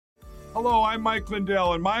Hello, I'm Mike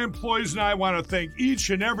Lindell, and my employees and I want to thank each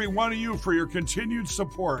and every one of you for your continued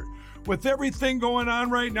support. With everything going on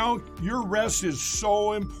right now, your rest is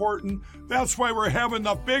so important. That's why we're having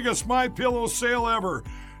the biggest MyPillow sale ever.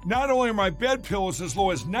 Not only are my bed pillows as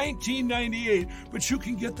low as $19.98, but you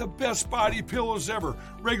can get the best body pillows ever.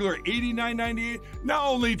 Regular $89.98, now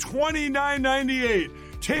only $29.98.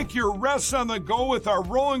 Take your rest on the go with our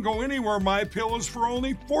Roll and Go Anywhere MyPillows for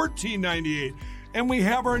only $14.98. And we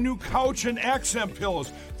have our new couch and accent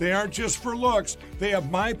pillows. They aren't just for looks. They have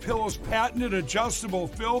MyPillow's patented adjustable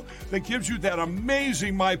fill that gives you that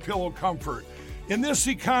amazing MyPillow comfort. In this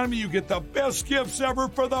economy, you get the best gifts ever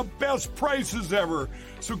for the best prices ever.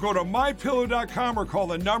 So go to MyPillow.com or call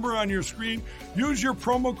the number on your screen. Use your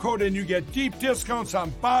promo code and you get deep discounts on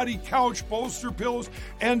body, couch, bolster pillows,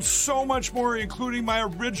 and so much more, including my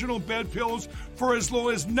original bed pillows for as low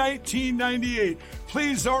as $19.98.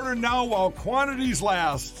 Please order now while quantities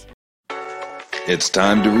last. It's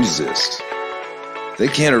time to resist. They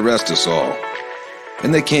can't arrest us all.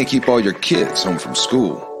 And they can't keep all your kids home from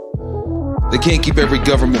school. They can't keep every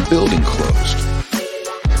government building closed.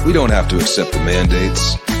 We don't have to accept the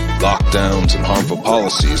mandates, lockdowns, and harmful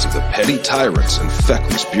policies of the petty tyrants and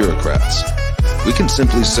feckless bureaucrats. We can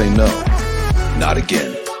simply say no, not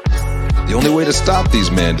again. The only way to stop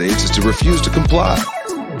these mandates is to refuse to comply.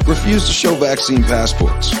 Refuse to show vaccine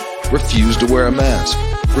passports. Refuse to wear a mask.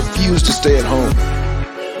 Refuse to stay at home.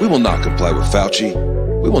 We will not comply with Fauci.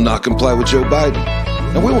 We will not comply with Joe Biden.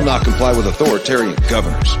 And we will not comply with authoritarian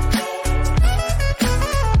governors.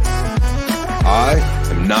 I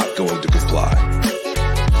am not going to comply.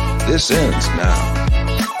 This ends now.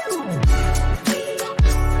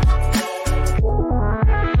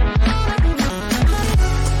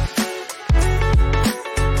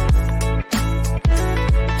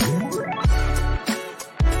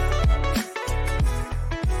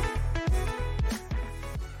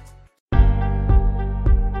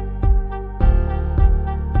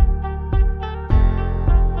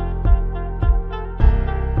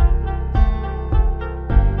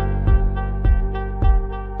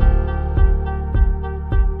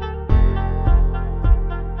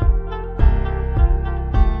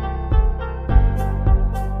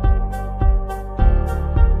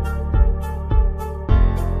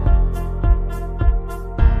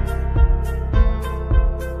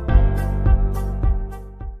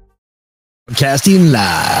 Broadcasting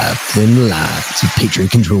live from the lines of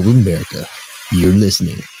Patriot-controlled America. You're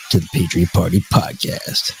listening to the Patriot Party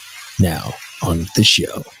Podcast. Now, on the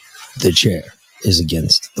show, the chair is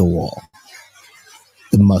against the wall.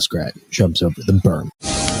 The muskrat jumps over the berm.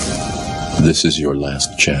 This is your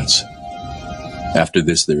last chance. After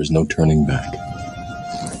this, there is no turning back.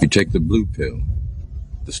 You take the blue pill.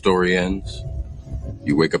 The story ends.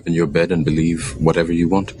 You wake up in your bed and believe whatever you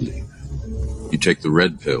want to believe. You take the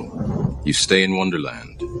red pill. You stay in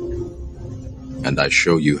Wonderland. And I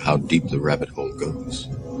show you how deep the rabbit hole goes.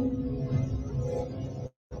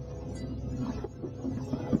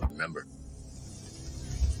 Remember,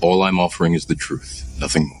 all I'm offering is the truth,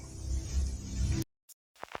 nothing more.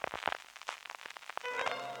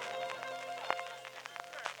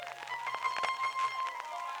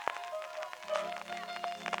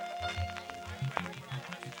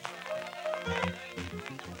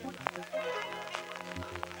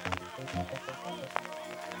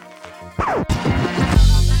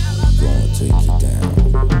 Gonna take you down,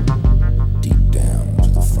 deep down to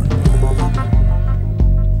the front line.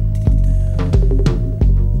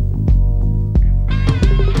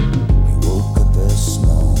 You woke up this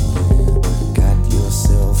morning, got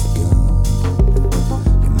yourself a gun.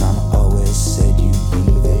 Your mama always said you'd be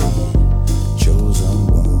the chosen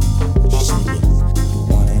one. She said you're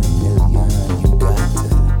one in a million, you got to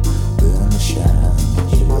burn the shine. But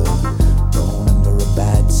you were born under a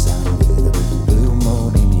bad sign with a blue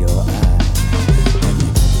moon in your eye. And you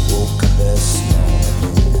woke up this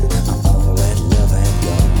morning, I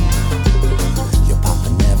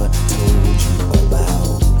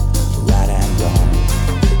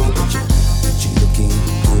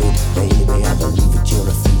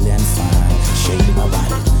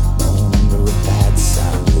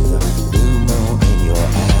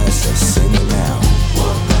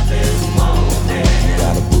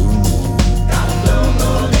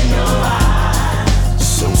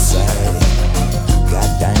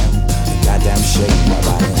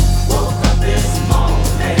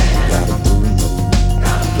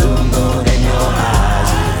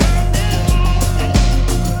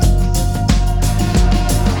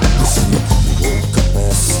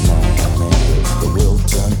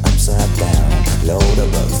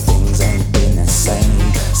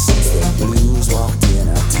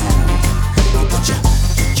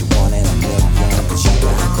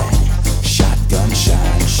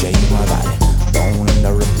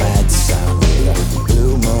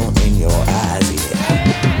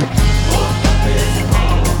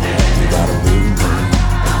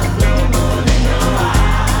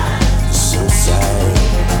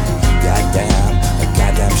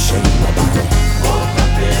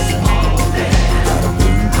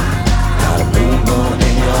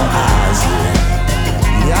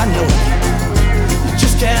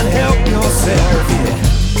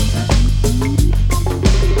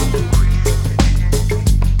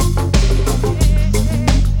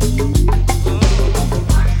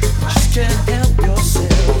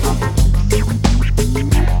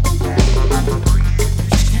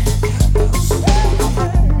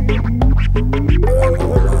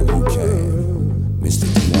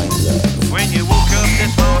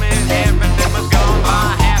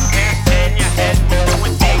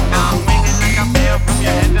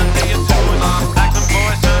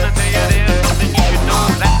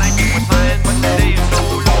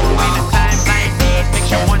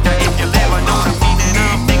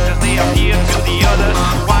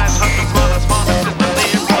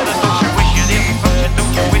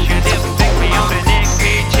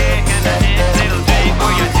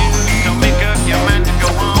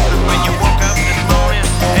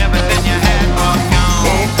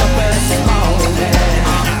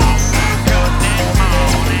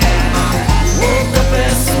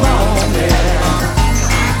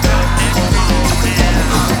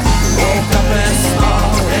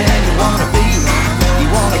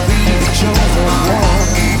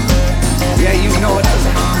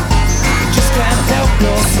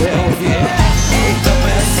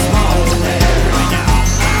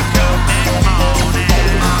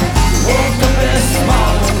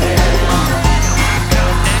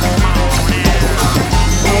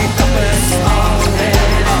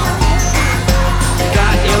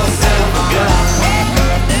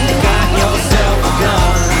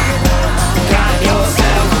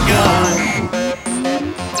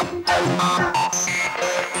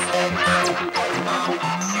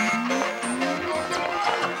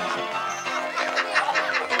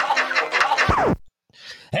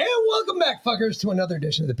motherfuckers, to another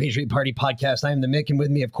edition of the Patriot Party Podcast. I am the Mick, and with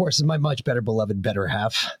me, of course, is my much better beloved better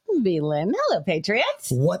half. Lynn. Hello,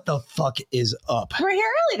 Patriots. What the fuck is up? We're here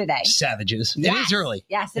early today. Savages. Yes. It is early.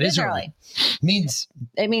 Yes, it is early.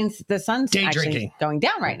 It means the sun's day actually drinking. going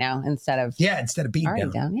down right now instead of being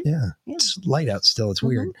already down. down. Yeah. It's light out still. It's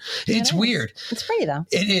weird. It's weird. It's pretty though.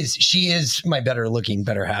 It is. She is my better looking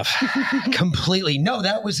better half. Completely. No,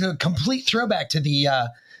 that was a complete throwback to the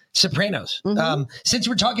Sopranos. Since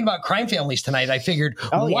we're talking about crime families tonight, I figured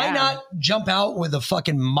why not jump out with a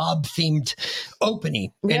fucking mob themed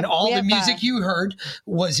opening? And all the music you heard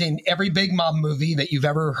was in every big mob movie that you've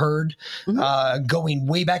ever heard, going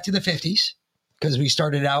way back to the 50s, because we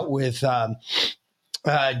started out with John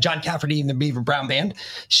Cafferty and the Beaver Brown Band.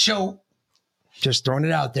 So just throwing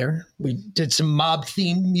it out there, we did some mob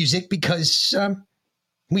themed music because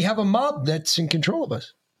we have a mob that's in control of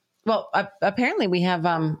us. Well, apparently we have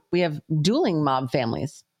dueling mob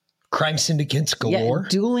families. Crime syndicates galore. Yeah,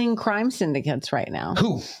 dueling crime syndicates right now.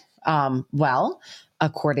 Who? Well,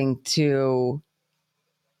 according to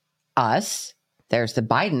us, there's the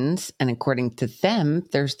Bidens, and according to them,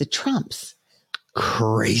 there's the Trumps.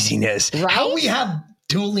 Craziness. Right? How we have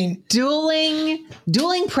dueling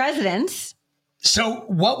presidents. So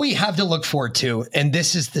what we have to look forward to, and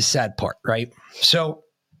this is the sad part, right? So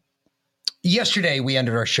yesterday we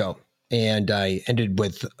ended our show, and I ended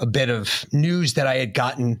with a bit of news that I had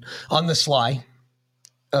gotten on the sly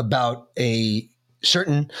about a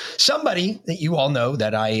certain somebody that you all know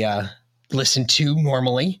that I listen to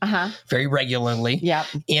normally, very regularly. Yep.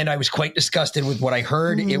 And I was quite disgusted with what I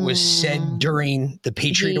heard. It was said during the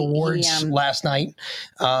Patriot Awards last night.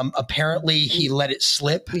 Apparently he let it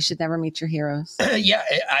slip. We should never meet your heroes. Yeah,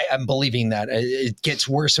 I'm believing that. It gets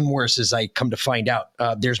worse and worse as I come to find out.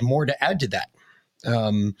 There's more to add to that.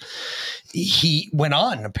 He went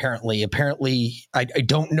on, apparently. I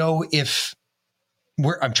don't know if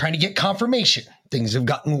I'm trying to get confirmation. Things have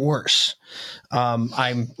gotten worse.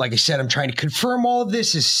 Like I said, I'm trying to confirm all of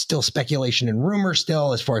this. Is still speculation and rumor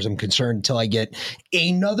still, as far as I'm concerned, until I get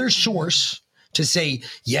another source to say,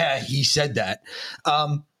 yeah, he said that.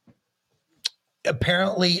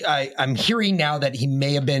 Apparently, I'm hearing now that he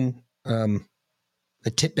may have been a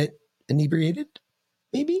tidbit inebriated,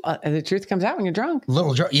 maybe. The truth comes out when you're drunk. A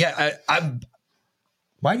little drunk. Yeah,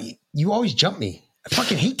 why do you always jump me? I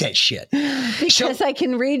fucking hate that shit. Because I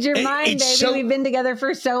can read your mind, baby. We've been together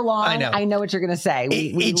for so long. I know what you're going to say.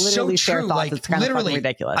 We literally share thoughts. Like, it's kind of fucking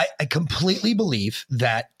ridiculous. I completely believe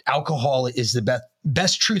that alcohol is the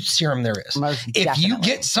best truth serum there is. If you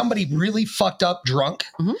get somebody really fucked up drunk,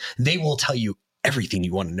 they will tell you everything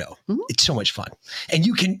you want to know. It's so much fun. And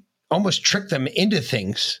you can almost trick them into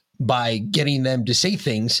things by getting them to say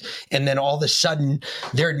things. And then all of a sudden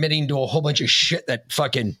they're admitting to a whole bunch of shit that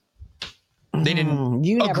fucking they didn't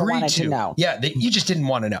you never agree wanted to know. Yeah, you just didn't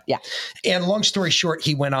want to know. Yeah. And long story short,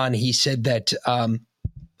 he went on. He said that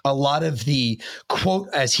a lot of the quote,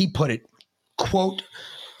 as he put it, quote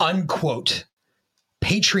unquote,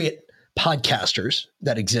 patriot podcasters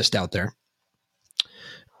that exist out there.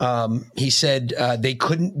 He said they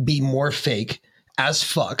couldn't be more fake as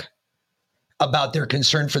fuck about their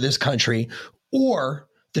concern for this country or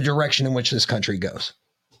the direction in which this country goes.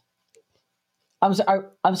 I'm sorry.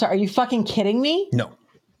 Are you fucking kidding me? No.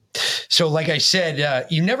 So like I said,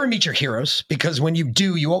 you never meet your heroes, because when you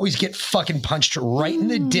do, you always get fucking punched right in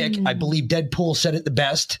the dick. I believe Deadpool said it the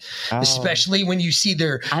best, especially when you see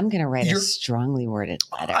their... I'm going to write a strongly worded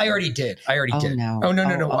letter. I already did. No. Oh,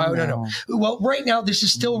 no. Well, right now, this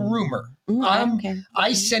is still rumor. Okay.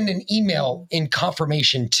 I send an email in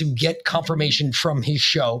confirmation to get confirmation from his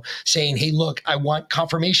show saying, hey, look, I want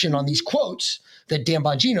confirmation on these quotes that Dan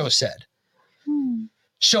Bongino said.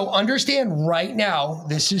 So understand right now,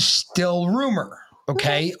 this is still rumor,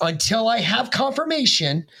 okay? Until I have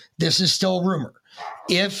confirmation, this is still rumor.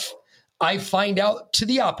 If I find out to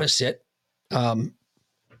the opposite, we're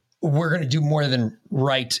going to do more than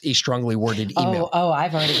write a strongly worded email. Oh,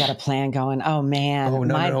 I've already got a plan going. Oh, man.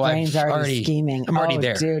 My brain's already scheming. I'm already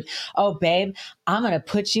there. Dude. Oh, babe, I'm going to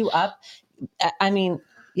put you up. I mean,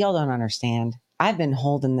 y'all don't understand. I've been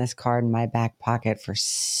holding this card in my back pocket for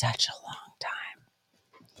such a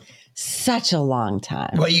long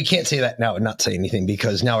time. Well, you can't say that now and not say anything,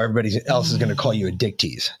 because now everybody else is going to call you a dick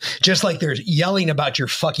tease. Just like they're yelling about your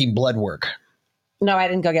fucking blood work. No, I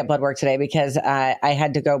didn't go get blood work today because I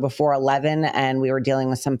had to go before 11 and we were dealing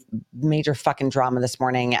with some major fucking drama this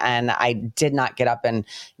morning, and I did not get up and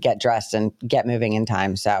get dressed and get moving in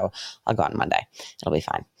time. So I'll go on Monday. It'll be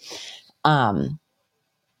fine.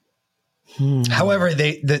 However,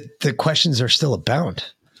 the questions are still abound.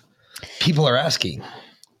 People are asking.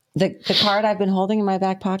 The card I've been holding in my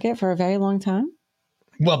back pocket for a very long time.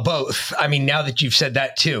 Well, both. I mean, now that you've said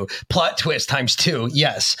that too, plot twist times 2.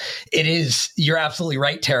 Yes, it is. You're absolutely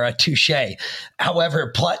right, Tara. Touche.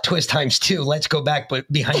 However, plot twist times 2. Let's go back,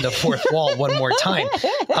 but behind the fourth wall one more time.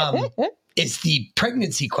 It's the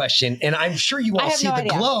pregnancy question, and I'm sure you all see the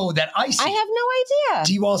glow that I see. I have no idea.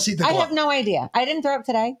 Do you all see the glow? I have no idea. I didn't throw up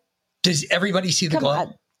today. Does everybody see the glow?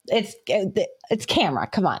 On. It's camera.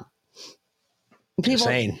 Come on. People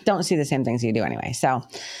don't see the same things you do anyway. So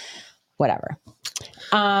whatever.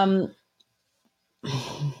 So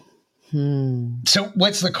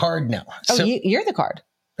what's the card now? Oh, you're the card.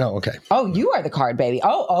 Oh, okay. Oh, you are the card, baby.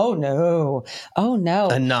 Oh no. Oh no.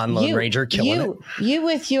 A non-Lone Ranger killing it. You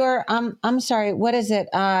with your I'm sorry, what is it?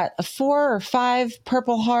 4 or 5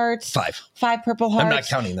 purple hearts? 5. 5 purple hearts. I'm not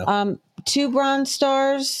counting though. 2 bronze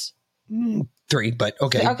stars. 3, but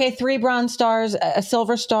okay. Okay, 3 bronze stars, a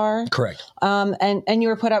silver star. Correct. And you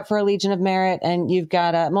were put up for a Legion of Merit, and you've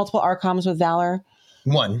got multiple Archons with Valor.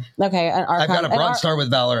 1. Okay, an Archon. I've got a bronze star with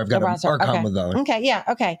Valor. I've got an Archon with Valor. Okay, yeah,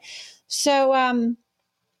 okay. So I'm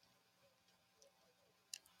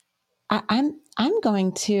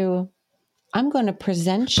going to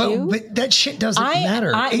present you. But that shit doesn't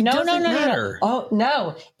matter. It doesn't matter. Oh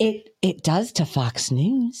no, it does to Fox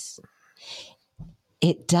News.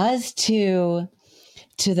 It does to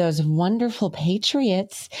those wonderful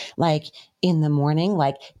patriots, like in the morning,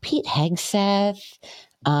 like Pete Hegseth.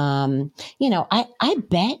 I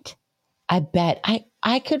bet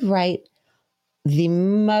I could write the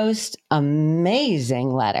most amazing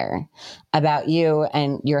letter about you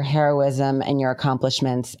and your heroism and your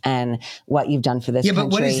accomplishments and what you've done for this country. Yeah,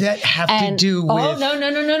 but what does that have to do with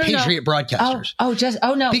Patriot broadcasters?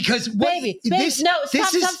 No. Because baby,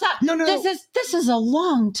 stop. No. This is a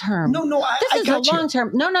long term. No, this is a long term.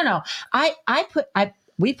 No.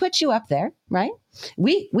 We put you up there, right?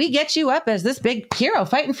 We get you up as this big hero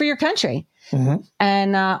fighting for your country. Mm-hmm.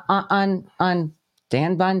 And on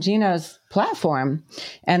Dan Bongino's platform,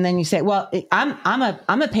 and then you say, "Well, I'm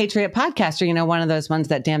a patriot podcaster." You know, one of those ones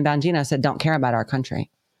that Dan Bongino said don't care about our country.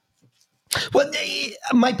 Well,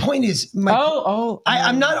 my point is,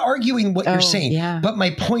 I'm not arguing what you're saying, but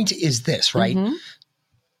my point is this, right? Mm-hmm.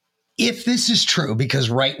 If this is true, because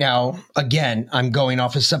right now, again, I'm going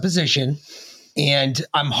off a supposition. And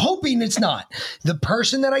I'm hoping it's not. The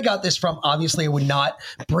person that I got this from, obviously, I would not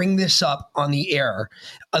bring this up on the air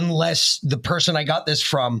unless the person I got this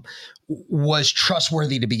from was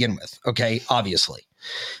trustworthy to begin with. Okay, obviously.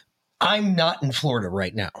 I'm not in Florida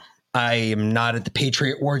right now. I am not at the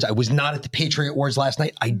Patriot Awards. I was not at the Patriot Awards last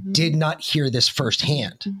night. I did not hear this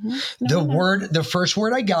firsthand. Mm-hmm. The first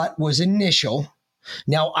word I got was initial.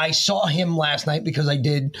 Now, I saw him last night because I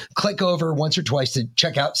did click over once or twice to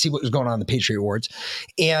check out, see what was going on in the Patriot Awards.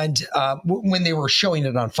 And when they were showing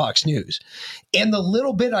it on Fox News. And the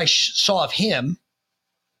little bit I saw of him,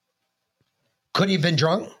 could he have been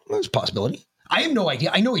drunk? Well, there's a possibility. I have no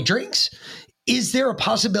idea. I know he drinks. Is there a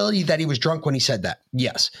possibility that he was drunk when he said that?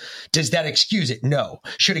 Yes. Does that excuse it? No.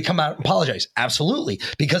 Should he come out and apologize? Absolutely.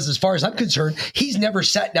 Because as far as I'm concerned, he's never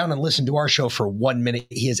sat down and listened to our show for 1 minute.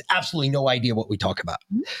 He has absolutely no idea what we talk about.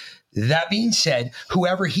 That being said,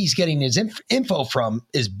 whoever he's getting his info from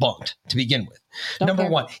is bunked to begin with. Number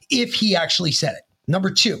one, if he actually said it.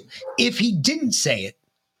 Number 2, if he didn't say it,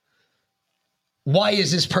 why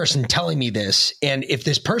is this person telling me this? And if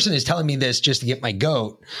this person is telling me this just to get my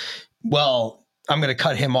goat, well, I'm going to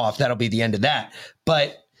cut him off. That'll be the end of that.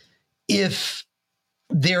 But if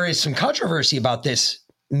there is some controversy about this,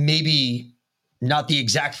 maybe not the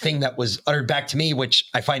exact thing that was uttered back to me, which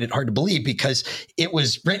I find it hard to believe because it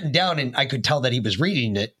was written down and I could tell that he was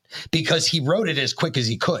reading it because he wrote it as quick as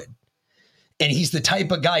he could. And he's the type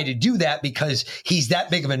of guy to do that because he's that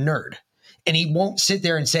big of a nerd. And he won't sit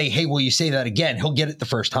there and say, hey, will you say that again? He'll get it the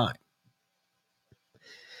first time.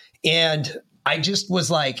 And I just was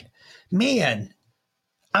like, man,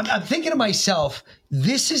 I'm thinking to myself,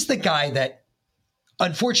 this is the guy that,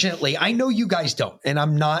 unfortunately, I know you guys don't, and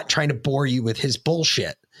I'm not trying to bore you with his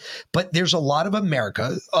bullshit, but there's a lot of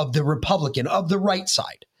America, of the Republican, of the right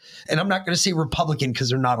side. And I'm not going to say Republican because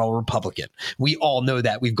they're not all Republican. We all know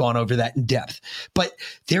that. We've gone over that in depth. But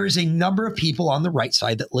there is a number of people on the right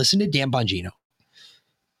side that listen to Dan Bongino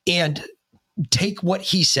and take what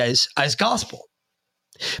he says as gospel.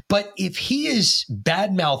 But if he is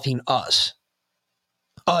bad-mouthing us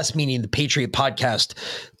meaning the Patriot Podcast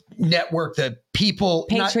Network, the people,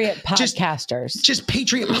 Patriot podcasters, just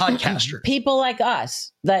Patriot podcasters, people like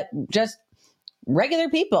us that just regular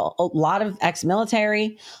people, a lot of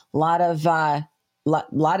ex-military, a lot of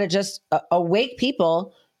just awake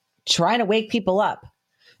people trying to wake people up.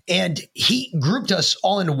 And he grouped us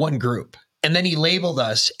all into one group. And then he labeled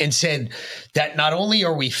us and said that not only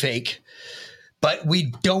are we fake, but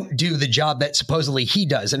we don't do the job that supposedly he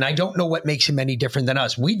does. And I don't know what makes him any different than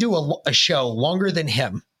us. We do a show longer than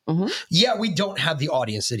him. Mm-hmm. Yeah, we don't have the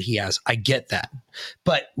audience that he has. I get that.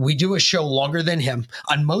 But we do a show longer than him.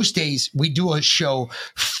 On most days, we do a show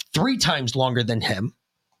 3 times longer than him.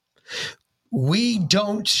 We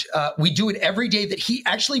don't, we do it every day that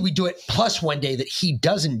we do it plus one day that he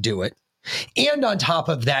doesn't do it. And on top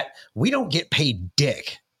of that, we don't get paid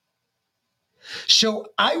dick. So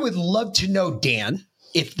I would love to know, Dan,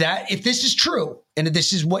 if this is true and if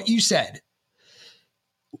this is what you said,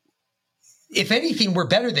 if anything, we're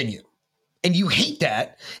better than you. And you hate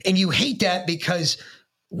that. And you hate that because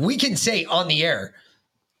we can say on the air,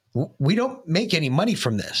 we don't make any money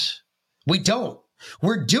from this. We don't.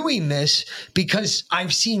 We're doing this because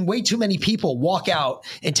I've seen way too many people walk out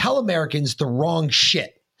and tell Americans the wrong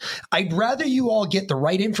shit. I'd rather you all get the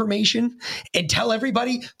right information and tell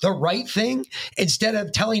everybody the right thing instead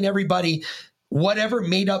of telling everybody whatever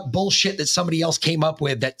made up bullshit that somebody else came up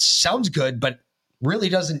with that sounds good, but really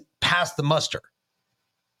doesn't pass the muster.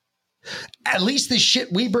 At least the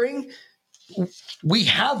shit we bring, we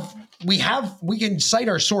can cite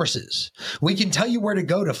our sources. We can tell you where to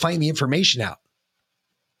go to find the information out.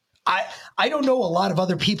 I don't know a lot of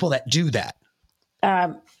other people that do that.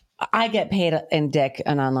 I get paid in dick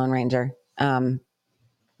and on Lone Ranger.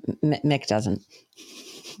 Mick doesn't.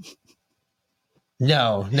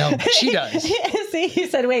 No, she does. See, he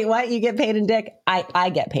said, wait, what? You get paid in dick? I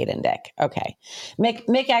get paid in dick. Okay.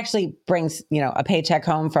 Mick actually brings, a paycheck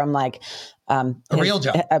home from like a real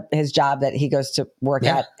job, his job that he goes to work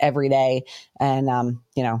at every day. And,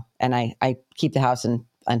 and I keep the house and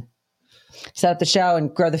set up the show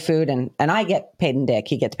and grow the food. And I get paid in dick.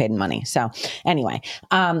 He gets paid in money. So anyway,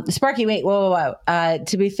 Sparky, wait, whoa.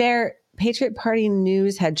 To be fair, Patriot Party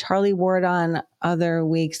News had Charlie Ward on other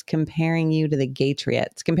weeks comparing you to the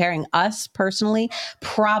Gatriots. Comparing us personally,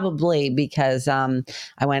 probably because I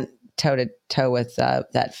went toe to toe with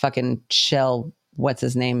that fucking shill. What's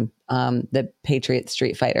his name? The Patriot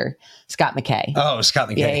Street Fighter, Scott McKay. Oh, Scott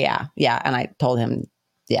McKay. Yeah. And I told him,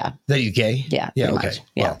 that he's gay. Yeah. Okay. Much.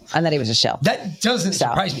 Yeah. Well, and that he was a shill. That doesn't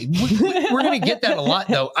surprise me. We're going to get that a lot,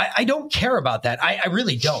 though. I don't care about that. I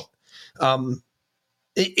really don't.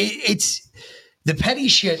 It's the petty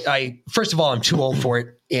shit. First of all, I'm too old for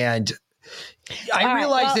it, and I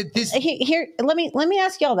realize that this. Here, let me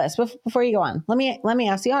ask you all this before you go on. Let me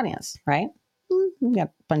ask the audience. Right, we got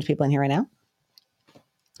a bunch of people in here right now.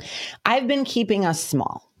 I've been keeping us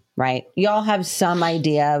small. Right, y'all have some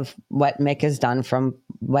idea of what Mick has done from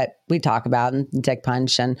what we talk about and Dick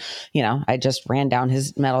Punch, and I just ran down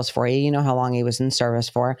his medals for you. You know how long he was in service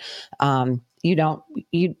for. You don't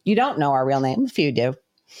know our real name. A few do.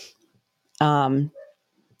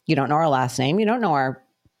 You don't know our last name. You don't know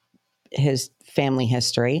his family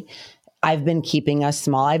history. I've been keeping us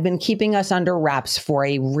small. I've been keeping us under wraps for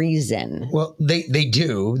a reason. Well, they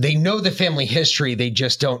do. They know the family history. They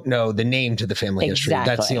just don't know the name to the family history.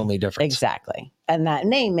 That's the only difference. Exactly. And that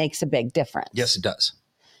name makes a big difference. Yes, it does.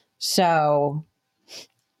 So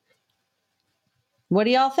what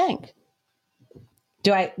do y'all think?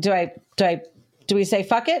 Do we say,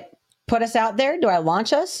 fuck it, put us out there? Do I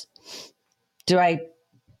launch us?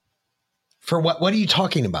 For what are you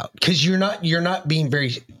talking about? Because you're not being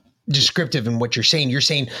very descriptive in what you're saying. You're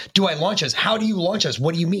saying, do I launch us? How do you launch us?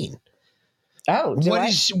 What do you mean? Oh,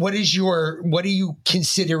 what are you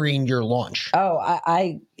considering your launch? Oh,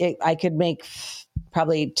 I could make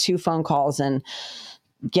probably 2 phone calls and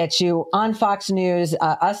get you on Fox News,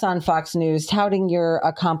 us on Fox News, touting your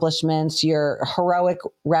accomplishments, your heroic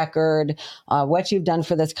record, what you've done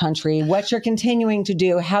for this country, what you're continuing to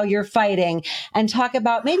do, how you're fighting, and talk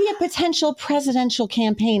about maybe a potential presidential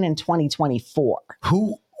campaign in 2024.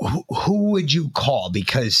 Who would you call?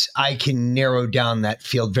 Because I can narrow down that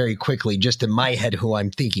field very quickly, just in my head, who I'm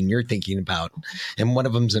thinking you're thinking about. And one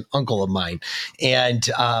of them's an uncle of mine. And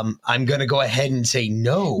I'm going to go ahead and say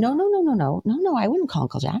no. No. I wouldn't call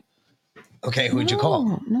Uncle Jack. Okay. Who'd you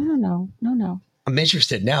call? No. I'm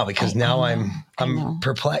interested now because I'm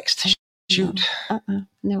perplexed. Shoot.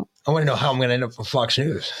 No. I want to know how I'm going to end up with Fox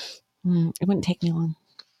News. It wouldn't take me long.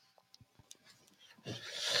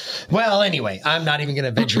 Well, anyway, I'm not even going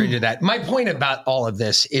to venture into that. My point about all of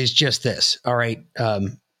this is just this. All right.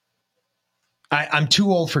 I'm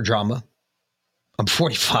too old for drama. I'm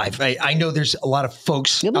 45. I know there's a lot of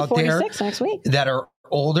folks You'll be out 46 there next week. that are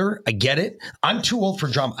older. I get it. I'm too old for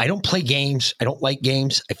drama. I don't play games. I don't like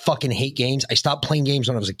games. I fucking hate games. I stopped playing games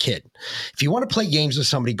when I was a kid. If you want to play games with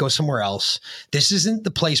somebody, go somewhere else. This isn't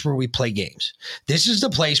the place where we play games. This is the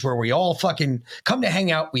place where we all fucking come to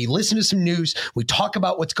hang out. We listen to some news. We talk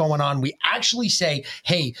about what's going on. We actually say,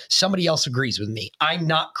 hey, somebody else agrees with me. I'm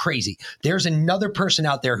not crazy. There's another person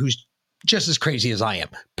out there who's just as crazy as I am.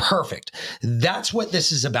 Perfect. That's what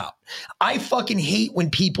this is about. I fucking hate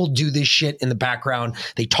when people do this shit in the background.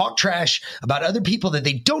 They talk trash about other people that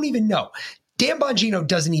they don't even know. Dan Bongino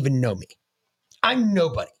doesn't even know me. I'm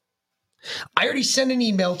nobody. I already sent an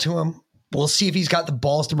email to him. We'll see if he's got the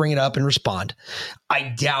balls to bring it up and respond.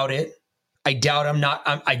 I doubt it. I doubt I'm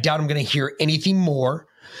going to hear anything more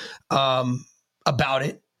about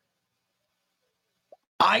it.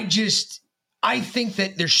 I think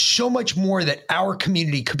that there's so much more that our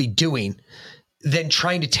community could be doing than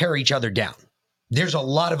trying to tear each other down. There's a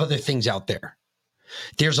lot of other things out there.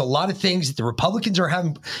 There's a lot of things that the Republicans are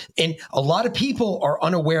having, and a lot of people are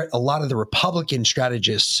unaware. A lot of the Republican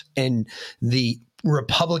strategists and the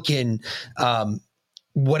Republican,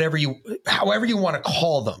 however you want to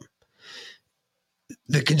call them,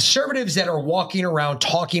 the conservatives that are walking around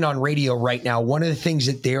talking on radio right now, one of the things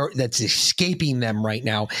that's escaping them right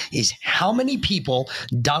now is how many people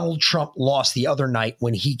Donald Trump lost the other night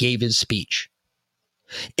when he gave his speech.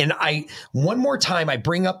 And one more time, I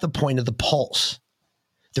bring up the point of the pulse.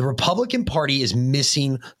 The Republican Party is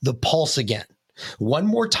missing the pulse again. One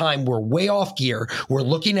more time, we're way off gear. We're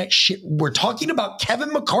looking at shit. We're talking about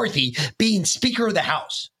Kevin McCarthy being Speaker of the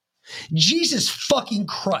House. Jesus fucking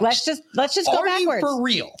Christ. Let's just go backwards. Are you for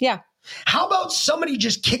real? Yeah. How about somebody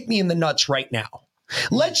just kick me in the nuts right now?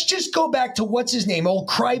 Let's just go back to what's his name? Old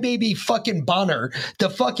crybaby fucking Bonner, the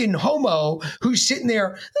fucking homo who's sitting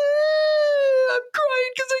there. I'm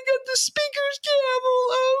crying because I got the Speaker's gavel.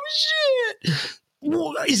 Oh,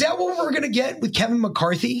 shit. Is that what we're going to get with Kevin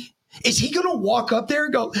McCarthy? Is he going to walk up there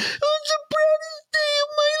and go, "I'm the proudest day of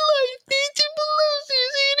my life. Nancy Pelosi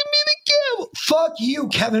is handing me the gavel"? Fuck you,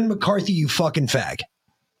 Kevin McCarthy, you fucking fag.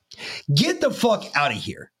 Get the fuck out of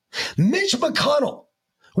here. Mitch McConnell,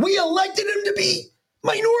 we elected him to be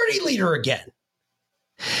minority leader again.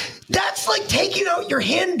 That's like taking out your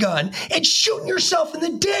handgun and shooting yourself in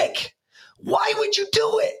the dick. Why would you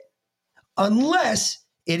do it? Unless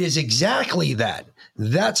it is exactly that.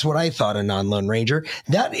 That's what I thought of Non-Lone Ranger.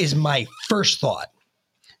 That is my first thought.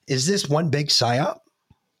 Is this one big psyop?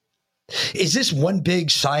 Is this one big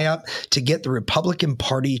psyop to get the Republican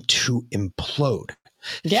Party to implode?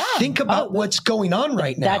 Yeah. Think about what's going on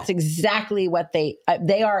right now. That's exactly what they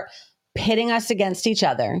are pitting us against each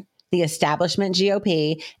other. The establishment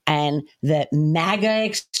GOP and the MAGA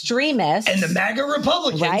extremists. And the MAGA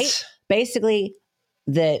Republicans. Right? Basically,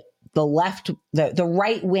 the left, the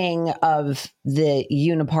right wing of the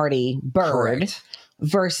uniparty bird. Correct.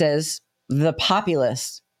 Versus the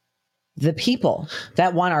populists, the people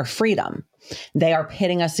that want our freedom. They are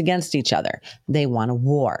pitting us against each other. They want a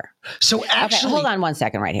war. So actually, okay, hold on one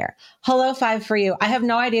second right here. Hello, 5 for you. I have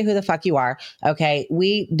no idea who the fuck you are. Okay.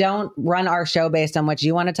 We don't run our show based on what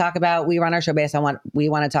you want to talk about. We run our show based on what we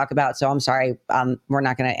want to talk about. So I'm sorry. We're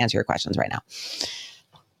not going to answer your questions right now.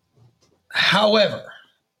 However,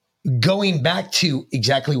 going back to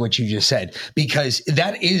exactly what you just said, because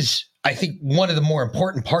that is, I think, one of the more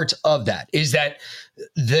important parts of that is that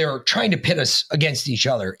they're trying to pit us against each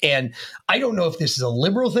other. And I don't know if this is a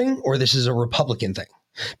liberal thing or this is a Republican thing,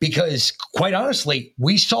 because quite honestly,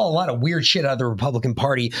 we saw a lot of weird shit out of the Republican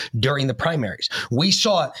Party during the primaries. We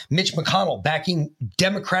saw Mitch McConnell backing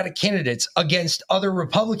Democratic candidates against other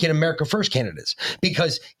Republican America First candidates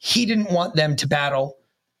because he didn't want them to battle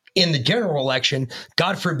in the general election.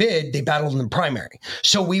 God forbid they battled in the primary.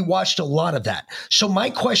 So we watched a lot of that. So my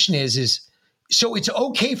question is so it's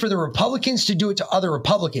okay for the Republicans to do it to other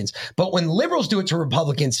Republicans, but when liberals do it to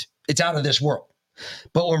Republicans, it's out of this world.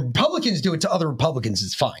 But when Republicans do it to other Republicans,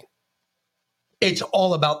 it's fine. It's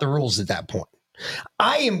all about the rules at that point.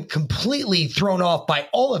 I am completely thrown off by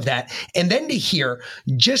all of that. And then to hear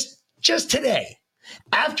just today,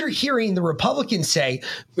 after hearing the Republicans say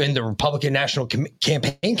in the Republican National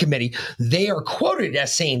Campaign Committee, they are quoted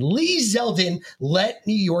as saying Lee Zeldin let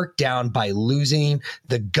New York down by losing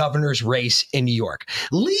the governor's race in New York.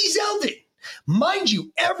 Lee Zeldin, mind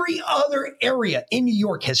you, every other area in New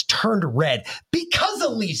York has turned red because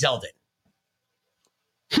of Lee Zeldin.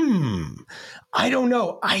 I don't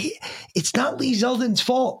know. It's not Lee Zeldin's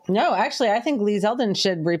fault. No, actually, I think Lee Zeldin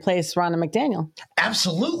should replace Ronna McDaniel.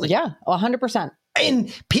 Absolutely. Yeah, 100%.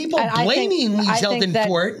 And people blaming Lee Zeldin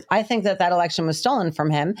for it. I think that election was stolen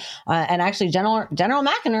from him. And actually, General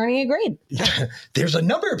McInerney agreed. There's a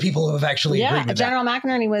number of people who have actually agreed with General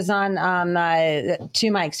McInerney was on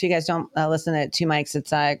Two Mics. If you guys don't listen to Two Mics,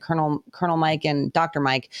 it's Colonel Mike and Dr.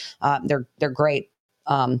 Mike. They're great,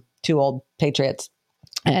 two old patriots,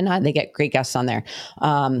 and they get great guests on there.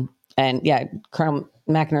 And yeah, Colonel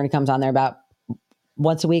McInerney comes on there about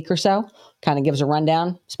once a week or so, kind of gives a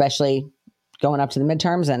rundown, especially going up to the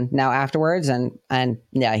midterms and now afterwards. And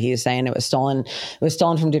yeah, he's saying it was stolen. It was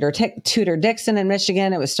stolen from Tudor Dixon in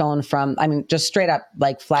Michigan. It was stolen from, I mean, just straight up,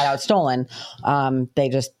 like flat out stolen. They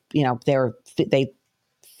just, they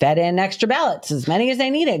fed in extra ballots, as many as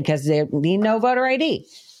they needed, because they need no voter ID.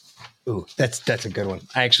 Ooh, that's a good one.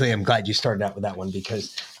 I actually am glad you started out with that one,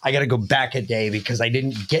 because I got to go back a day because I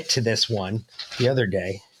didn't get to this one the other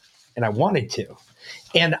day and I wanted to.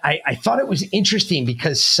 And I thought it was interesting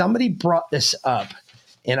because somebody brought this up,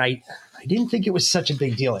 and I didn't think it was such a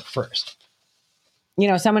big deal at first.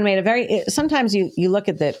 Someone made sometimes you look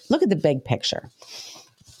at the big picture.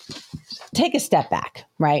 Take a step back,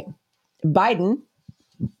 right? The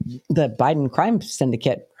Biden crime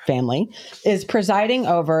syndicate family is presiding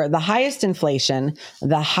over the highest inflation,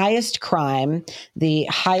 the highest crime, the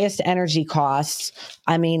highest energy costs.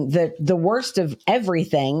 I mean, the worst of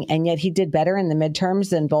everything. And yet he did better in the midterms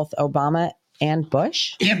than both Obama and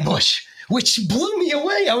Bush. Which blew me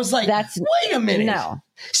away. I was like, wait a minute. No.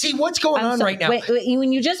 See, what's going on right now?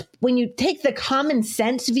 When you take the common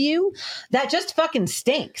sense view, that just fucking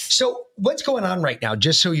stinks. So what's going on right now,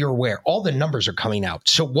 just so you're aware, all the numbers are coming out.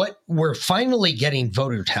 So what we're finally getting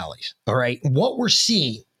voter tallies. All right. What we're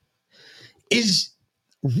seeing is,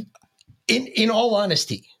 in all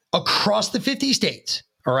honesty, across the 50 states,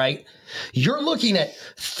 all right, you're looking at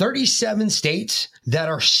 37 states that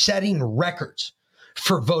are setting records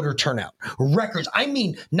for voter turnout. Records. I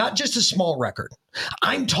mean, not just a small record.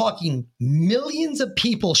 I'm talking millions of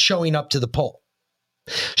people showing up to the poll.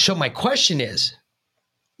 So my question is,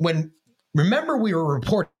 remember we were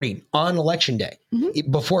reporting on election day,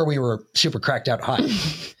 before we were super cracked out high.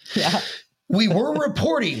 Yeah. We were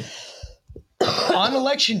reporting on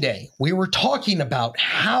election day. We were talking about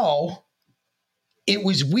how it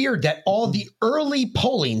was weird that all the early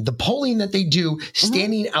polling, the polling that they do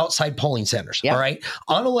standing outside polling centers, all right?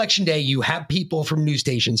 On election day, you have people from news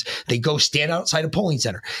stations. They go stand outside a polling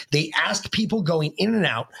center. They ask people going in and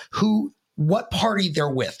out what party they're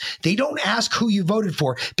with. They don't ask who you voted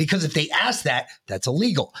for, because if they ask that, that's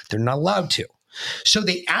illegal. They're not allowed to. So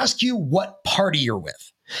they ask you what party you're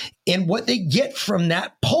with. And what they get from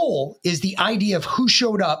that poll is the idea of who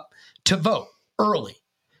showed up to vote early.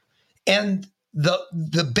 And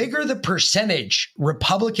the bigger the percentage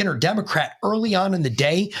Republican or Democrat early on in the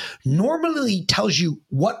day normally tells you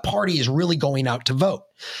what party is really going out to vote.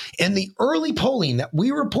 And the early polling that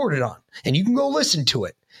we reported on, and you can go listen to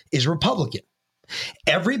it, is Republican.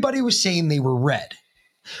 Everybody was saying they were red,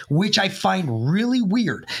 which I find really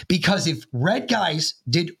weird, because if red guys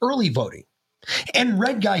did early voting and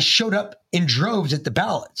red guys showed up in droves at the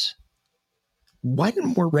ballots, why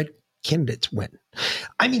didn't more red candidates win?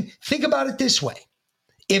 I mean, think about it this way.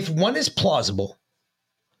 If 1 is plausible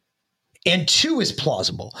and 2 is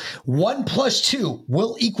plausible, 1 plus 2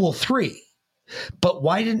 will equal 3. But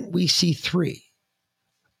why didn't we see 3?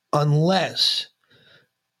 Unless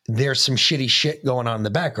there's some shitty shit going on in the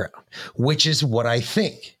background, which is what I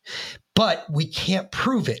think. But we can't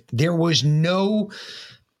prove it. There was nothing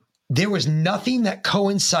that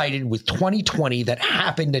coincided with 2020 that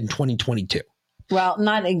happened in 2022. Well,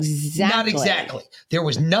 not exactly. Not exactly. There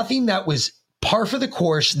was nothing that was par for the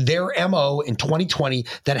course, their MO in 2020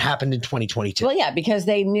 that happened in 2022. Well, yeah, because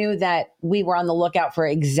they knew that we were on the lookout for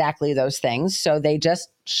exactly those things. So they just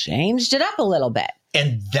changed it up a little bit.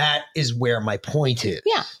 And that is where my point is.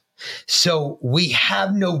 Yeah. So we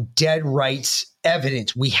have no dead rights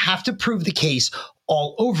evidence. We have to prove the case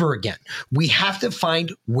all over again. We have to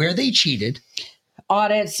find where they cheated.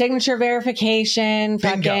 Audit, signature verification,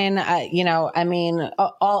 fucking, I mean,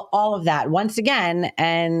 all of that once again,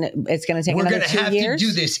 and it's going to take another 2 years. We're going to have to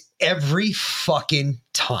do this every fucking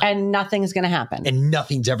time. And nothing's going to happen. And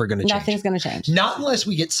nothing's ever going to change. Nothing's going to change. Not unless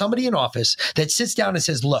we get somebody in office that sits down and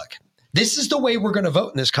says, look, this is the way we're going to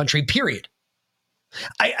vote in this country, period.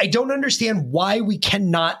 I don't understand why we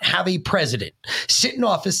cannot have a president sit in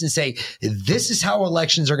office and say, this is how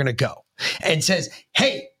elections are going to go. And says,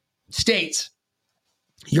 hey, states,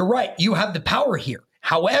 you're right. You have the power here.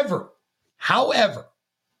 However,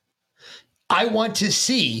 I want to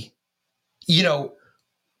see,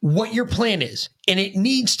 what your plan is, and it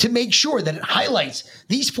needs to make sure that it highlights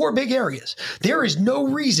these 4 big areas. There is no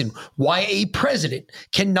reason why a president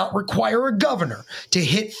cannot require a governor to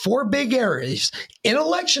hit 4 big areas in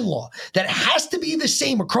election law that has to be the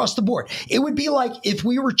same across the board. It would be like if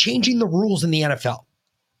we were changing the rules in the NFL.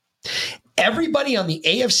 Everybody on the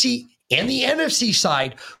AFC and the NFC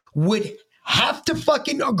side would have to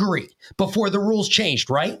fucking agree before the rules changed,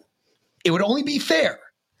 right? It would only be fair.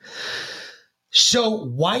 So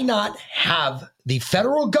why not have the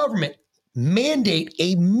federal government mandate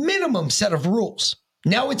a minimum set of rules?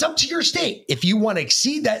 Now it's up to your state. If you want to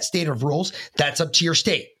exceed that state of rules, that's up to your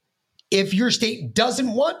state. If your state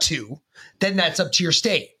doesn't want to, then that's up to your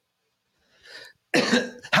state.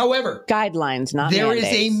 However, guidelines, not there mandates.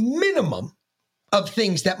 is a minimum of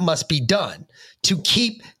things that must be done to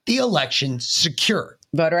keep the election secure.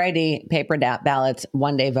 Voter ID, paper ballots,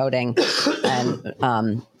 one-day voting,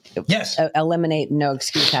 and yes, eliminate no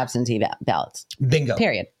excuse absentee ballots. Bingo.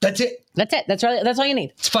 Period. That's it. That's it. That's all you need.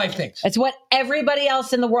 It's 5 things. It's what everybody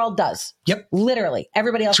else in the world does. Yep. Literally,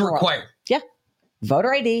 everybody else It's in the world. required. Yeah.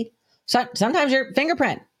 Voter ID. Sometimes your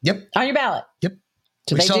fingerprint. Yep. On your ballot. Yep.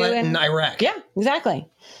 So we saw that in Iraq. Yeah, exactly.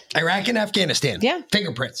 Iraq and Afghanistan. Yeah.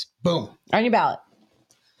 Fingerprints. Boom. On your ballot.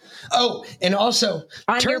 Oh, and also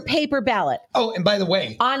on your paper ballot. Oh, and by the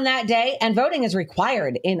way, on that day, and voting is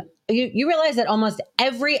required in. You realize that almost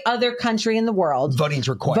every other country in the world, voting's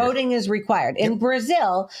required. Voting is required. In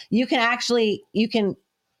Brazil, you can actually you can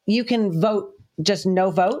vote just no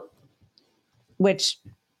vote, which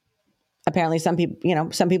apparently some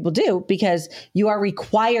people do, because you are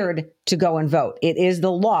required to go and vote. It is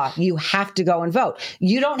the law. You have to go and vote.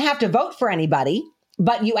 You don't have to vote for anybody,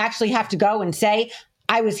 but you actually have to go and say,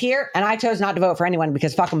 I was here and I chose not to vote for anyone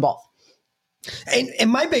because fuck them both. And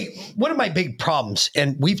one of my big problems,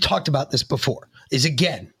 and we've talked about this before, is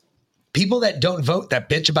again, people that don't vote, that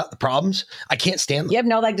bitch about the problems, I can't stand them. You have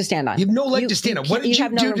no leg to stand on. You have no leg to stand on. What did you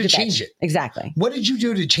do to change it? Exactly. What did you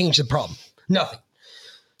do to change the problem? Nothing.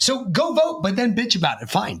 So go vote, but then bitch about it.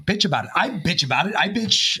 Fine, bitch about it. I bitch about it. I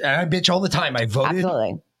bitch all the time. I voted.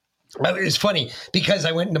 Absolutely. It's funny because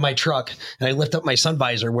I went into my truck and I lift up my sun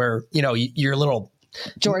visor where, your little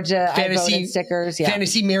Georgia fantasy stickers,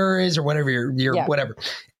 fantasy mirror is, or whatever your whatever.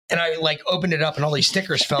 And I opened it up and all these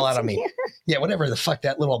stickers fell out on me. Yeah, whatever the fuck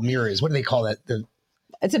that little mirror is. What do they call that?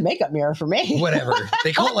 It's a makeup mirror for me. Whatever.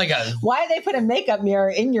 They call it why they put a makeup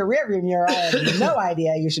mirror in your rearview mirror? I have no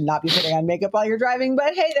idea. You should not be putting on makeup while you're driving,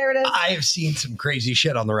 but hey, there it is. I have seen some crazy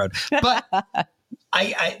shit on the road. But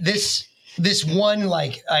this one,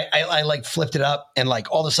 I flipped it up and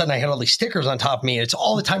all of a sudden I had all these stickers on top of me. And it's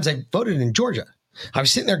all the times I voted in Georgia. I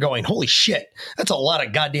was sitting there going, holy shit, that's a lot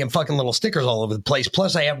of goddamn fucking little stickers all over the place.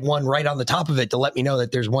 Plus I have one right on the top of it to let me know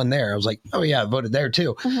that there's one there. I was like, oh yeah, I voted there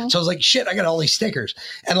too. Mm-hmm. So I was like, shit, I got all these stickers.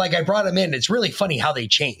 And I brought them in. It's really funny how they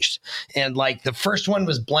changed. And the first one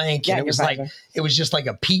was blank and it was just like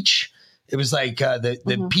a peach. It was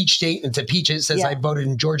the peach state. It's a peach. It says I voted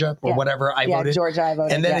in Georgia or whatever. I voted. Georgia, I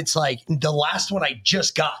voted. And then it's the last one I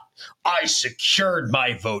just got, I secured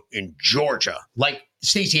my vote in Georgia.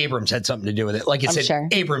 Stacey Abrams had something to do with it. It said sure.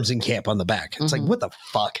 Abrams in camp on the back. It's what the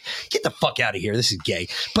fuck? Get the fuck out of here. This is gay.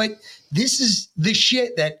 But this is the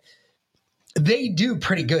shit that they do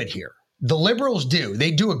pretty good here. The liberals do. They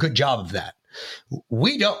do a good job of that.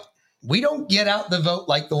 We don't. We don't get out the vote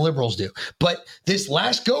like the liberals do. But this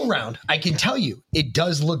last go round, I can tell you, it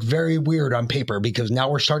does look very weird on paper because now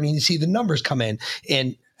we're starting to see the numbers come in.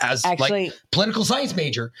 And as political science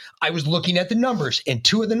major, I was looking at the numbers, and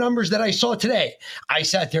 2 of the numbers that I saw today, I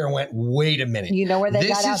sat there and went, wait a minute. You know where they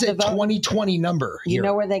got out the vote? This is a 2020 number here. You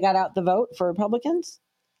know where they got out the vote for Republicans?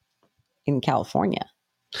 In California.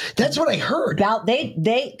 That's what I heard.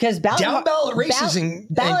 Because ballot races in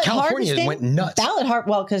California went nuts.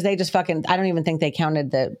 Because they just fucking, I don't even think they counted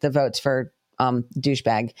the votes for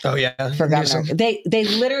douchebag. Oh yeah, for governor. They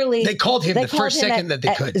literally called him the first second that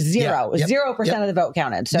they could. 0% of the vote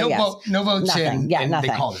counted. So no votes nothing. Nothing.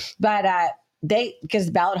 They called it. But because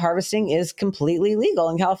ballot harvesting is completely legal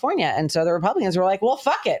in California, and so the Republicans were like, well,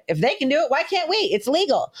 fuck it. If they can do it, why can't we? It's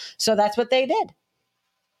legal. So that's what they did.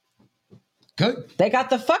 Good. They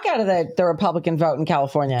got the fuck out of the Republican vote in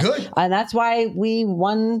California. Good. And that's why we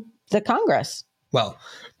won the Congress. Well,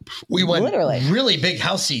 we won really big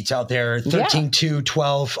House seats out there, 13, 2,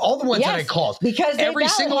 12, all the ones that I called. Because every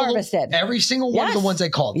single harvested. Every single one of the ones I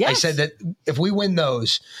called. Yes. I said that if we win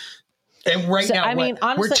those, and now honestly,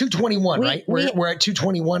 we're 221, right? We're at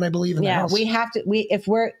 221, I believe, in the House. We have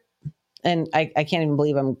to, and I can't even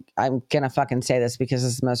believe I'm gonna fucking say this because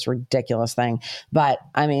it's the most ridiculous thing. But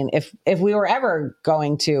I mean, if we were ever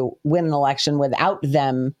going to win an election without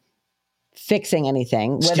them fixing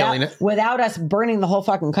anything without us burning the whole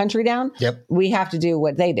fucking country down. Yep. We have to do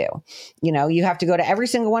what they do. You know, you have to go to every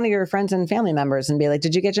single one of your friends and family members and be like,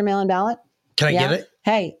 did you get your mail-in ballot? Can I get it?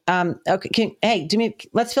 Hey, okay. Do me,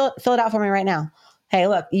 let's fill it out for me right now. Hey,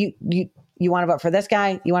 look, you want to vote for this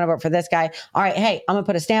guy? You want to vote for this guy? All right. Hey, I'm going to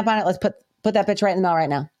put a stamp on it. Let's put that bitch right in the mail right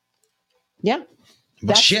now. Yeah.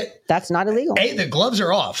 That's not illegal. Hey, the gloves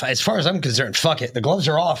are off. As far as I'm concerned, fuck it. The gloves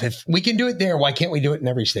are off. If we can do it there, why can't we do it in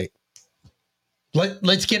every state?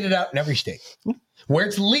 Let's get it out in every state. Where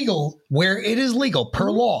it's legal, where it is legal per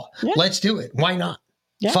law. Yeah. Let's do it. Why not?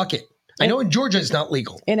 Yeah. Fuck it. I know in Georgia it's not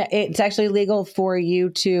legal. And it's actually legal for you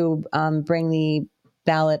to bring the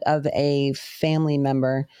ballot of a family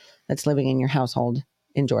member that's living in your household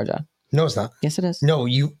in Georgia. No, it's not. Yes, it is. No,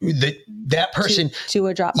 that person to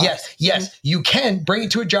a drop box. Yes, you can bring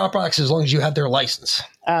it to a drop box as long as you have their license.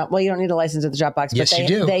 Well, you don't need a license at the drop box. Yes, but you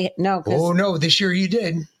do. No. No, this year you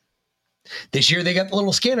did. This year they got the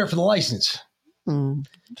little scanner for the license.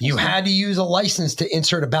 You had to use a license to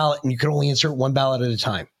insert a ballot, and you could only insert one ballot at a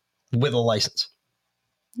time with a license.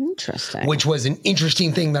 Interesting. Which was an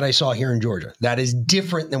interesting thing that I saw here in Georgia. That is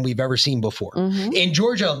different than we've ever seen before. In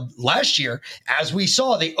Georgia last year, as we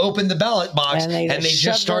saw, they opened the ballot box and they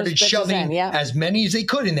just started shoving as many as they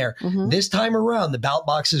could in there. This time around, the ballot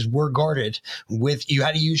boxes were guarded you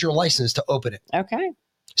had to use your license to open it. Okay.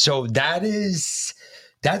 So that's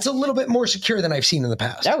a little bit more secure than I've seen in the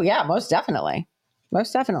past. Oh yeah, most definitely.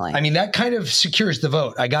 Most definitely. I mean, that kind of secures the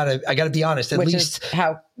vote. I gotta be honest. Which least is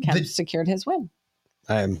how Kemp secured his win.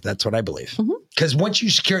 That's what I believe. Because once you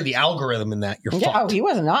secure the algorithm in that, you're fucked. Oh, he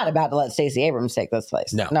was not about to let Stacey Abrams take this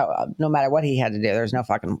place. No, no matter what he had to do, there's no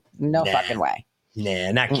fucking way.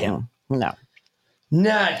 Nah, not Kemp. No,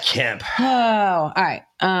 not Kemp. Oh, all right.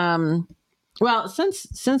 Well,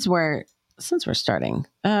 since we're starting,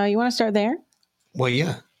 you want to start there? Well,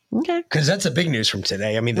 yeah. Okay. Because that's a big news from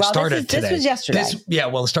today. I mean, the start of today. This was yesterday.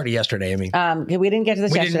 The start of yesterday. I mean, we didn't get to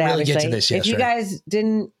this yesterday. We didn't really obviously. get to this yesterday. If you guys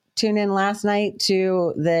didn't tune in last night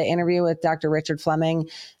to the interview with Dr. Richard Fleming,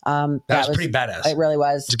 that was pretty badass. It really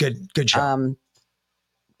was. It's a good show.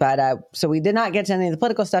 So we did not get to any of the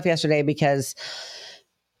political stuff yesterday because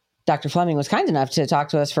Dr. Fleming was kind enough to talk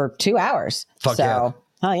to us for 2 hours. Fuck yeah.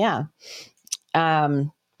 Oh yeah.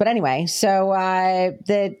 But anyway, so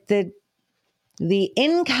the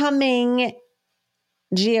incoming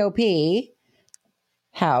GOP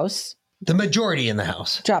House, the majority in the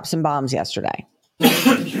House, dropped some bombs yesterday. Right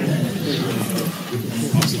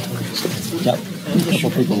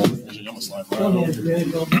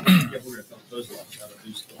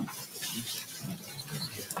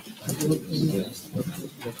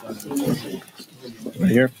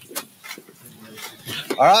here.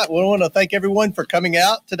 All right. Well, I want to thank everyone for coming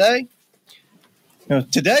out today.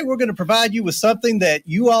 Today, we're going to provide you with something that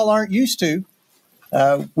you all aren't used to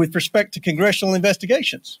with respect to congressional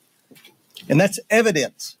investigations, and that's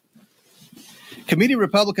evidence. Committee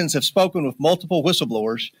Republicans have spoken with multiple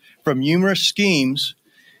whistleblowers from numerous schemes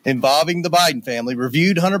involving the Biden family,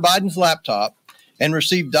 reviewed Hunter Biden's laptop, and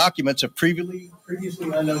received documents of previously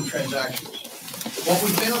unknown transactions. What we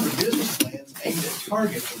found are business plans aimed at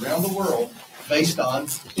targets around the world based on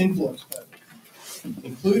influence peddling,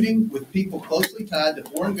 including with people closely tied to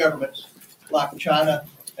foreign governments like China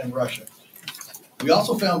and Russia. We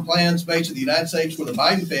also found plans based in the United States where the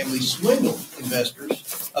Biden family swindled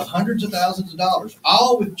investors of hundreds of thousands of dollars,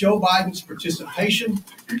 all with Joe Biden's participation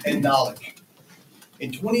and knowledge.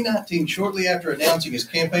 In 2019, shortly after announcing his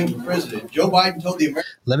campaign for president, Joe Biden told the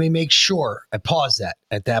American... Let me make sure I pause that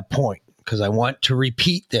at that point because I want to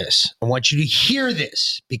repeat this. I want you to hear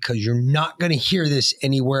this because you're not going to hear this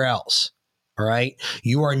anywhere else. All right?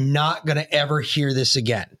 You are not going to ever hear this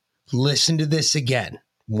again. Listen to this again.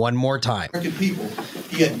 One more time. American people,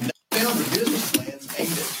 he had found the business plans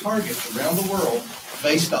aimed at targets around the world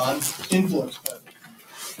based on influence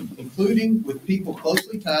peddling, including with people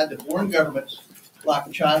closely tied to foreign governments like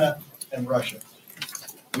China and Russia.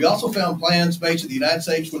 We also found plans based in the United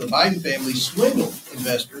States where the Biden family swindled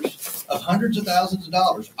investors of hundreds of thousands of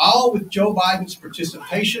dollars, all with Joe Biden's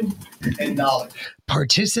participation and knowledge.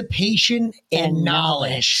 Participation and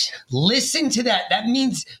knowledge. Listen to that. That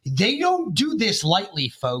means they don't do this lightly,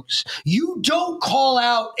 folks. You don't call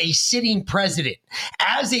out a sitting president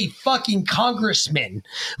as a fucking congressman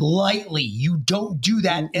lightly. You don't do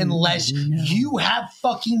that unless you have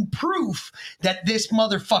fucking proof that this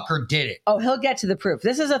motherfucker did it. Oh, he'll get to the proof.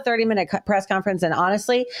 This is a 30-minute press conference, and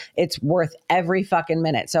honestly, it's worth every fucking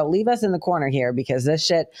minute. So leave us in the corner here because this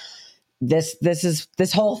shit,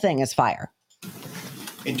 this whole thing is fire.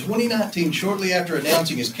 In 2019, shortly after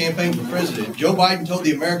announcing his campaign for president, Joe Biden told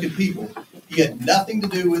the American people he had nothing to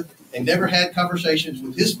do with and never had conversations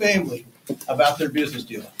with his family about their business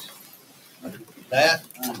dealings. That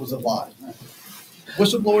was a lie.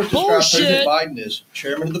 Whistleblowers describe President Biden as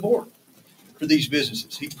chairman of the board for these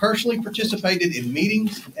businesses. He personally participated in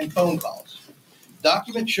meetings and phone calls.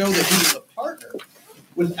 Documents show that he was a partner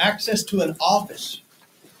with access to an office.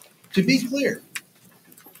 To be clear,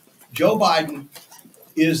 Joe Biden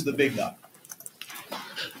is the big dog.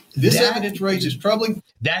 This evidence raises troubling.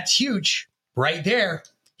 That's huge right there.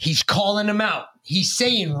 He's calling him out. He's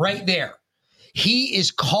saying right there. He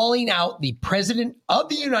is calling out the president of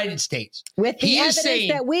the United States. With the evidence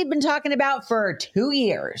that we've been talking about for 2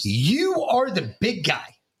 years. You are the big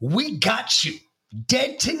guy. We got you.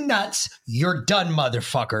 Dead to nuts. You're done,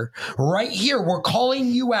 motherfucker. Right here, we're calling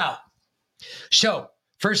you out. So,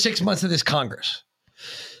 first 6 months of this Congress.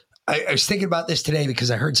 I was thinking about this today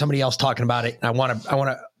because I heard somebody else talking about it. And I want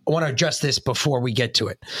to address this before we get to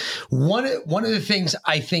it. One of the things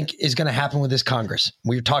I think is going to happen with this Congress,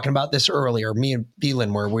 we were talking about this earlier, me and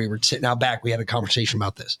Phelan, where we were sitting out back, we had a conversation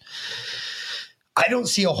about this. I don't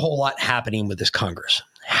see a whole lot happening with this Congress.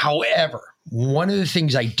 However, one of the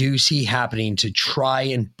things I do see happening to try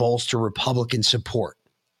and bolster Republican support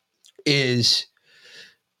is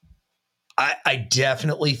I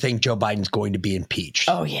definitely think Joe Biden's going to be impeached.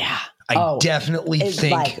 Oh, yeah. I definitely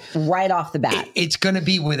think like right off the bat, it's going to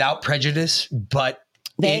be without prejudice, but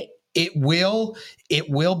it will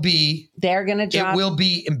be. They're going to drop. It will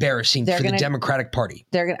be embarrassing for the Democratic Party.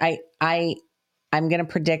 They're going. I'm going to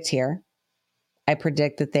predict here. I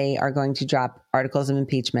predict that they are going to drop articles of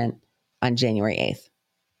impeachment on January 8th.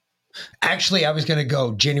 Actually, I was going to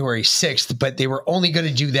go January 6th, but they were only going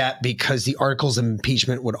to do that because the articles of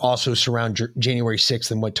impeachment would also surround January 6th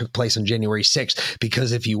and what took place on January 6th.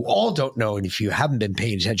 Because if you all don't know, and if you haven't been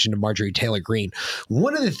paying attention to Marjorie Taylor Greene,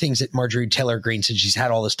 one of the things that Marjorie Taylor Greene, since she's had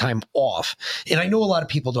all this time off, and I know a lot of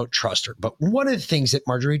people don't trust her, but one of the things that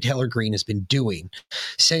Marjorie Taylor Greene has been doing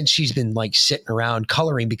since she's been like sitting around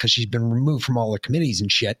coloring because she's been removed from all the committees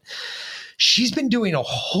and shit, she's been doing a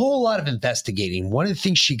whole lot of investigating. One of the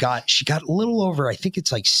things she got a little over, I think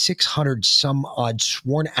it's like 600 some odd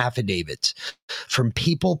sworn affidavits from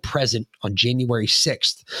people present on January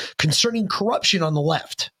 6th concerning corruption on the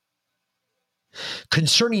left.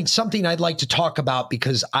 Concerning something I'd like to talk about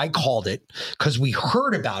because I called it, because we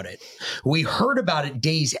heard about it. We heard about it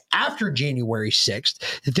days after January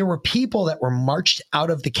 6th, that there were people that were marched out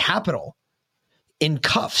of the Capitol in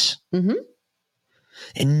cuffs. Mm-hmm.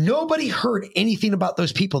 And nobody heard anything about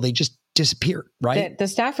those people. They just disappeared, right? The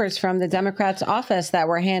staffers from the Democrats' office that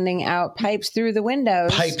were handing out pipes through the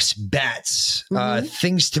windows. Pipes, bats,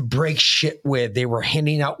 things to break shit with. They were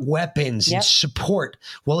handing out weapons and support.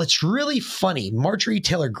 Well, it's really funny. Marjorie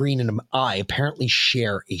Taylor Greene and I apparently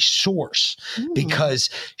share a source because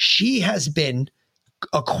she has been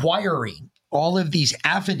acquiring all of these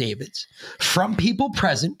affidavits from people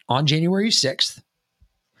present on January 6th.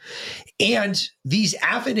 And these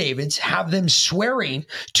affidavits have them swearing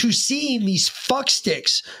to seeing these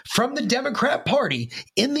fucksticks from the Democrat Party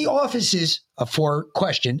in the offices for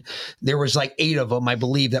question. There was like 8 of them. I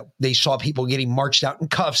believe that they saw people getting marched out in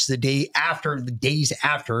cuffs the days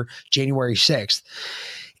after January 6th.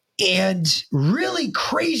 And really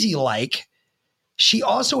crazy, like, she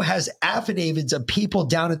also has affidavits of people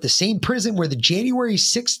down at the same prison where the January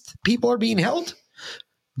 6th people are being held.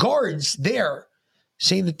 Guards there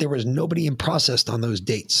saying that there was nobody in process on those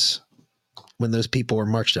dates when those people were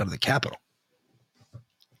marched out of the Capitol.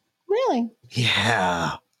 Really?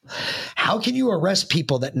 Yeah. How can you arrest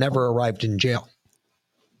people that never arrived in jail?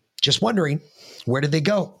 Just wondering, where did they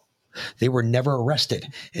go? They were never arrested.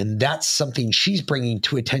 And that's something she's bringing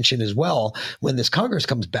to attention as well when this Congress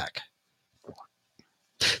comes back.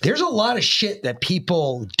 There's a lot of shit that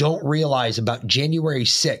people don't realize about January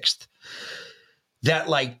 6th that,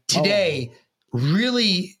 like, today...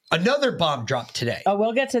 Really, another bomb dropped today. Oh,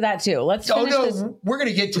 we'll get to that too. Let's finish this. We're going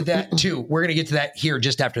to get to that too. We're going to get to that here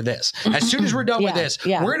just after this. As soon as we're done with this,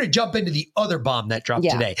 we're going to jump into the other bomb that dropped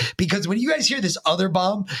today. Because when you guys hear this other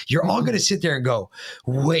bomb, you're all going to sit there and go,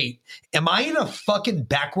 wait, am I in a fucking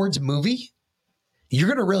backwards movie? You're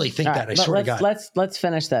going to really think that, I swear to God. Let's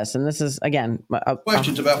finish this. And this is, again,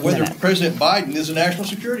 questions about whether President Biden is a national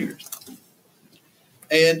security risk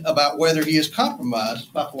and about whether he is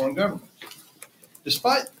compromised by foreign governments.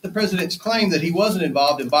 Despite the president's claim that he wasn't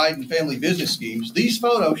involved in Biden family business schemes, these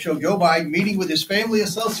photos show Joe Biden meeting with his family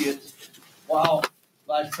associates while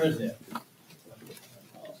vice president.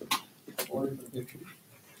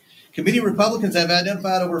 Committee Republicans have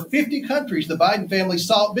identified over 50 countries the Biden family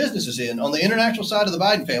sought businesses in. On the international side of the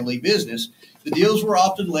Biden family business, the deals were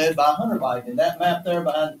often led by Hunter Biden. And that map there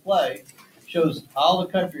behind the play shows all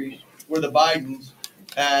the countries where the Bidens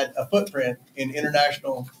had a footprint in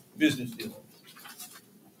international business dealings.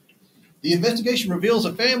 The investigation reveals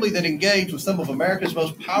a family that engaged with some of America's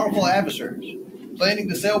most powerful adversaries, planning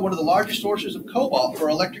to sell one of the largest sources of cobalt for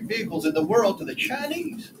electric vehicles in the world to the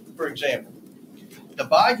Chinese, for example. The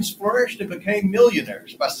Bidens flourished and became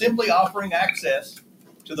millionaires by simply offering access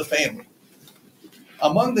to the family.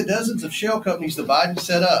 Among the dozens of shell companies the Bidens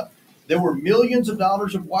set up, there were millions of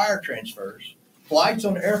dollars of wire transfers, flights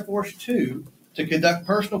on Air Force Two to conduct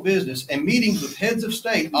personal business, and meetings with heads of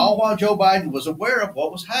state, all while Joe Biden was aware of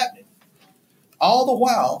what was happening. All the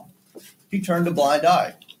while, he turned a blind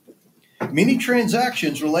eye. Many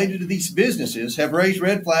transactions related to these businesses have raised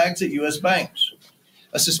red flags at U.S. banks.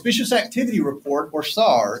 A suspicious activity report, or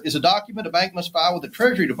SAR, is a document a bank must file with the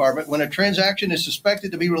Treasury Department when a transaction is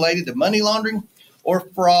suspected to be related to money laundering or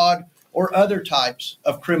fraud or other types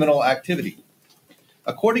of criminal activity.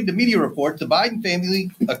 According to media reports, the Biden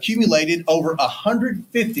family accumulated over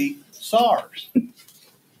 150 SARs.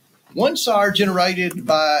 One SAR generated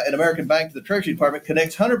by an American bank to the Treasury Department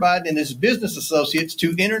connects Hunter Biden and his business associates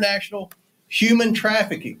to international human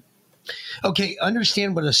trafficking. Okay,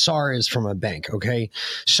 understand what a SAR is from a bank, okay?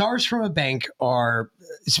 SARs from a bank are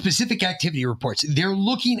specific activity reports. They're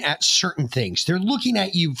looking at certain things. They're looking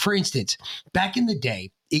at you, for instance, back in the day,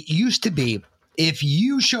 it used to be if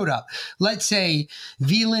you showed up, let's say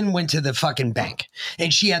Velin went to the fucking bank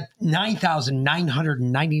and she had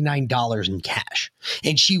 $9,999 in cash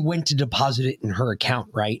and she went to deposit it in her account,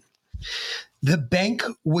 right? The bank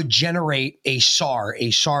would generate a SAR,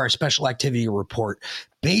 a special activity report,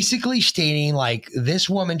 basically stating like this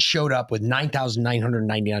woman showed up with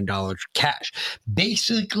 $9,999 cash,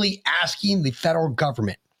 basically asking the federal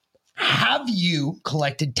government, have you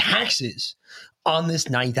collected taxes on this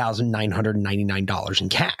 $9,999 in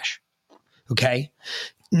cash? Okay.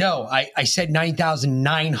 No, I said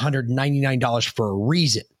 $9,999 for a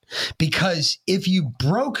reason, because if you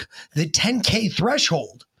broke the 10K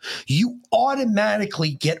threshold, you automatically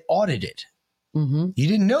get audited. Mm-hmm. You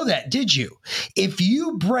didn't know that, did you? If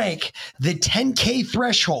you break the 10K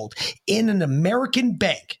threshold in an American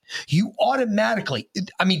bank, you automatically,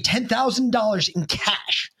 $10,000 in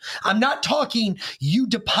cash. I'm not talking you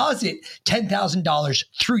deposit $10,000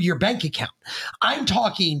 through your bank account. I'm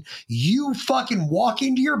talking you fucking walk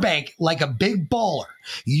into your bank like a big baller.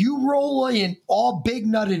 You roll in all big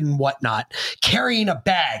nutted and whatnot, carrying a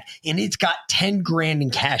bag, and it's got 10 grand in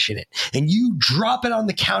cash in it. And you drop it on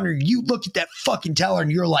the counter. You look at that fucking teller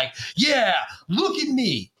and you're like, yeah, look at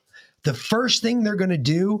me. The first thing they're going to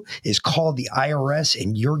do is call the IRS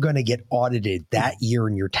and you're going to get audited that year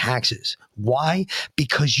in your taxes. Why?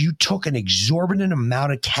 Because you took an exorbitant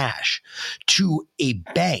amount of cash to a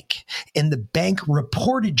bank and the bank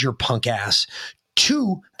reported your punk ass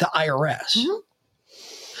to the IRS. Mm-hmm.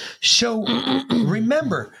 So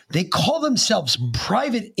remember, they call themselves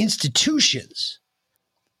private institutions,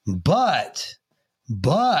 but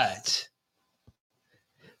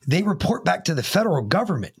they report back to the federal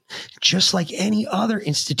government, just like any other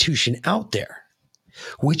institution out there,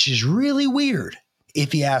 which is really weird,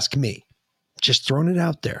 if you ask me. Just throwing it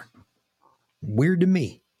out there. Weird to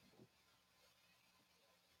me.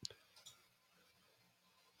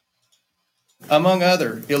 Among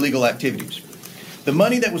other illegal activities, the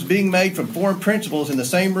money that was being made from foreign principals in the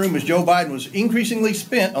same room as Joe Biden was increasingly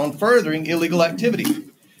spent on furthering illegal activity.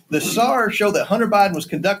 The SARs show that Hunter Biden was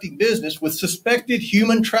conducting business with suspected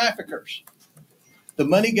human traffickers. The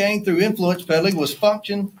money gained through influence peddling was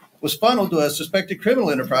funneled to a suspected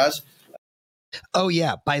criminal enterprise. Oh,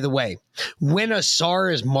 yeah. By the way, when a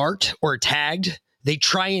SAR is marked or tagged, they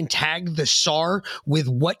try and tag the SAR with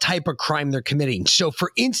what type of crime they're committing. So,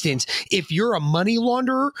 for instance, if you're a money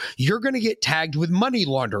launderer, you're going to get tagged with money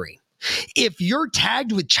laundering. If you're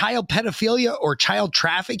tagged with child pedophilia or child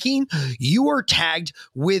trafficking, you are tagged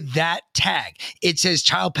with that tag. It says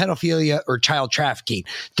child pedophilia or child trafficking.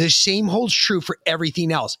 The same holds true for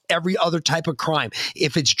everything else, every other type of crime.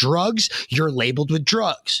 If it's drugs, you're labeled with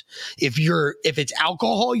drugs. If it's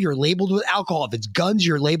alcohol, you're labeled with alcohol. If it's guns,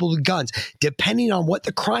 you're labeled with guns. Depending on what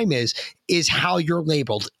the crime is how you're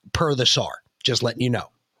labeled per the SAR. Just letting you know.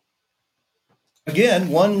 Again,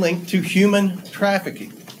 one link to human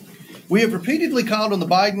trafficking. We have repeatedly called on the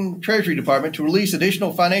Biden Treasury Department to release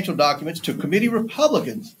additional financial documents to committee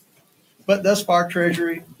Republicans, but thus far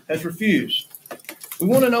Treasury has refused. We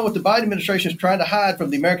want to know what the Biden administration is trying to hide from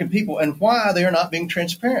the American people and why they are not being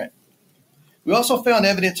transparent. We also found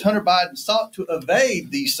evidence Hunter Biden sought to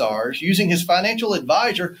evade these SARs using his financial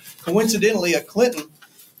advisor, coincidentally a Clinton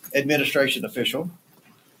administration official.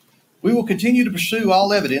 We will continue to pursue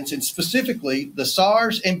all evidence, and specifically the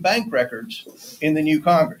SARS and bank records in the new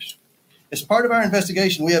Congress. As part of our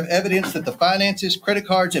investigation, we have evidence that the finances, credit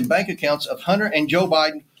cards, and bank accounts of Hunter and Joe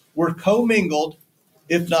Biden were commingled,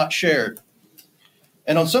 if not shared.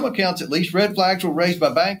 And on some accounts, at least, red flags were raised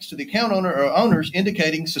by banks to the account owner or owners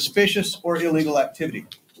indicating suspicious or illegal activity.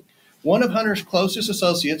 One of Hunter's closest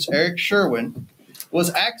associates, Eric Sherwin,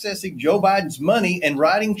 was accessing Joe Biden's money and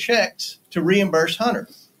writing checks to reimburse Hunter.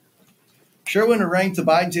 Sherwin arranged the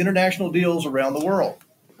Biden's international deals around the world.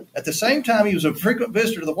 At the same time, he was a frequent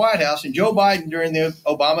visitor to the White House and Joe Biden during the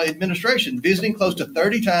Obama administration, visiting close to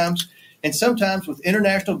 30 times and sometimes with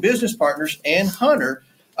international business partners and Hunter,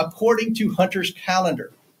 according to Hunter's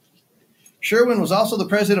calendar. Sherwin was also the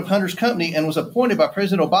president of Hunter's company and was appointed by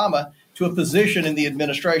President Obama to a position in the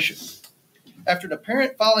administration. After an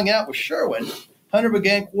apparent falling out with Sherwin, Hunter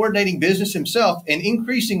began coordinating business himself, and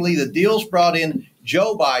increasingly the deals brought in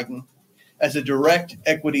Joe Biden as a direct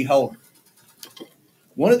equity holder.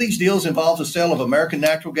 One of these deals involves the sale of American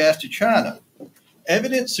natural gas to China.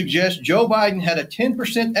 Evidence suggests Joe Biden had a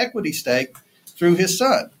 10% equity stake through his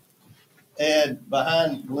son. And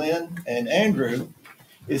behind Glenn and Andrew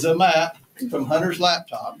is a map from Hunter's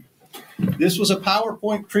laptop. This was a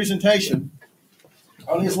PowerPoint presentation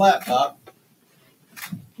on his laptop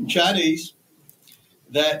in Chinese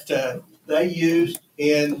that they used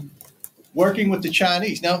in working with the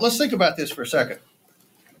Chinese. Now, let's think about this for a second.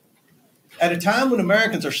 At a time when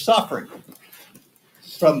Americans are suffering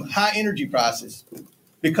from high energy prices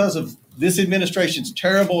because of this administration's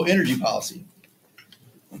terrible energy policy,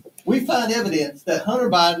 we find evidence that Hunter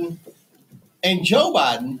Biden and Joe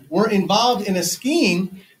Biden were involved in a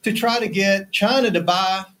scheme to try to get China to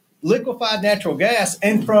buy liquefied natural gas,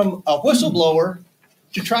 and from a whistleblower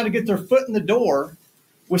to try to get their foot in the door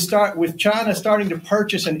with China starting to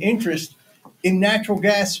purchase an interest in natural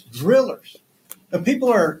gas drillers. And people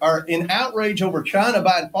are in outrage over China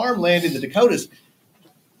buying farmland in the Dakotas.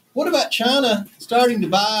 What about China starting to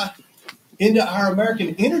buy into our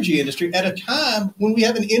American energy industry at a time when we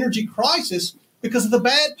have an energy crisis because of the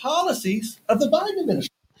bad policies of the Biden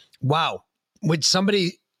administration? Wow. Would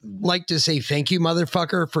somebody like to say thank you,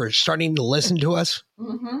 motherfucker, for starting to listen to us?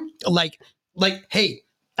 Mm-hmm. Like, hey,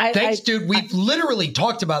 thanks, dude. We've literally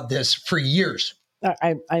talked about this for years.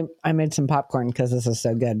 I made some popcorn because this is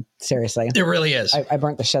so good. Seriously. It really is. I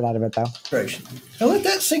burnt the shit out of it, though. Now let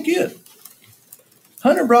that sink in.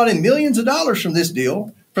 Hunter brought in millions of dollars from this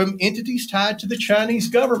deal from entities tied to the Chinese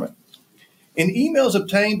government. In emails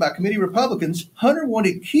obtained by committee Republicans, Hunter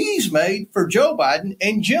wanted keys made for Joe Biden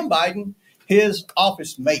and Jim Biden, his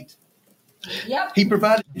office mate. Yep. He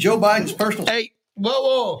provided Joe Biden's personal... Hey,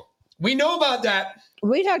 whoa. We know about that.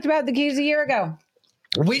 We talked about the keys a year ago.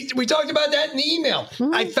 We talked about that in the email.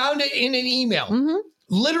 Mm-hmm. I found it in an email. Mm-hmm.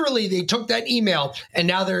 Literally, they took that email and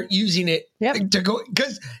now they're using it to go...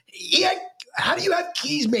 Because how do you have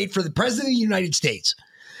keys made for the president of the United States?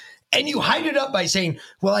 And you hide it up by saying,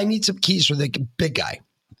 well, I need some keys for the big guy.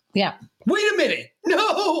 Yeah. Wait a minute.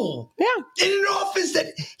 No. Yeah. In an office that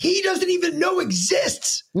he doesn't even know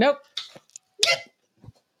exists. Nope.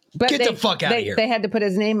 Get the fuck out of here. They had to put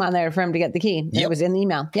his name on there for him to get the key. Yep. It was in the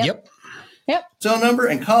email. Yep. Cell number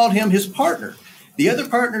and called him his partner. The other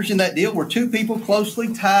partners in that deal were two people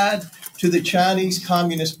closely tied to the Chinese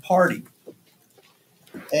Communist Party.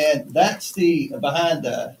 And that's the behind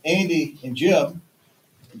Andy and Jim.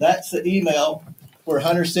 That's the email where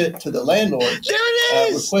Hunter sent to the landlord. There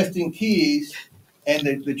it is. Requesting keys.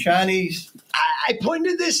 And the Chinese. I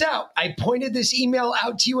pointed this out. I pointed this email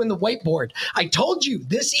out to you in the whiteboard. I told you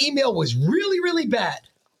this email was really, really bad.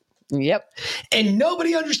 Yep. And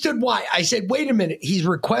nobody understood why. I said, wait a minute. He's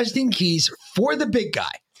requesting keys for the big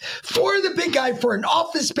guy. For the big guy, for an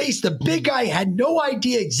office space the big guy had no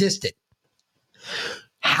idea existed.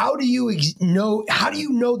 How do you know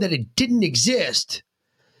that it didn't exist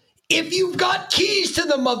if you've got keys to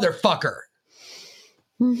the motherfucker?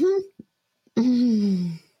 Mm-hmm.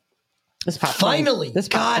 Mm-hmm. This popcorn is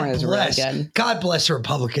really good. God bless the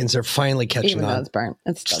Republicans. They're finally catching Even on. though it's burnt.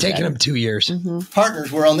 It's taken them 2 years. Mm-hmm.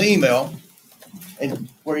 Partners were on the email, and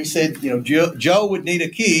where he said, Joe would need a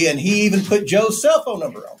key, and he even put Joe's cell phone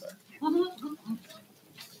number on there. Mm-hmm.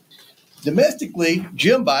 Domestically,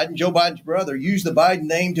 Jim Biden, Joe Biden's brother, used the Biden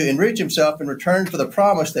name to enrich himself in return for the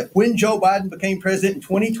promise that when Joe Biden became president in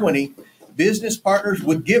 2020, business partners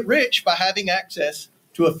would get rich by having access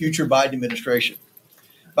to a future Biden administration.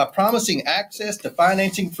 By promising access to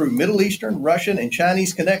financing through Middle Eastern, Russian, and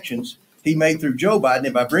Chinese connections he made through Joe Biden,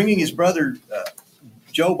 and by bringing his brother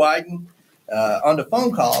Joe Biden onto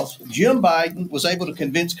phone calls, Jim Biden was able to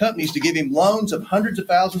convince companies to give him loans of hundreds of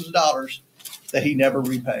thousands of dollars that he never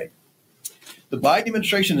repaid. The Biden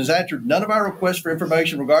administration has answered none of our requests for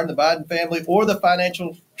information regarding the Biden family or the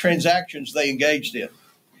financial transactions they engaged in.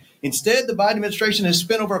 Instead, the Biden administration has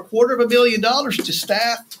spent over $250 million to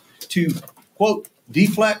staff to, quote,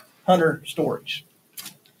 deflect Hunter stories.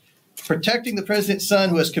 Protecting the president's son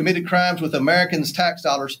who has committed crimes with Americans' tax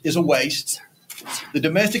dollars is a waste. The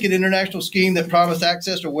domestic and international scheme that promised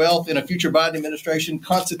access to wealth in a future Biden administration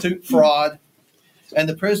constitute fraud. And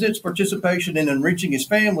the president's participation in enriching his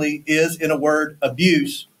family is, in a word,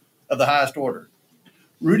 abuse of the highest order.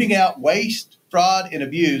 Rooting out waste, fraud, and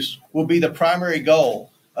abuse will be the primary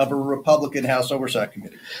goal of a Republican House Oversight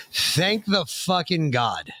Committee. Thank the fucking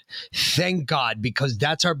God. Thank God, because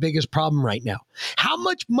that's our biggest problem right now. How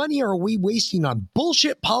much money are we wasting on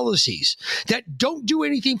bullshit policies that don't do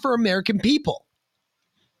anything for American people?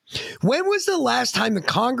 When was the last time the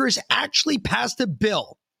Congress actually passed a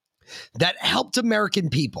bill that helped American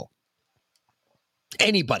people?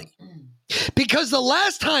 Anybody? Because the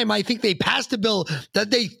last time I think they passed a bill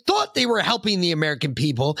that they thought they were helping the American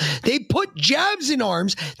people, they put jabs in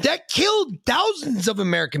arms that killed thousands of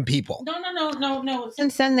American people. No.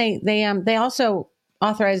 Since then, they also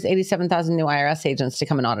authorized 87,000 new IRS agents to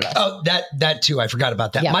come and audit us. Oh, that too. I forgot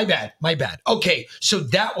about that. Yeah. My bad. Okay, so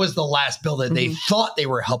that was the last bill that they thought they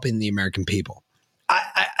were helping the American people.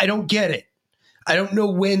 I don't get it. I don't know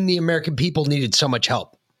when the American people needed so much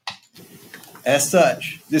help. As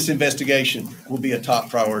such, this investigation will be a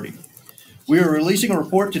top priority. We are releasing a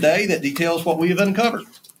report today that details what we have uncovered.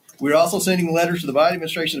 We are also sending letters to the Biden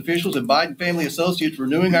administration officials and Biden family associates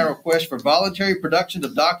renewing our request for voluntary production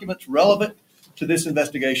of documents relevant to this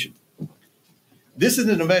investigation. This is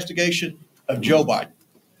an investigation of Joe Biden,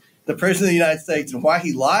 the President of the United States, and why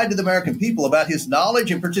he lied to the American people about his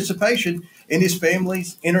knowledge and participation in his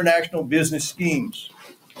family's international business schemes.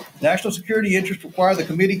 National security interests require the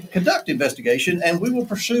committee conduct investigation, and we will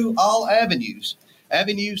pursue all avenues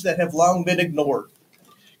that have long been ignored.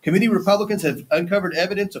 Committee Republicans have uncovered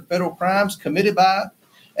evidence of federal crimes committed by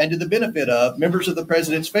and to the benefit of members of the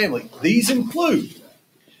president's family. These include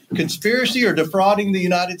conspiracy or defrauding the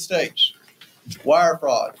United States, wire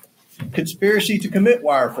fraud, conspiracy to commit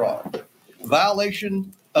wire fraud,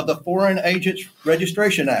 violation of the Foreign Agents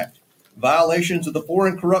Registration Act, violations of the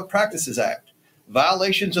Foreign Corrupt Practices Act,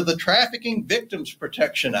 violations of the Trafficking Victims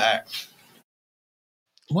Protection Act.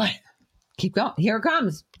 What? Keep going. Here it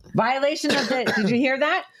comes. Violation of the. Did you hear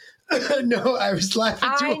that? No, I was laughing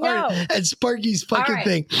too hard at Sparky's fucking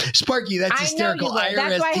thing. Sparky, that's hysterical.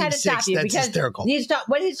 That's why I had to stop you, because hysterical.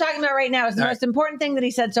 What he's talking about right now is the most important thing that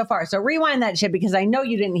he said so far. So rewind that shit, because I know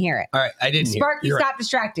you didn't hear it. All right, I didn't Sparky, hear it. stop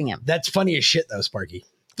distracting him. That's funny as shit, though, Sparky.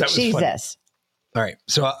 That was Jesus. Funny. All right,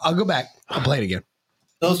 so I'll go back. I'll play it again.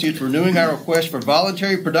 Associates renewing our request for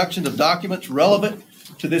voluntary production of documents relevant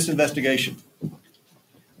to this investigation.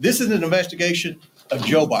 This is an investigation of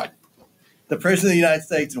Joe Biden, the President of the United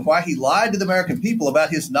States, and why he lied to the American people about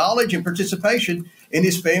his knowledge and participation in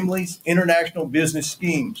his family's international business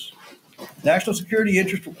schemes. National security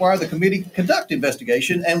interests require the committee conduct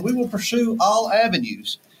investigation, and we will pursue all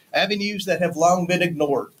avenues that have long been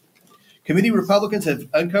ignored. Committee Republicans have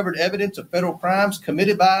uncovered evidence of federal crimes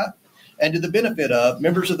committed by and to the benefit of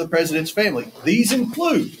members of the president's family. These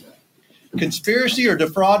include conspiracy or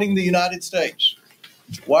defrauding the United States,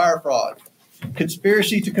 wire fraud,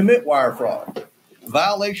 conspiracy to commit wire fraud,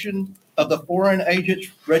 violation of the Foreign Agents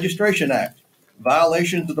Registration Act,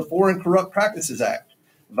 violations of the Foreign Corrupt Practices Act,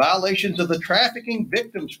 violations of the Trafficking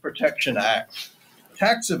Victims Protection Act,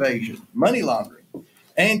 tax evasion, money laundering,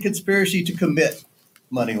 and conspiracy to commit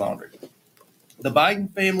money laundering. The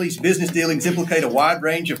Biden family's business dealings implicate a wide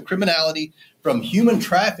range of criminality, from human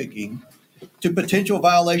trafficking to potential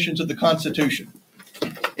violations of the Constitution.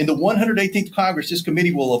 In the 118th Congress, this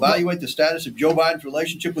committee will evaluate the status of Joe Biden's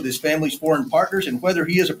relationship with his family's foreign partners and whether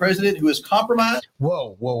he is a president who is compromised.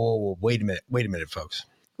 Whoa. Wait a minute, folks.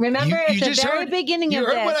 Remember at the very beginning of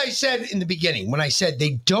this. You heard what I said in the beginning when I said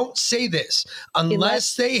they don't say this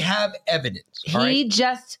unless they have evidence. He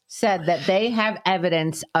just said that they have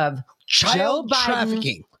evidence of child Joe Biden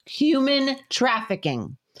trafficking, human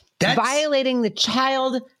trafficking, violating the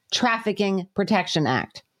Child Trafficking Protection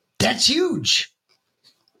Act. That's huge.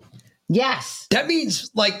 Yes. That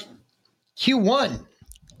means like Q1.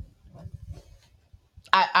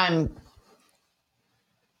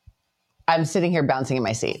 I'm sitting here bouncing in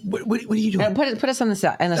my seat. What are you doing? Put us on the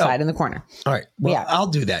side in the corner. All right. Well, yeah. I'll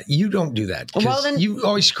do that. You don't do that. Well, then you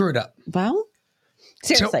always screw it up. Well,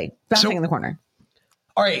 seriously, bouncing in the corner.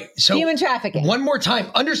 All right. So human trafficking. One more time.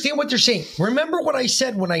 Understand what they're saying. Remember what I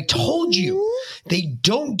said when I told you they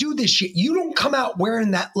don't do this shit. You don't come out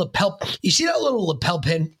wearing that lapel. You see that little lapel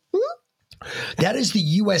pin? That is the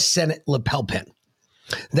U.S. Senate lapel pin.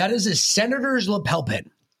 That is a senator's lapel pin.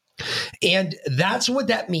 And that's what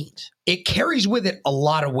that means. It carries with it a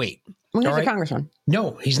lot of weight. Well, he's a congressman.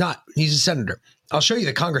 No, he's not. He's a senator. I'll show you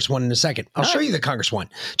the Congress one in a second. I'll show you the Congress one.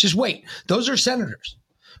 Just wait. Those are senators.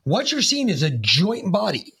 What you're seeing is a joint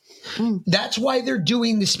body. That's why they're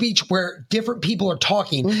doing the speech where different people are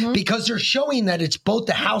talking, because they're showing that it's both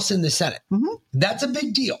the House and the Senate. That's a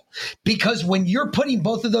big deal, because when you're putting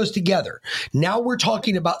both of those together, now we're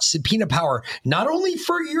talking about subpoena power, not only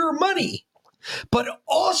for your money, but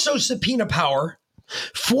also subpoena power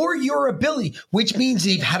for your ability, which means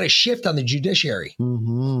they've had a shift on the judiciary.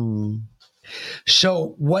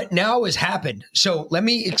 So what now has happened? So let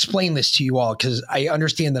me explain this to you all, because I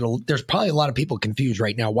understand that there's probably a lot of people confused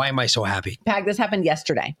right now. Why am I so happy? Pag, this happened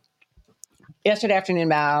yesterday. Yesterday afternoon,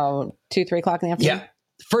 about 2-3 o'clock in the afternoon. Yeah.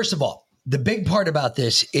 First of all, the big part about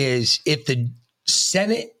this is if the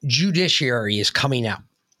Senate judiciary is coming out,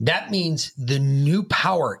 that means the new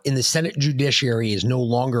power in the Senate judiciary is no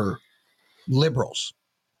longer liberals.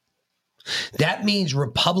 That means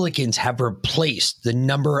Republicans have replaced the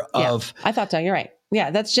number of. I thought so. You're right.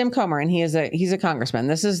 Yeah, that's Jim Comer, and he's a congressman.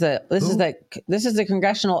 This is the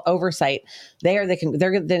congressional oversight. They're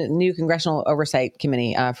the new congressional oversight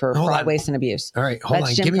committee for fraud, waste, and abuse. All right, hold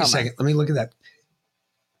on. Give me a second. Let me look at that.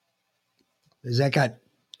 Is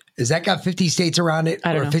that got 50 states around it,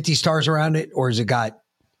 or 50 stars around it, or has it got?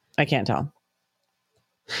 I can't tell.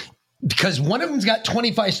 Because one of them's got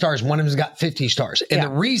 25 stars, one of them's got 50 stars. And the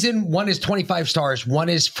reason one is 25 stars, one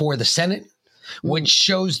is for the Senate, which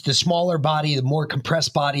shows the smaller body, the more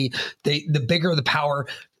compressed body, the bigger the power.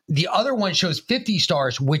 The other one shows 50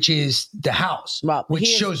 stars, which is the House, which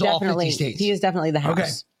shows all 50 states. He is definitely the House. Okay.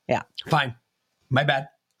 Yeah. Fine. My bad.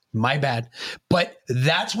 But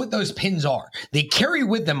that's what those pins are. They carry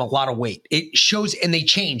with them a lot of weight. It shows, and they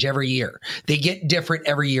change every year. They get different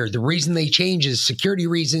every year. The reason they change is security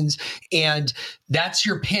reasons. And that's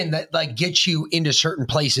your pin that like gets you into certain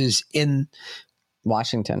places in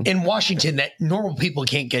Washington that normal people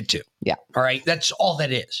can't get to. Yeah. All right. That's all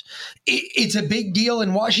that is. It's a big deal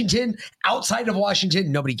in Washington. Outside of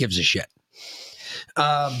Washington, nobody gives a shit.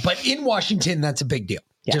 But in Washington, that's a big deal.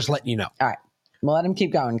 Yeah. Just letting you know. All right. We'll let him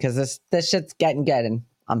keep going, because this shit's getting good, and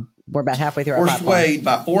we're about halfway through our platform. We're swayed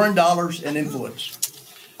by foreign dollars and influence.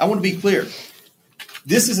 I want to be clear.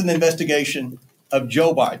 This is an investigation of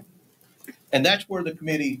Joe Biden, and that's where the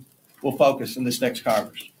committee will focus in this next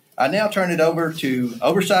Congress. I now turn it over to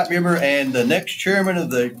Oversight Member and the next Chairman of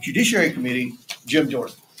the Judiciary Committee, Jim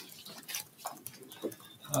Jordan.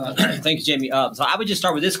 Thank you, Jamie. So I would just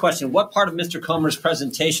start with this question. What part of Mr. Comer's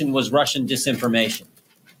presentation was Russian disinformation?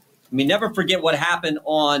 I mean, never forget what happened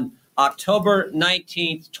on October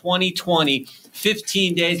 19th, 2020,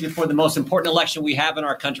 15 days before the most important election we have in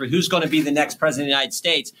our country. Who's going to be the next president of the United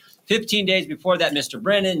States? 15 days before that, Mr.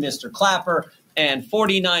 Brennan, Mr. Clapper, and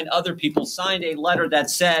 49 other people signed a letter that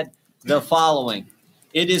said the following.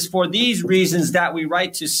 It is for these reasons that we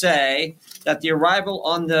write to say that the arrival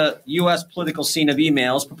on the U.S. political scene of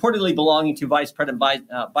emails purportedly belonging to Vice President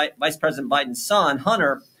Biden's son,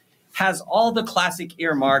 Hunter, has all the classic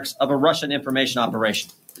earmarks of a Russian information operation.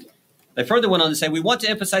 They further went on to say, we want to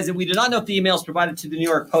emphasize that we do not know if the emails provided to the New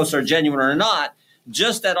York Post are genuine or not,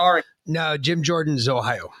 just that our... No, Jim Jordan's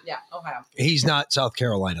Ohio. Yeah, Ohio. He's not South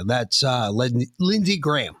Carolina. That's Lindsey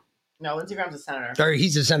Graham. No, Lindsey Graham's a senator. Or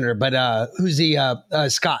he's a senator, but who's the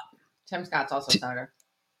Scott? Tim Scott's also a senator.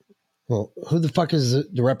 Well, who the fuck is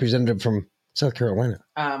the representative from South Carolina?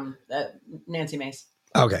 Nancy Mace.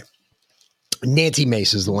 Okay. Nancy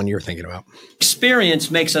Mace is the one you're thinking about.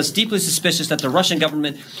 Experience makes us deeply suspicious that the Russian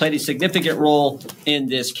government played a significant role in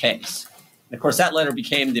this case. And of course, that letter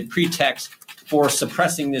became the pretext for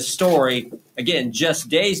suppressing this story, again, just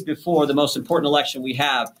days before the most important election we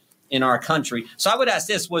have in our country. So I would ask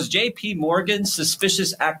this, was J.P. Morgan's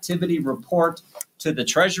suspicious activity report to the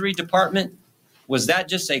Treasury Department, was that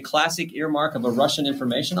just a classic earmark of a Russian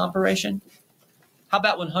information operation? How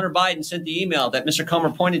about when Hunter Biden sent the email that Mr.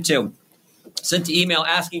 Comer pointed to? Sent the email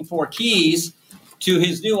asking for keys to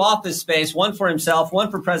his new office space, one for himself, one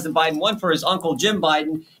for President Biden, one for his uncle Jim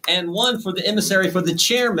Biden, and one for the emissary for the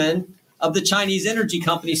chairman of the Chinese energy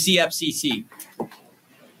company, CFCC.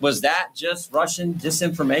 Was that just Russian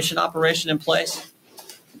disinformation operation in place?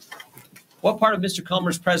 What part of Mr.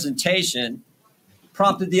 Comer's presentation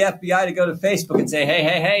prompted the FBI to go to Facebook and say,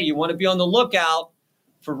 hey, you want to be on the lookout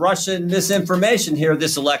for Russian misinformation here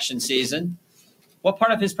this election season? What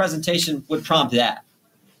part of his presentation would prompt that?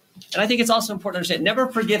 And I think it's also important to understand, never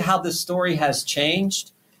forget how this story has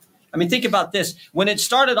changed. I mean, think about this. When it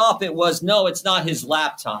started off, it was, no, it's not his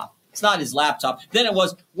laptop. It's not his laptop. Then it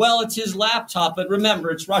was, well, it's his laptop, but remember,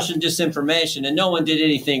 it's Russian disinformation and no one did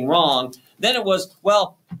anything wrong. Then it was,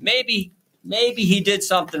 well, maybe he did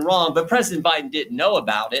something wrong, but President Biden didn't know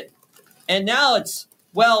about it. And now it's,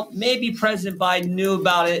 well, maybe President Biden knew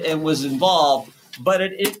about it and was involved, but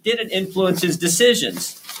it didn't influence his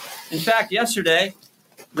decisions. In fact, yesterday,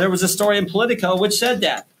 there was a story in Politico which said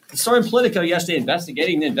that. The story in Politico yesterday,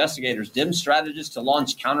 investigating the investigators, dim strategists to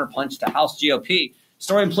launch counterpunch to House GOP.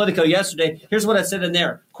 Story in Politico yesterday. Here's what I said in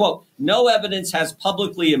there. Quote, no evidence has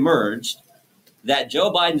publicly emerged that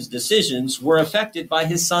Joe Biden's decisions were affected by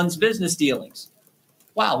his son's business dealings.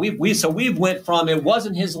 Wow, we've went from it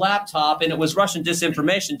wasn't his laptop and it was Russian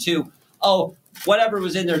disinformation to, oh, whatever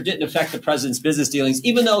was in there didn't affect the president's business dealings,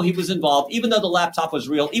 even though he was involved, even though the laptop was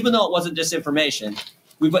real, even though it wasn't disinformation.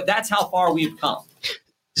 That's how far we've come.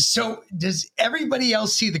 So does everybody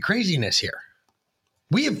else see the craziness here?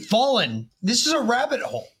 We have fallen. This is a rabbit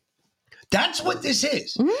hole. That's what this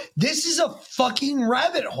is. Mm-hmm. This is a fucking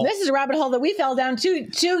rabbit hole. This is a rabbit hole that we fell down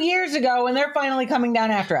two years ago, and they're finally coming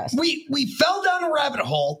down after us. We fell down a rabbit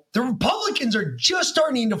hole. The Republicans are just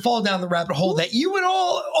starting to fall down the rabbit hole that you and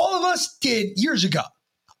all of us did years ago.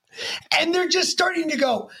 And they're just starting to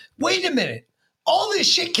go, wait a minute. All this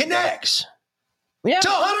shit connects. Yep. To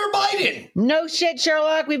Hunter Biden. No shit,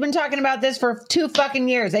 Sherlock. We've been talking about this for 2 fucking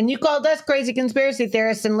years. And you called us crazy conspiracy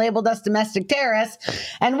theorists and labeled us domestic terrorists.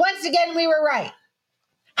 And once again, we were right.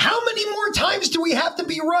 How many more times do we have to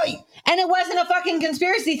be right? And it wasn't a fucking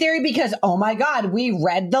conspiracy theory because, oh my God, we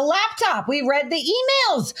read the laptop. We read the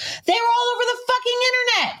emails. They were all over the fucking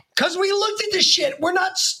internet. Because we looked at this shit. We're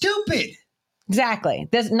not stupid. Exactly.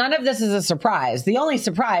 None of this is a surprise. The only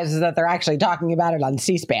surprise is that they're actually talking about it on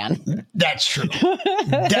C-SPAN. That's true.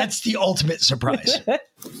 That's the ultimate surprise.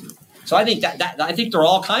 So I think I think there are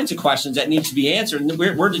all kinds of questions that need to be answered, and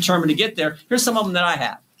we're determined to get there. Here's some of them that I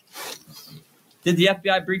have. Did the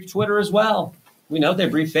FBI brief Twitter as well? We know they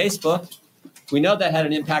briefed Facebook. We know that had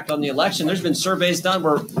an impact on the election. There's been surveys done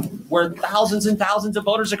where thousands and thousands of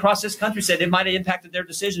voters across this country said it might have impacted their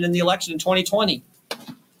decision in the election in 2020.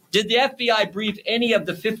 Did the FBI brief any of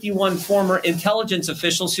the 51 former intelligence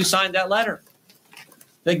officials who signed that letter?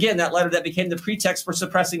 Again, that letter that became the pretext for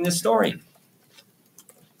suppressing this story.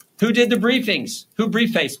 Who did the briefings? Who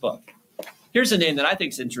briefed Facebook? Here's a name that I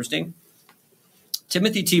think is interesting.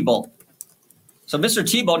 Timothy Thibault. So Mr.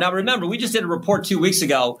 Thibault, now remember, we just did a report 2 weeks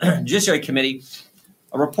ago, Judiciary Committee,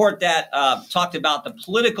 a report that talked about the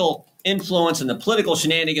political influence and the political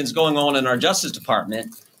shenanigans going on in our Justice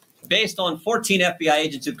Department based on 14 FBI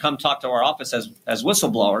agents who've come talk to our office as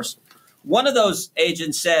whistleblowers. One of those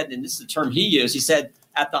agents said, and this is the term he used, he said,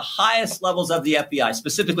 at the highest levels of the FBI,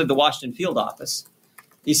 specifically the Washington field office,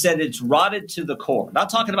 he said it's rotted to the core. Not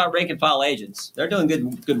talking about rank and file agents. They're doing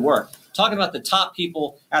good work. Talking about the top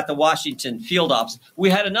people at the Washington field office. We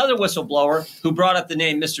had another whistleblower who brought up the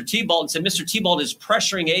name Mr. Thibault and said Mr. Thibault is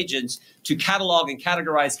pressuring agents to catalog and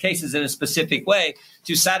categorize cases in a specific way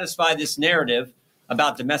to satisfy this narrative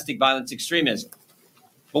about domestic violence extremism.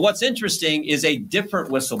 But what's interesting is a different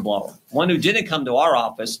whistleblower, one who didn't come to our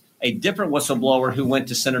office, a different whistleblower who went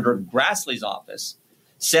to Senator Grassley's office,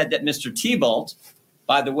 said that Mr. Thibault,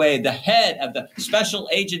 by the way, the head of the special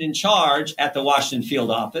agent in charge at the Washington field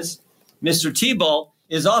office, Mr. Thibault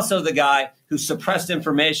is also the guy who suppressed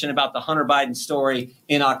information about the Hunter Biden story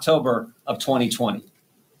in October of 2020.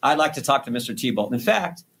 I'd like to talk to Mr. Thibault. In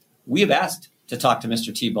fact, we have asked to talk to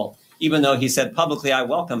Mr. Thibault. Even though he said publicly, I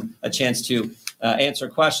welcome a chance to answer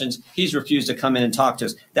questions, he's refused to come in and talk to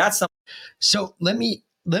us. That's something. So let me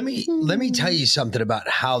tell you something about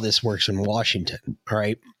how this works in Washington. All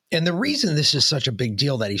right. And the reason this is such a big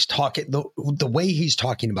deal that he's talking, the way he's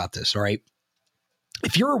talking about this. All right.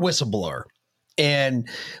 If you're a whistleblower and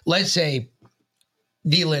let's say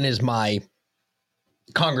Veland is my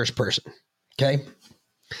congressperson. Okay.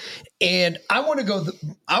 And I want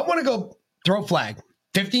to go throw a flag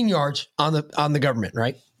 15 yards on the government,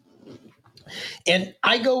 right? And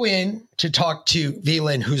I go in to talk to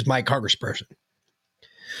Veland, who's my congressperson.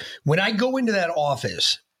 When I go into that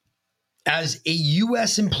office as a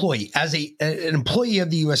U.S. employee, as an employee of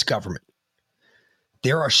the U.S. government,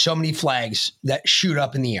 there are so many flags that shoot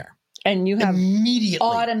up in the air. And you have immediately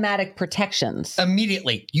automatic protections.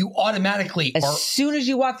 Immediately. You automatically as soon as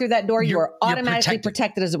you walk through that door, you are automatically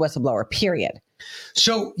protected as a whistleblower, period.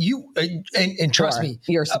 So you, and trust me.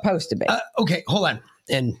 You're supposed to be. Okay, hold on.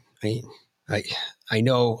 And I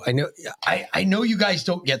know you guys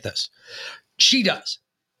don't get this. She does.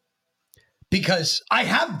 Because I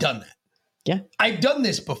have done that. Yeah. I've done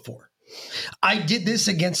this before. I did this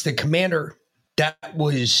against the commander that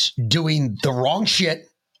was doing the wrong shit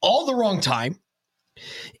all the wrong time.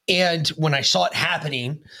 And when I saw it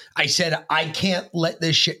happening, I said, I can't let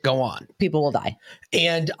this shit go on. People will die.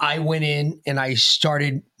 And I went in and I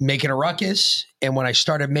started making a ruckus. And when I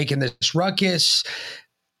started making this ruckus,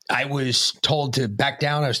 I was told to back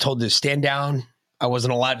down. I was told to stand down. I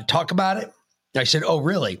wasn't allowed to talk about it. I said, oh,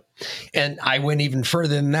 really? And I went even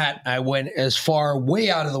further than that. I went as far way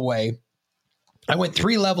out of the way. I went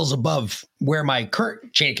 3 levels above where my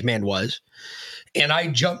current chain of command was. And I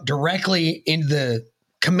jumped directly into the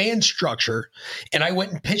command structure, and I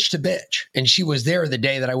went and pitched a bitch. And she was there the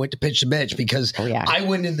day that I went to pitch the bitch because I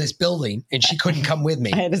went in this building and she couldn't come with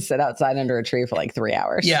me. I had to sit outside under a tree for like 3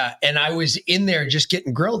 hours. Yeah. And I was in there just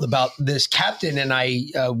getting grilled about this captain. And I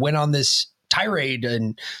went on this tirade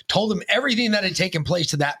and told him everything that had taken place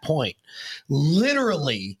to that point.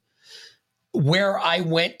 Literally, where I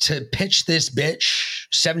went to pitch this bitch,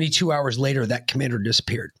 72 hours later, that commander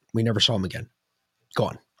disappeared. We never saw him again.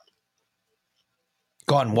 Gone.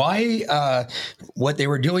 Why? What they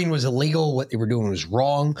were doing was illegal. What they were doing was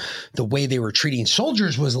wrong. The way they were treating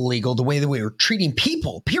soldiers was illegal. The way that we were treating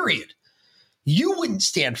people, period. You wouldn't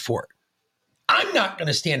stand for it. I'm not going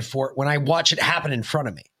to stand for it when I watch it happen in front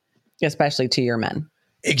of me. Especially to your men.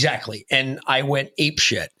 Exactly. And I went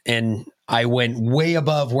apeshit and I went way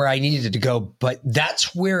above where I needed to go. But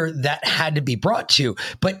that's where that had to be brought to.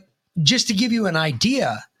 But just to give you an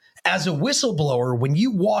idea, as a whistleblower, when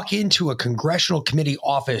you walk into a congressional committee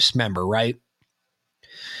office member, right,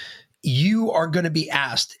 you are going to be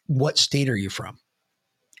asked, what state are you from?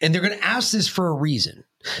 And they're going to ask this for a reason,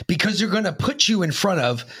 because they're going to put you in front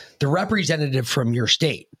of the representative from your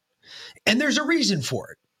state. And there's a reason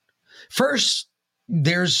for it. First,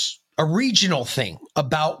 there's a regional thing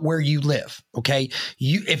about where you live. Okay.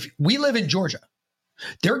 If we live in Georgia,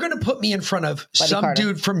 they're going to put me in front of some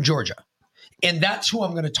dude from Georgia. And that's who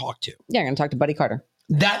I'm going to talk to. Yeah, I'm going to talk to Buddy Carter.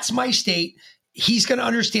 That's my state. He's going to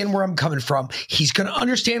understand where I'm coming from. He's going to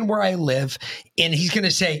understand where I live. And he's going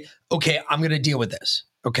to say, okay, I'm going to deal with this.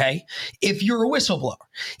 Okay. If you're a whistleblower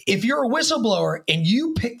and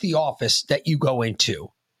you pick the office that you go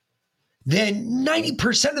into, then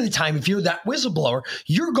 90% of the time, if you're that whistleblower,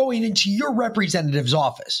 you're going into your representative's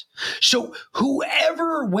office. So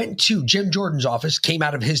whoever went to Jim Jordan's office came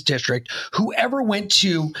out of his district. Whoever went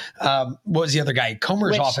to, what was the other guy?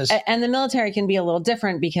 Comer's office. And the military can be a little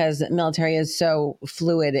different because the military is so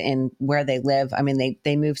fluid in where they live. I mean,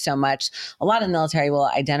 they move so much. A lot of the military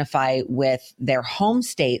will identify with their home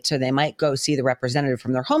state. So they might go see the representative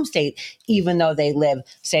from their home state, even though they live,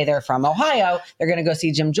 say they're from Ohio, they're going to go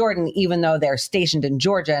see Jim Jordan, even though they're stationed in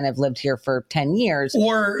Georgia and have lived here for 10 years,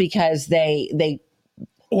 or because their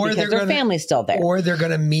family's still there. Or they're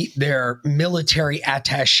going to meet their military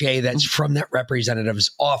attaché that's from that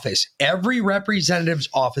representative's office. Every representative's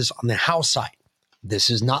office on the House side, this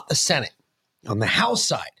is not the Senate, on the House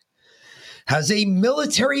side, has a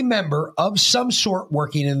military member of some sort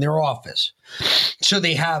working in their office. So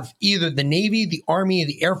they have either the Navy, the Army,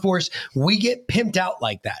 the Air Force. We get pimped out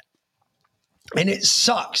like that. And it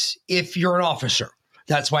sucks if you're an officer.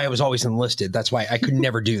 That's why I was always enlisted. That's why I could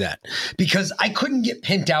never do that, because I couldn't get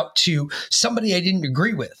pinned out to somebody I didn't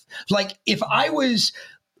agree with. Like if I was,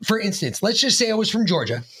 for instance, let's just say I was from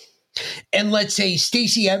Georgia, and let's say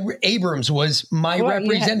Stacey Abrams was my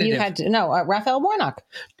representative. Raphael Warnock.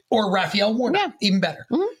 Or Raphael Warnock, even better.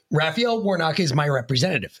 Mm-hmm. Raphael Warnock is my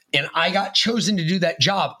representative, and I got chosen to do that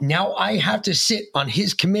job. Now I have to sit on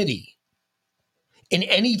his committee. And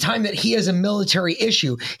any time that he has a military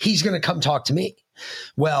issue, he's going to come talk to me.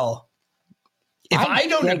 Well, if I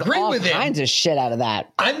don't agree with it, all kinds of shit out of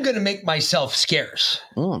that, I'm going to make myself scarce.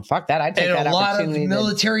 Fuck that! I take that. And a lot of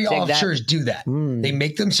military officers do that. They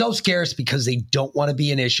make themselves scarce because they don't want to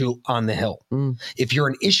be an issue on the Hill. If you're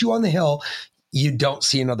an issue on the Hill, you don't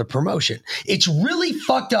see another promotion. It's really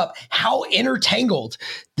fucked up how intertangled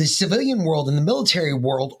the civilian world and the military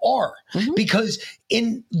world are, because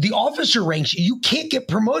in the officer ranks, you can't get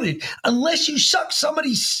promoted unless you suck some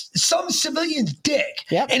civilian's dick.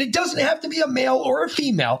 Yep. And it doesn't have to be a male or a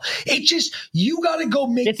female. It just, you got to go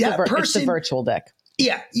make person. It's the virtual dick.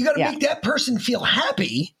 Yeah. You got to make that person feel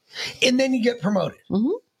happy, and then you get promoted.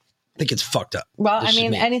 I think it's fucked up. Well, I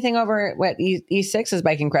mean, anything over what E6 is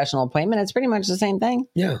by congressional appointment, it's pretty much the same thing.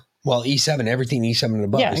 Yeah. Well, E7, everything E7 and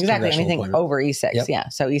above. Yeah, exactly. Anything over E6. Yep. Yeah.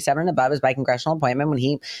 So E7 and above is by congressional appointment. When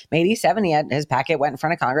he made E7, he had his packet went in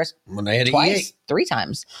front of Congress when I had twice, E8. 3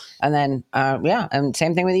 times. And then, and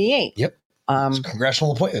same thing with E8. Yep. It's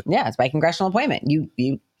congressional appointment. Yeah. It's by congressional appointment.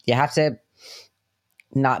 You have to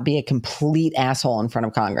not be a complete asshole in front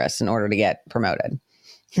of Congress in order to get promoted.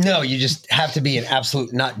 No, you just have to be an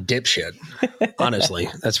absolute not dipshit. Honestly,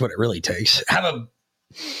 that's what it really takes. Have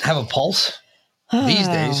a pulse. These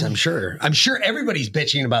days, I'm sure everybody's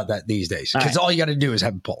bitching about that these days because all you got to do is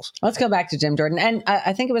have a pulse. Let's go back to Jim Jordan. And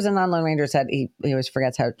I think it was a non-Lone Ranger said he always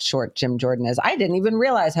forgets how short Jim Jordan is. I didn't even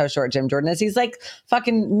realize how short Jim Jordan is. He's like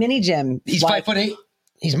fucking mini Jim. He's 5'8".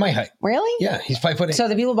 He's my height. Really? Yeah, he's 5'8". So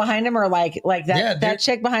the people behind him are like that. Yeah, that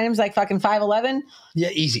chick behind him is like fucking 5'11". Yeah,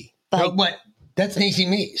 easy. Like, what? That's Nancy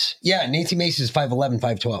Mace. Yeah, Nancy Mace is 5'11",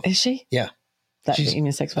 5'12". Is she? Yeah. She's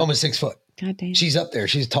even 6 foot. Almost 6 foot. God damn. She's up there.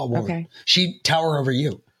 She's a tall woman. Okay. She'd tower over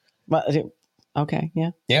you. Well, okay,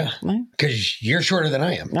 yeah. Yeah. Because you're shorter than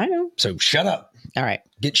I am. I know. So shut up. All right.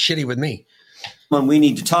 Get shitty with me. One we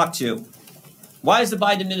need to talk to. Why has the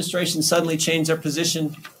Biden administration suddenly changed their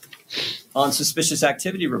position on suspicious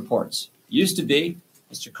activity reports? Used to be,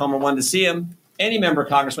 Mr. Comer wanted to see him. Any member of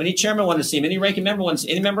Congress, any chairman wanted to see him. Any ranking member wanted to see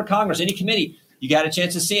him. Any member of Congress, any committee, you got a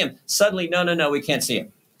chance to see him. Suddenly, no, we can't see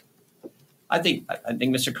him. I think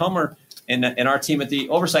Mr. Comer and our team at the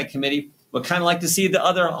Oversight Committee would kind of like to see the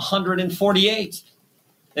other 148.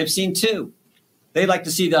 They've seen 2. They'd like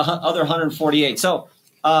to see the other 148. So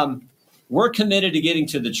we're committed to getting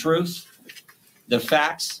to the truth, the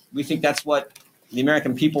facts. We think that's what the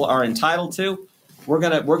American people are entitled to. We're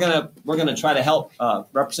gonna try to help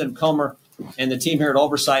Representative Comer and the team here at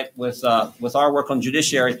Oversight with our work on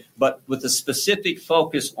judiciary, but with a specific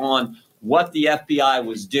focus on what the FBI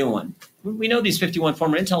was doing. We know these 51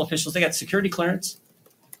 former intel officials, they got security clearance.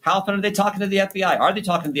 How often are they talking to the FBI? Are they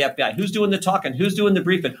talking to the FBI? Who's doing the talking? Who's doing the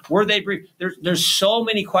briefing? Were they briefed? There's so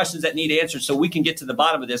many questions that need answered so we can get to the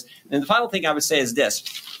bottom of this. And the final thing I would say is this.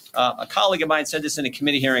 A colleague of mine said this in a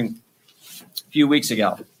committee hearing a few weeks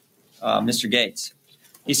ago, Mr. Gates.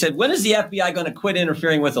 He said, when is the FBI going to quit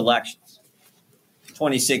interfering with elections?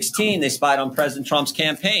 2016, they spied on President Trump's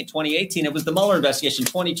campaign. 2018, it was the Mueller investigation.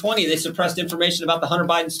 2020, they suppressed information about the Hunter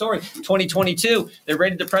Biden story. 2022, they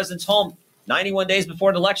raided the president's home 91 days before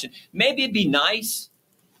an election. Maybe it'd be nice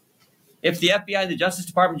if the FBI and the Justice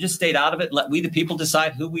Department just stayed out of it and let we, the people,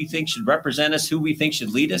 decide who we think should represent us, who we think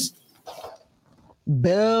should lead us.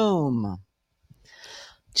 Boom.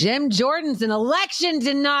 Jim Jordan's an election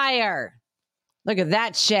denier. Look at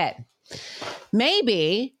that shit.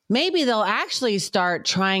 Maybe they'll actually start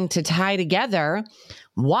trying to tie together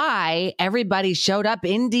why everybody showed up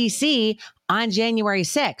in D.C. on January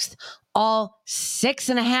 6th. All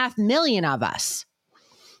 6.5 million of us.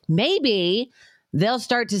 Maybe they'll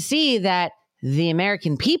start to see that the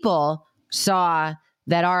American people saw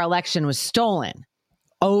that our election was stolen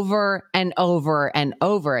over and over and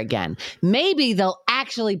over again. Maybe they'll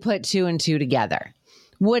actually put 2 and 2 together.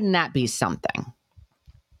 Wouldn't that be something?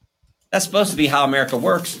 That's supposed to be how America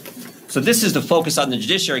works. So this is the focus on the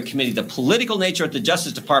Judiciary Committee, the political nature at the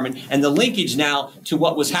Justice Department, and the linkage now to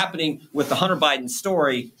what was happening with the Hunter Biden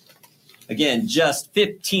story. Again, just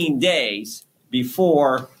 15 days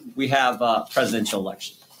before we have a presidential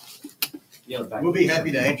election. We'll be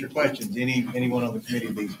happy to answer questions. Anyone on the committee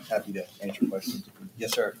will be happy to answer questions.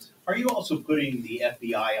 Yes, sir. Are you also putting the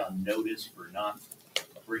FBI on notice for not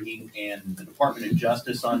bringing, and the Department of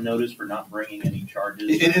Justice on notice for not bringing any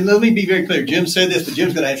charges? And let me be very clear. Jim said this, but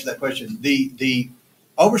Jim's going to answer that question. The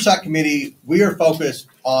Oversight Committee, we are focused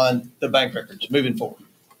on the bank records moving forward.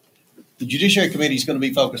 The Judiciary Committee is going to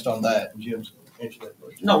be focused on that. Jim's going to answer that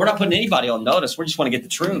question. No, we're not putting anybody on notice. We just want to get the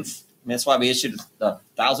truth. I mean, that's why we issued a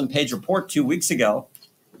 1,000-page report 2 weeks ago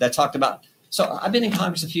that talked about. So I've been in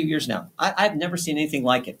Congress a few years now. I've never seen anything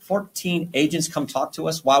like it. 14 agents come talk to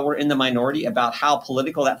us while we're in the minority about how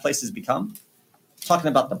political that place has become. Talking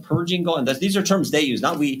about the purging going. These are terms they use,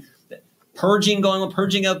 not we. Purging going on,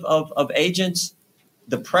 purging of agents.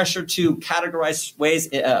 The pressure to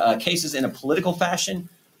categorize cases in a political fashion.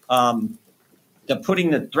 The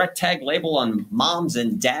putting the threat tag label on moms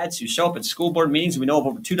and dads who show up at school board meetings. We know of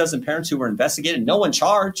over 24 parents who were investigated, no one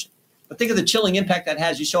charged. But think of the chilling impact that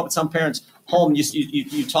has. You show up at some parent's home,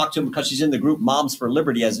 you talk to them because she's in the group Moms for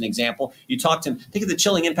Liberty, as an example. You talk to them. Think of the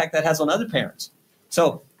chilling impact that has on other parents.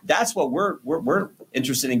 So that's what we're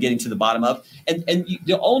interested in getting to the bottom of. And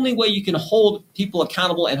the only way you can hold people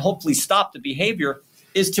accountable and hopefully stop the behavior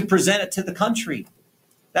is to present it to the country.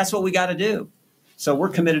 That's what we got to do. So we're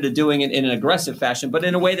committed to doing it in an aggressive fashion, but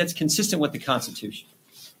in a way that's consistent with the Constitution.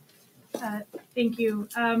 Thank you.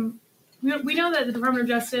 We know that the Department of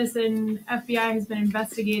Justice and FBI has been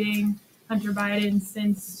investigating Hunter Biden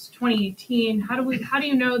since 2018. How do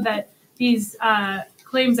you know that these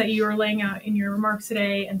claims that you are laying out in your remarks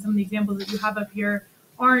today and some of the examples that you have up here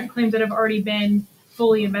aren't claims that have already been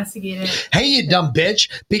fully investigated? Hey, you dumb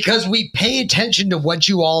bitch, because we pay attention to what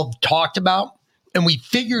you all talked about, and we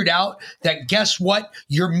figured out that, guess what?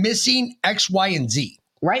 You're missing X, Y, and Z.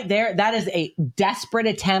 Right there, that is a desperate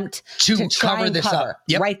attempt to try cover and this cover. up.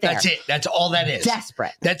 Yep, Right there. that's it. That's all that is.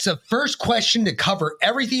 Desperate. That's the first question to cover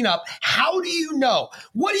everything up. How do you know?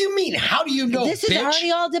 What do you mean? How do you know? This is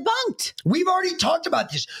already all debunked. We've already talked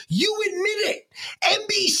about this. You admit it.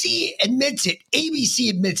 NBC admits it.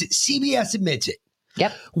 ABC admits it. CBS admits it.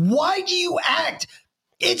 Yep. Why do you act?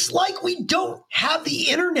 It's like we don't have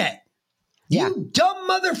the internet. Yeah. You dumb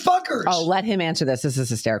motherfuckers. Oh, let him answer this. This is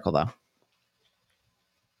hysterical, though.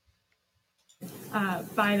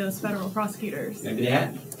 By those federal prosecutors. Maybe they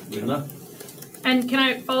had. We don't know. And can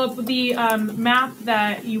I follow up with the map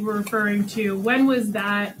that you were referring to? When was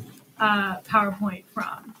that PowerPoint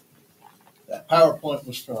from? That PowerPoint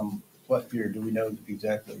was from what year? Do we know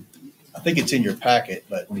exactly? I think it's in your packet,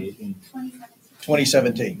 but in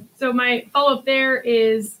 2017. So my follow-up there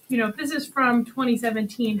is, if this is from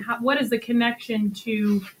 2017, what is the connection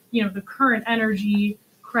to, the current energy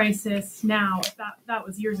crisis now? If that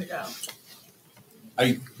was years ago. Are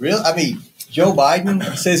you real? I mean, Joe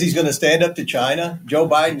Biden says he's going to stand up to China. Joe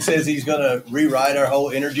Biden says he's going to rewrite our whole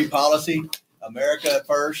energy policy, America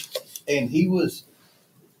first. And he was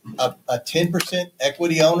a 10%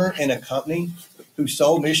 equity owner in a company whose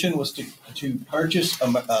sole mission was to purchase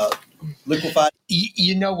liquefied.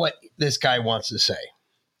 You know what this guy wants to say.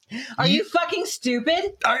 Are you fucking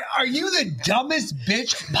stupid? Are you the dumbest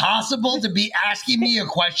bitch possible to be asking me a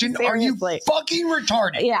question? Are you fucking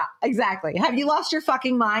retarded? Yeah, exactly. Have you lost your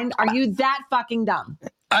fucking mind? Are you that fucking dumb?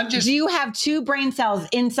 Do you have 2 brain cells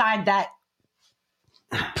inside that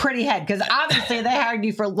pretty head? Because obviously they hired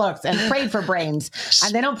you for looks and prayed for brains,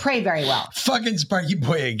 and they don't pray very well. Fucking Sparky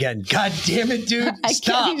Boy again. God damn it, dude.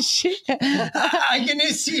 Stop. I can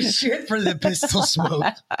see shit for the pistol smoke.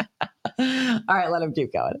 All right, let him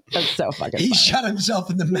keep going. That's so fucking funny. He shot himself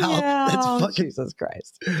in the mouth. Yeah, That's fucking Jesus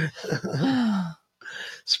Christ.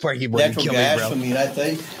 Sparky Boy, Natural kill gas me, bro. from the United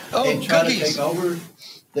States. Oh, and trying cookies. to take over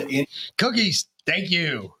the Cookies. Thank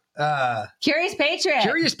you. Curious Patriot.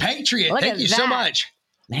 Curious Patriot. Look Thank at you that. so much.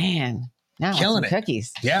 Man, now Killing some it.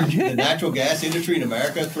 cookies. Yeah. the natural gas industry in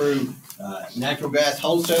America through natural gas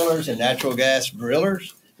wholesalers and natural gas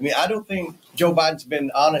drillers. I mean, I don't think Joe Biden's been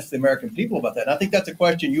honest to the American people about that. And I think that's a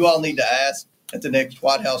question you all need to ask at the next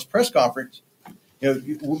White House press conference.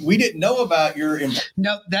 We didn't know about your.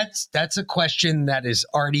 No, that's a question that has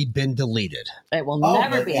already been deleted. It will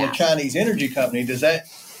never be a asked. Chinese energy company. Does that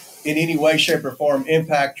in any way, shape, or form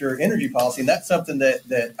impact your energy policy? And that's something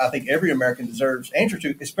that I think every American deserves answers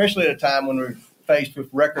to, especially at a time when we're faced with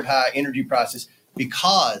record high energy prices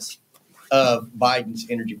because of Biden's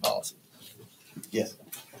energy policy. Yes.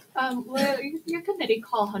 Will your committee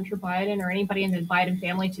call Hunter Biden or anybody in the Biden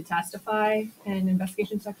family to testify in an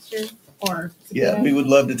investigation, Secretary? Or yeah, we would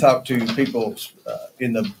love to talk to people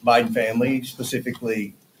in the Biden family,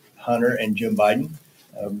 specifically Hunter and Jim Biden.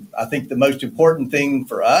 I think the most important thing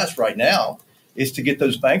for us right now is to get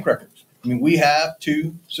those bank records. I mean, we have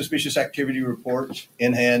 2 suspicious activity reports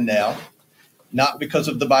in hand now, not because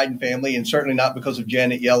of the Biden family and certainly not because of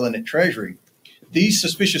Janet Yellen at Treasury. These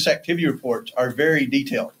suspicious activity reports are very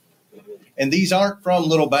detailed. And these aren't from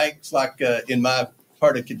little banks like in my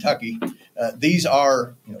part of Kentucky. These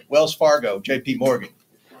are Wells Fargo, JP Morgan.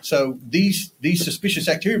 So these suspicious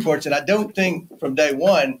activity reports, and I don't think from day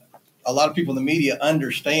one, a lot of people in the media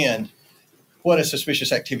understand what a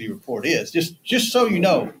suspicious activity report is. Just so you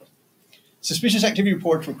know, suspicious activity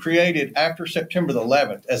reports were created after September the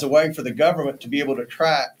 11th as a way for the government to be able to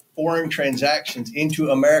track foreign transactions into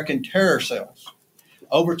American terror cells.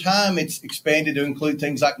 Over time, it's expanded to include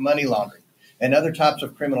things like money laundering and other types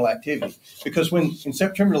of criminal activity. Because when in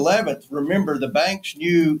September 11th, remember, the banks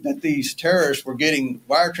knew that these terrorists were getting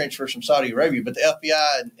wire transfers from Saudi Arabia, but the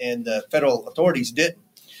FBI and the federal authorities didn't.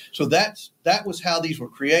 So that was how these were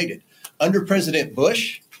created. Under President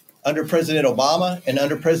Bush, under President Obama, and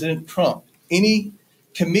under President Trump, any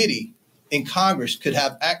committee in Congress could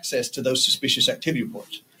have access to those suspicious activity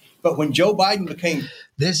reports. But when Joe Biden became...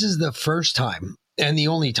 This is the first time and the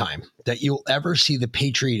only time that you'll ever see the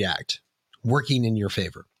Patriot Act working in your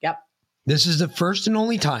favor. Yep. This is the first and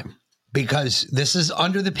only time because this is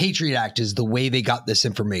under the Patriot Act is the way they got this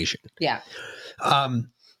information. Yeah.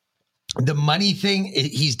 The money thing,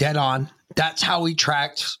 he's dead on. That's how he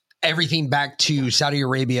tracked everything back to Saudi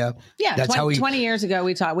Arabia. Yeah, that's 20 years ago,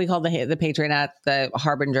 we called the Patriot Act the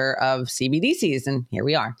harbinger of CBDCs, and here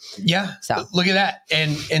we are. Yeah, so look at that,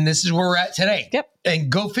 and this is where we're at today. Yep. And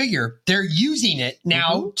go figure, they're using it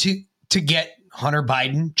now to get Hunter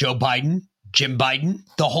Biden, Joe Biden, Jim Biden,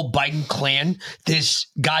 the whole Biden clan, this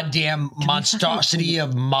goddamn monstrosity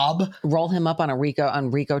of mob. Roll him up on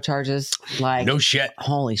RICO charges. Like no shit.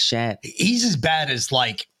 Holy shit. He's as bad as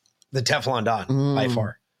like the Teflon Don by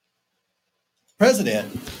far.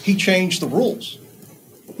 President, he changed the rules.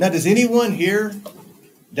 Now, does anyone here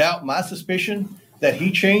doubt my suspicion that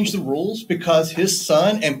he changed the rules because his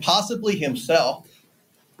son and possibly himself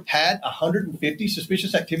had 150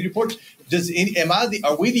 suspicious activity reports?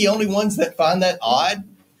 Are we the only ones that find that odd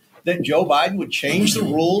that Joe Biden would change the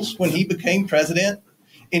rules when he became president?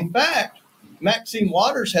 In fact, Maxine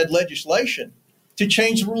Waters had legislation to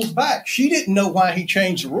change the rules back. She didn't know why he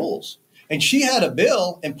changed the rules. And she had a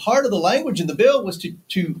bill, and part of the language in the bill was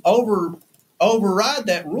to override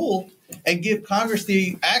that rule and give Congress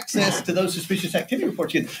the access to those suspicious activity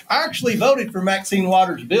reports. I actually voted for Maxine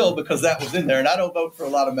Waters' bill because that was in there, and I don't vote for a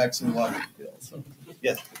lot of Maxine Waters' bills. So,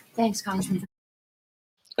 yes. Thanks, Congressman.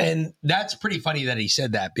 And that's pretty funny that he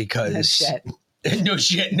said that because No shit. no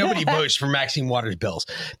shit, nobody votes for Maxine Waters' bills.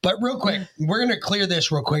 But real quick, we're going to clear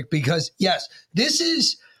this real quick because, yes, this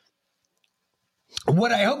is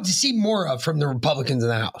what I hope to see more of from the Republicans in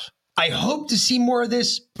the House. I hope to see more of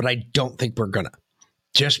this, but I don't think we're going to.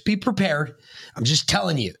 Just be prepared. I'm just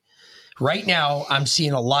telling you. Right now, I'm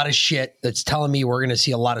seeing a lot of shit that's telling me we're going to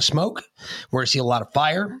see a lot of smoke. We're going to see a lot of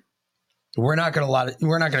fire. We're not going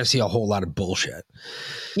to see a whole lot of bullshit.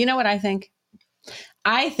 You know what I think?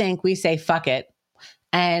 I think we say fuck it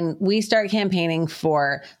and we start campaigning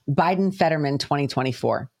for Biden-Fetterman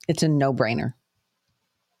 2024. It's a no-brainer.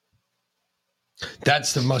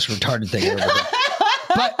 That's the most retarded thing I've ever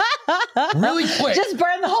heard. But really quick, just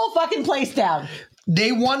burn the whole fucking place down.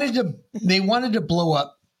 They wanted to blow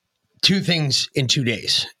up two things in 2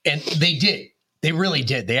 days, and they did. They really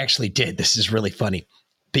did. They actually did. This is really funny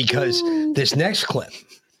because this next clip.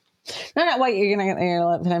 No, wait. You're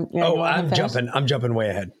gonna I'm jumping way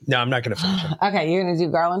ahead. No, I'm not gonna finish it. Okay, you're gonna do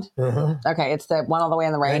Garland. Okay, it's the one all the way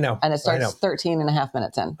on the right. I know, and it starts 13 and a half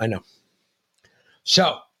minutes in. I know.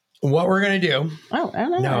 So what we're gonna do? Oh, I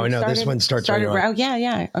don't know. No, this one starts right on. Oh,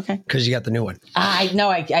 yeah. Okay. Because you got the new one. I know.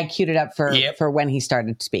 I queued it up for when he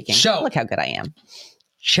started speaking. So look how good I am.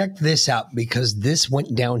 Check this out because this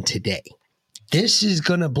went down today. This is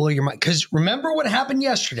gonna blow your mind. Because remember what happened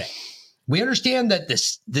yesterday. We understand that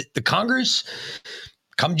the Congress,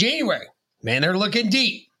 come January, man, they're looking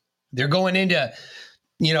deep. They're going into,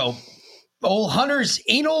 old Hunter's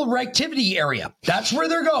anal activity area. That's where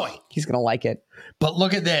they're going. He's going to like it. But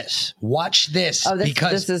look at this. Watch this.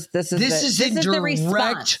 Because this is a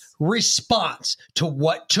direct response to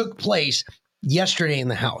what took place yesterday in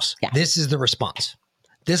the House. Yeah. This is the response.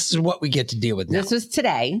 This is what we get to deal with now. This was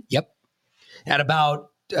today. Yep. At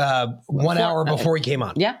about 1 hour before he came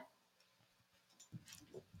on. Yeah.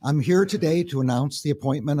 I'm here today to announce the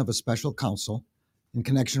appointment of a special counsel in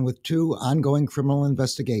connection with two ongoing criminal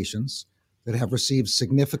investigations that have received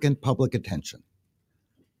significant public attention.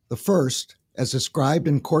 The first, as described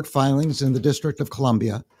in court filings in the District of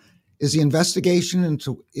Columbia, is the investigation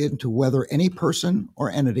into whether any person or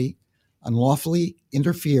entity unlawfully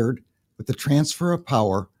interfered with the transfer of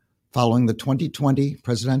power following the 2020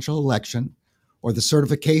 presidential election or the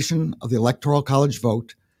certification of the Electoral College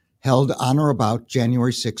vote held on or about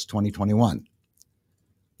January 6, 2021.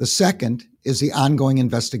 The second is the ongoing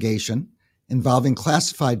investigation involving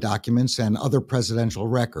classified documents and other presidential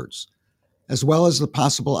records, as well as the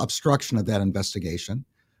possible obstruction of that investigation,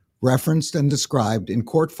 referenced and described in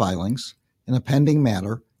court filings in a pending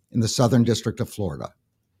matter in the Southern District of Florida.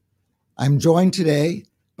 I'm joined today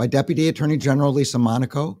by Deputy Attorney General Lisa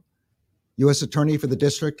Monaco, U.S. Attorney for the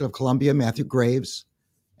District of Columbia Matthew Graves,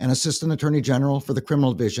 and Assistant Attorney General for the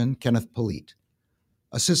Criminal Division, Kenneth Polite.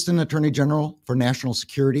 Assistant Attorney General for National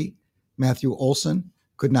Security, Matthew Olson,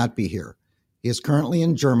 could not be here. He is currently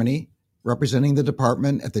in Germany, representing the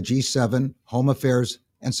department at the G7 Home Affairs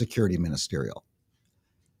and Security Ministerial.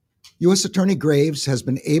 U.S. Attorney Graves has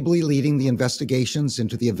been ably leading the investigations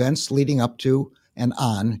into the events leading up to and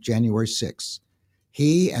on January 6.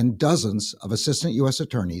 He and dozens of assistant U.S.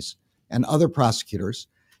 attorneys and other prosecutors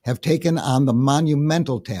have taken on the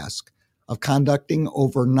monumental task of conducting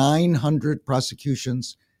over 900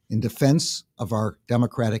 prosecutions in defense of our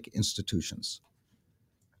democratic institutions.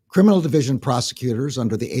 Criminal Division prosecutors,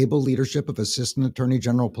 under the able leadership of Assistant Attorney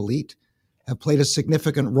General Polite, have played a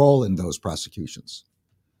significant role in those prosecutions.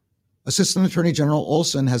 Assistant Attorney General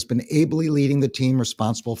Olson has been ably leading the team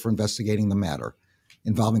responsible for investigating the matter,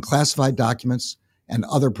 involving classified documents and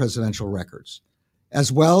other presidential records,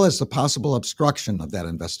 as well as the possible obstruction of that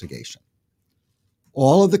investigation.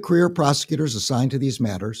 All of the career prosecutors assigned to these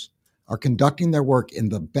matters are conducting their work in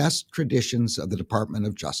the best traditions of the Department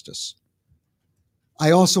of Justice.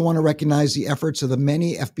 I also want to recognize the efforts of the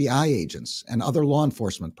many FBI agents and other law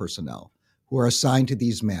enforcement personnel who are assigned to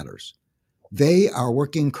these matters. They are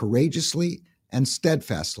working courageously and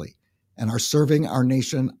steadfastly and are serving our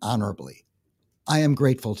nation honorably. I am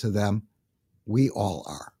grateful to them. We all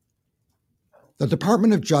are. The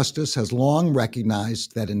Department of Justice has long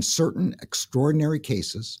recognized that in certain extraordinary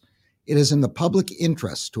cases, it is in the public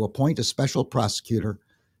interest to appoint a special prosecutor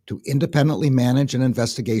to independently manage an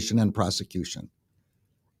investigation and prosecution.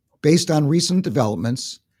 Based on recent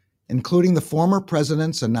developments, including the former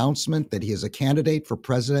president's announcement that he is a candidate for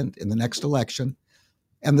president in the next election,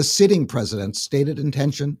 and the sitting president's stated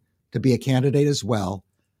intention to be a candidate as well,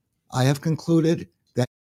 I have concluded that.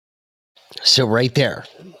 So right there,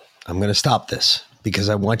 I'm going to stop this because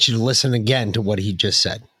I want you to listen again to what he just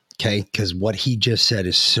said, okay? Because what he just said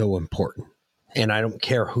is so important. And I don't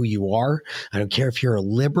care who you are. I don't care if you're a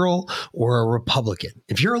liberal or a Republican.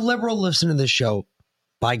 If you're a liberal, listen to this show.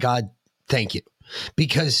 By God, thank you.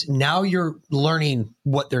 Because now you're learning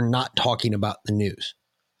what they're not talking about in the news.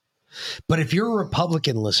 But if you're a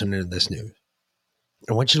Republican listening to this news,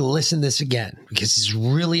 I want you to listen to this again because it's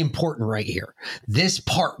really important right here. This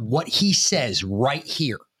part, what he says right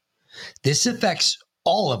here, this affects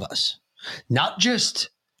all of us, not just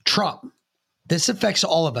Trump. This affects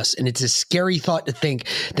all of us. And it's a scary thought to think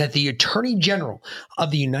that the Attorney General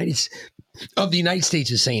of the United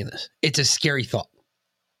States is saying this. It's a scary thought.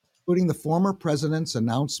 Including the former president's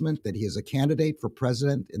announcement that he is a candidate for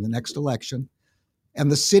president in the next election, and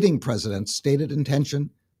the sitting president's stated intention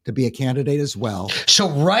to be a candidate as well. So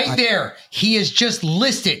there, he has just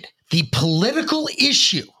listed the political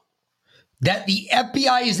issue that the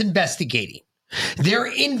FBI is investigating. They're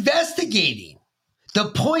investigating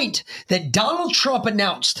the point that Donald Trump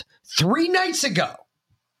announced 3 nights ago,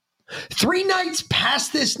 3 nights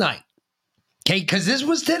past this night, okay, because this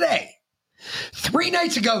was today. 3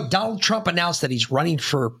 nights ago, Donald Trump announced that he's running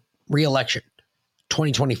for re-election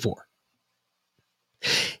 2024.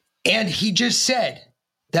 And he just said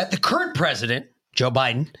that the current president, Joe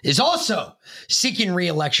Biden, is also seeking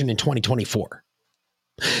re-election in 2024.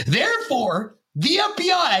 Therefore, the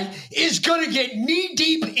FBI is going to get knee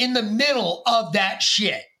deep in the middle of that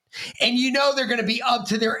shit. And you know they're going to be up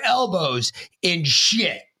to their elbows in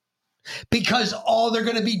shit because all they're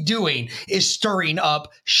going to be doing is stirring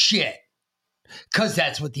up shit because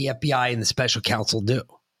that's what the FBI and the special counsel do.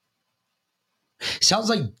 Sounds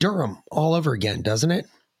like Durham all over again, doesn't it?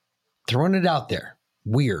 Throwing it out there.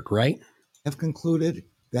 Weird, right? Have concluded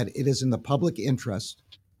that it is in the public interest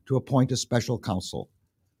to appoint a special counsel.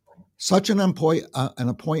 Such an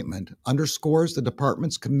appointment underscores the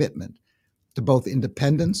department's commitment to both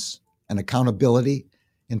independence and accountability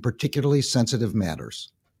in particularly sensitive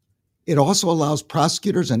matters. It also allows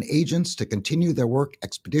prosecutors and agents to continue their work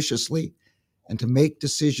expeditiously and to make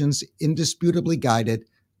decisions indisputably guided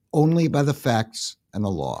only by the facts and the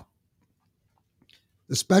law.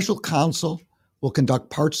 The special counsel will conduct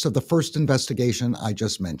parts of the first investigation I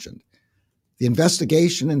just mentioned. The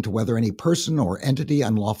investigation into whether any person or entity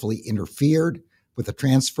unlawfully interfered with the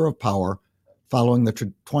transfer of power following the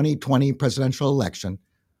 2020 presidential election,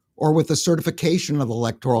 or with the certification of the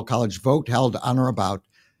Electoral College vote held on or about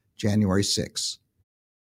January 6th.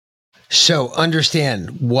 So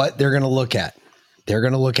understand what they're going to look at. They're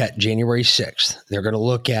going to look at January 6th. They're going to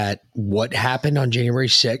look at what happened on January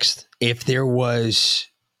 6th. If there was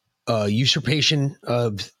usurpation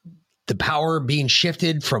of the power being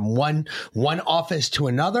shifted from one office to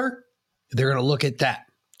another, they're going to look at that.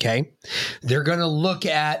 Okay. They're going to look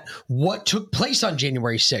at what took place on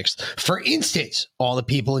January 6th. For instance, all the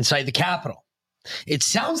people inside the Capitol. It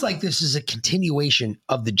sounds like this is a continuation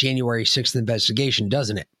of the January 6th investigation,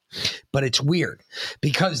 doesn't it? But it's weird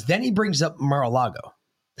because then he brings up Mar-a-Lago.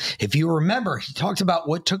 If you remember, he talked about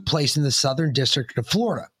what took place in the Southern District of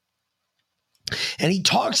Florida. And he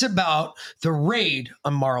talks about the raid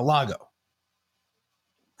on Mar-a-Lago.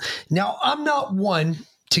 Now, I'm not one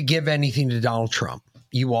to give anything to Donald Trump.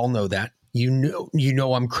 You all know that. You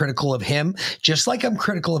know I'm critical of him, just like I'm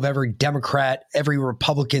critical of every Democrat, every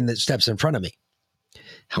Republican that steps in front of me.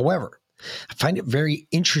 However, I find it very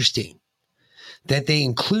interesting that they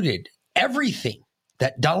included everything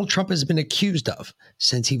that Donald Trump has been accused of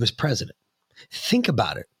since he was president. Think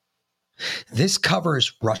about it. This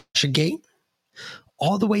covers Russiagate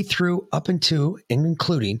all the way through up into and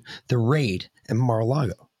including the raid in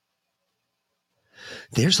Mar-a-Lago.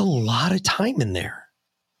 There's a lot of time in there.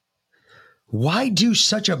 Why do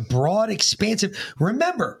such a broad, expansive?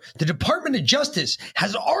 Remember, the Department of Justice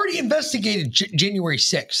has already investigated January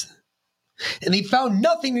 6th, and they found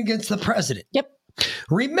nothing against the president. Yep.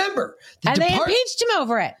 Remember, they impeached him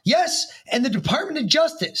over it. Yes, and the Department of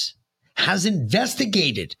Justice has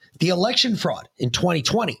investigated the election fraud in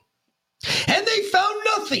 2020, and they found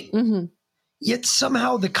nothing. Mm-hmm. Yet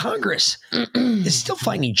somehow the Congress is still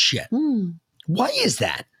finding shit. Why is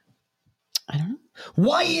that? I don't know.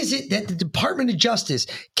 Why is it that the Department of Justice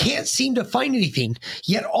can't seem to find anything,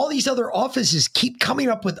 yet all these other offices keep coming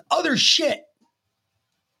up with other shit?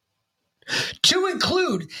 To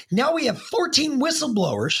include, now we have 14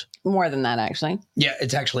 whistleblowers. More than that, actually. Yeah,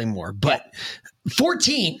 it's actually more. But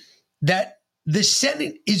 14 that the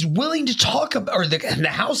Senate is willing to talk about, or the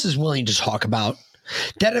House is willing to talk about,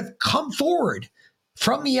 that have come forward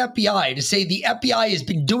from the FBI to say the FBI has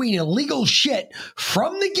been doing illegal shit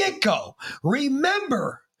from the get-go.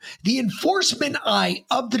 Remember, the enforcement eye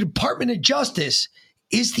of the Department of Justice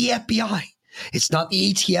is the FBI. It's not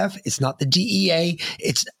the ATF. It's not the DEA.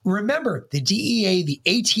 Remember, the DEA, the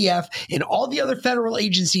ATF, and all the other federal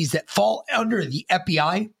agencies that fall under the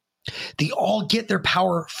FBI, they all get their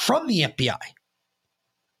power from the FBI.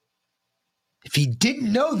 If you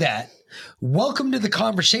didn't know that, welcome to the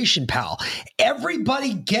conversation, pal.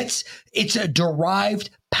 Everybody gets, it's a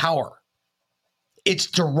derived power. It's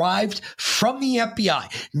derived from the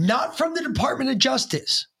FBI, not from the Department of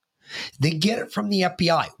Justice. They get it from the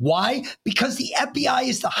FBI. Why? Because the FBI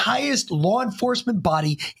is the highest law enforcement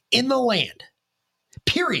body in the land.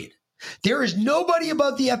 Period. There is nobody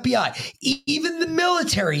above the FBI. Even the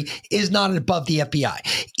military is not above the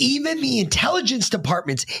FBI. Even the intelligence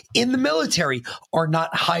departments in the military are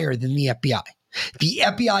not higher than the FBI. The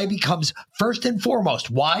FBI becomes first and foremost.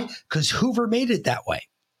 Why? Because Hoover made it that way.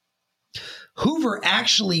 Hoover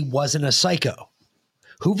actually wasn't a psycho.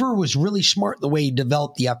 Hoover was really smart in the way he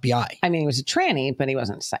developed the FBI. I mean, he was a tranny, but he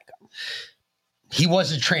wasn't a psycho. He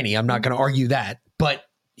was a tranny. I'm not going to argue that, but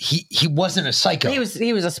he wasn't a psycho. He was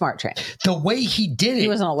a smart tranny. The way he did it, he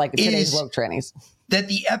wasn't like today's woke trannies. That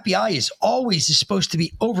the FBI is always supposed to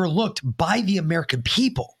be overlooked by the American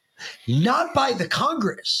people, not by the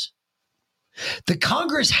Congress. The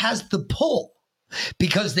Congress has the pull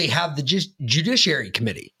because they have the Judiciary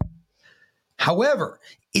Committee. However,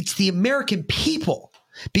 it's the American people.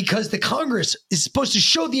 Because the Congress is supposed to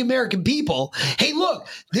show the American people, hey, look,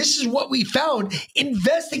 this is what we found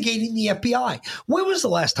investigating the FBI. When was the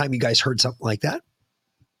last time you guys heard something like that?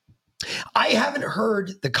 I haven't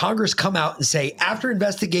heard the Congress come out and say, after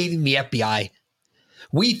investigating the FBI,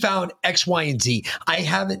 we found X, Y, and Z. I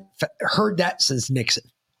haven't heard that since Nixon.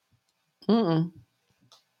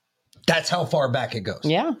 That's how far back it goes.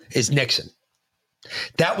 Yeah. Is Nixon.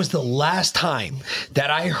 That was the last time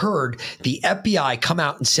that I heard the FBI come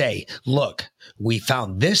out and say, look, we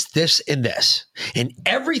found this, this, and this. And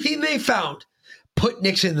everything they found put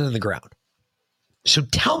Nixon in the ground. So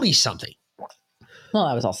tell me something. Well,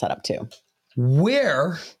 that was all set up too.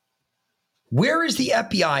 Where has the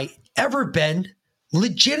FBI ever been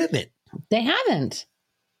legitimate? They haven't.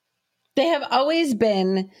 They have always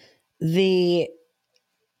been the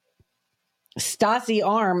Stasi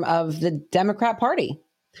arm of the Democrat Party.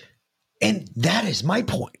 And that is my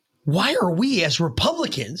point. Why are we as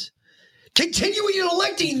Republicans continuing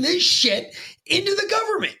electing this shit into the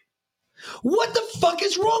government? What the fuck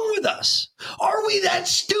is wrong with us? Are we that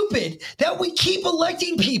stupid that we keep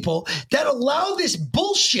electing people that allow this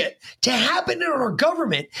bullshit to happen in our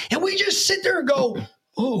government and we just sit there and go,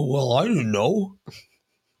 oh, well, I didn't know.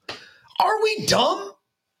 Are we dumb?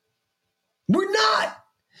 We're not.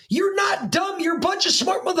 You're not dumb. You're a bunch of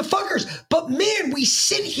smart motherfuckers. But man, we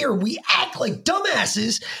sit here, we act like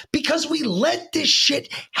dumbasses because we let this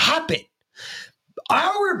shit happen.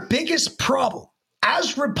 Our biggest problem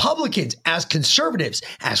as Republicans, as conservatives,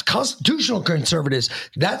 as constitutional conservatives,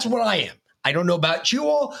 that's what I am. I don't know about you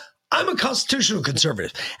all. I'm a constitutional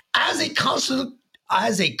conservative. As a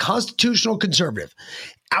constitutional conservative,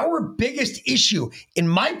 our biggest issue in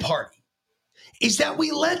my party is that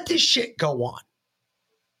we let this shit go on.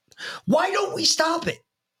 Why don't we stop it?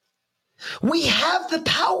 We have the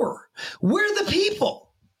power. We're the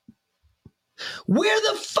people. Where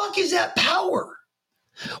the fuck is that power?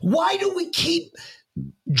 Why do we keep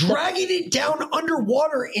dragging it down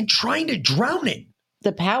underwater and trying to drown it?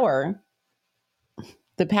 The power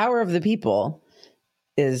of the people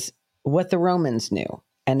is what the Romans knew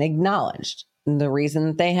and acknowledged. The reason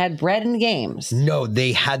that they had bread and games. No,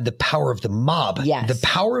 they had the power of the mob. Yes. The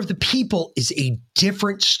power of the people is a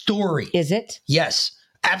different story. Is it? Yes,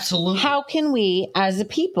 absolutely. How can we, as a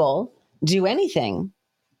people, do anything?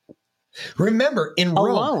 Remember in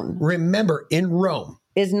alone? Rome.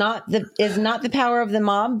 Is not the power of the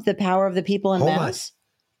mob the power of the people in mass?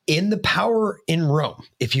 In the power in Rome,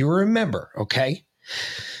 if you remember, okay,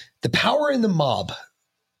 the power in the mob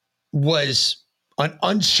was an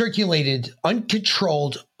uncirculated,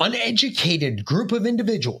 uncontrolled, uneducated group of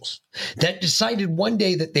individuals that decided one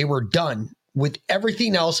day that they were done with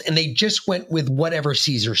everything else, and they just went with whatever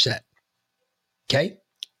Caesar said. Okay?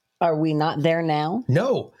 Are we not there now?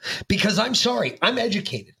 No, because I'm sorry, I'm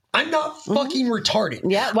educated. I'm not fucking retarded.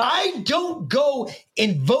 Yeah, well, I don't go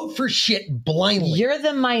and vote for shit blindly. You're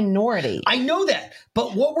the minority. I know that,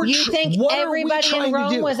 but you think everybody in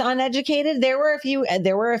Rome was uneducated? There were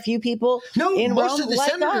a few people. No, in most Rome of the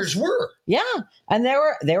like senators us. were. Yeah, and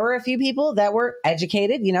there were a few people that were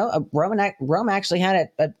educated. You know, Rome actually had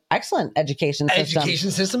an excellent education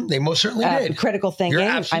system. They most certainly did. Critical thinking. You're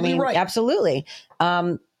absolutely right. Absolutely.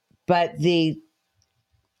 But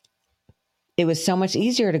it was so much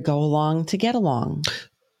easier to go along to get along.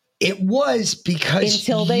 It was because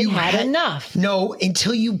until they had enough. No,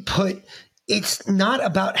 until you put. It's not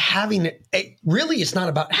about having it. Really, it's not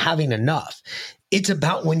about having enough. It's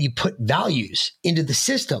about when you put values into the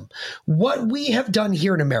system. What we have done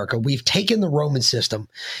here in America, we've taken the Roman system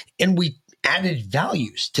and we added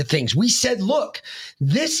values to things. We said, look,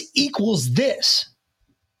 this equals this.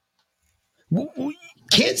 We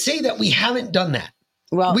can't say that we haven't done that.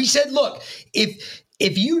 Well, we said, look,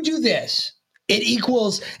 if you do this, it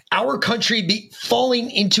equals our country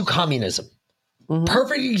falling into communism. Mm-hmm.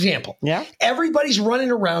 Perfect example. Yeah. Everybody's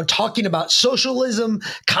running around talking about socialism,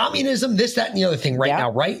 communism, this, that, and the other thing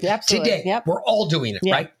now, right? Absolutely. Today, we're all doing it,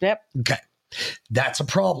 right? Yep. Okay. That's a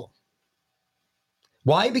problem.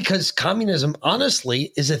 Why? Because communism,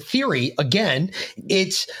 honestly, is a theory. Again,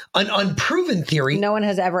 it's an unproven theory. No one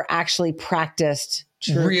has ever actually practiced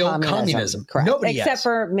real communism. Correct. Nobody Except has.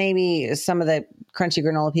 For maybe some of the crunchy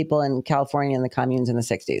granola people in California and the communes in the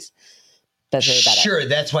 60s. That's really bad. Sure,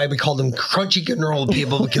 that's why we called them crunchy granola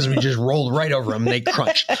people, because we just rolled right over them. They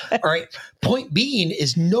crunched. All right. Point being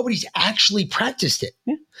is nobody's actually practiced it.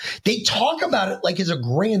 Yeah. They talk about it like it's a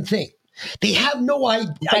grand thing. They have no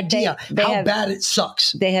idea how bad it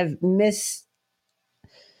sucks. They have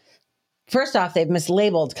First off, they've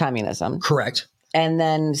mislabeled communism. Correct. And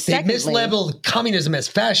then secondly, they've mislabeled communism as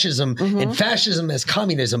fascism and fascism as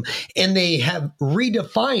communism. And they have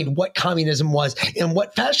redefined what communism was and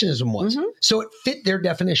what fascism was. Mm-hmm. So it fit their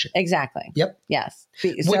definition. Exactly. Yep. Yes.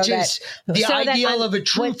 Which is the ideal of a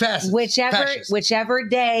true fascist. Whichever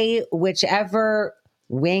day, whichever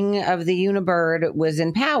wing of the Unibird was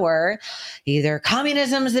in power, either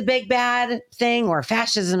communism is the big bad thing or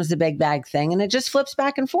fascism is the big bad thing, and it just flips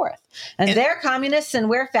back and forth. And they're communists and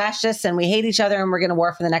we're fascists and we hate each other and we're going to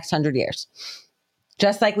war for the next 100 years,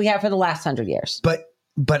 just like we have for the last 100 years.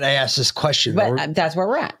 But I asked this question. But that's where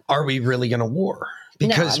we're at. Are we really going to war?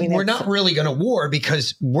 Because we're not really going to war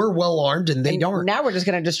because we're well armed and they aren't. Now we're just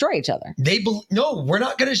going to destroy each other. No, we're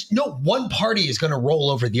not going to. No, one party is going to roll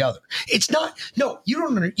over the other. It's not. No, you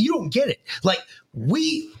don't get it. Like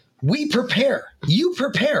we prepare. You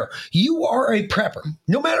prepare. You are a prepper.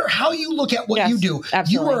 No matter how you look at what you do,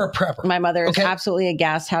 absolutely. You are a prepper. My mother is absolutely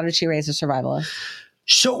aghast. How did she raise a survivalist?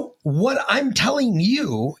 So what I'm telling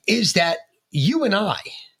you is that you and I,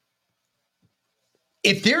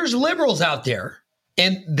 if there's liberals out there,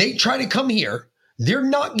 and they try to come here, they're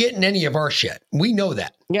not getting any of our shit. We know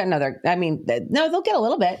that. Yeah, no, they'll get a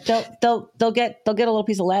little bit. They'll get a little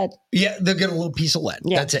piece of lead. Yeah, they'll get a little piece of lead.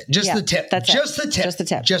 Yeah. That's it. Just the tip.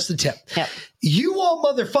 Just the tip. Yep. You all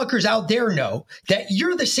motherfuckers out there know that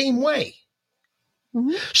you're the same way.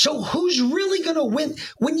 Mm-hmm. So who's really going to win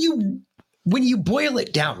when you boil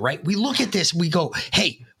it down, right? We look at this, we go,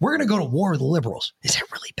 hey, we're going to go to war with the liberals. Is that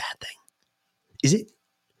really a bad thing? Is it?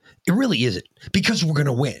 It really isn't, because we're going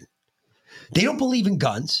to win. They don't believe in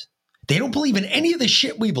guns. They don't believe in any of the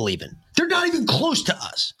shit we believe in. They're not even close to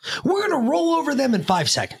us. We're going to roll over them in 5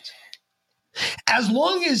 seconds. As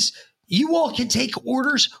long as you all can take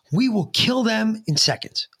orders, we will kill them in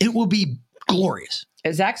seconds. It will be glorious.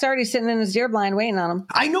 Zach's already sitting in his deer blind waiting on him.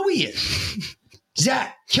 I know he is.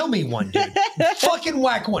 Zach, kill me one, dude. Fucking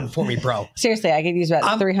whack one for me, bro. Seriously, I could use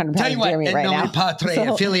about 300 pounds of deer meat right now.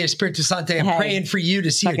 Patre, Filia Spiritu Sancte, I'm praying for you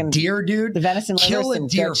to see a deer, dude. The venison kill a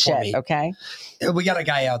deer for me. Okay. We got a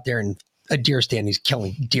guy out there in a deer stand. He's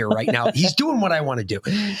killing deer right now. He's doing what I want to do.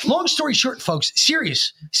 Long story short, folks,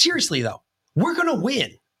 seriously though, we're going to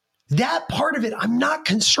win. That part of it, I'm not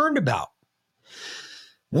concerned about.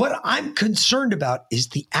 What I'm concerned about is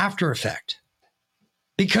the after effect.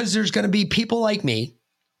 Because there's going to be people like me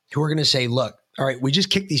who are going to say, look, all right, we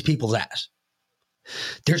just kicked these people's ass.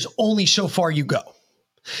 There's only so far you go.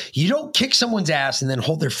 You don't kick someone's ass and then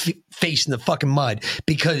hold their face in the fucking mud,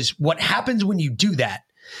 because what happens when you do that,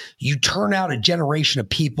 you turn out a generation of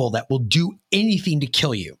people that will do anything to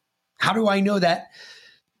kill you. How do I know that?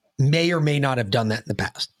 May or may not have done that in the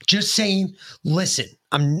past. Just saying, listen,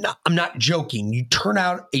 I'm not joking. You turn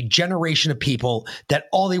out a generation of people that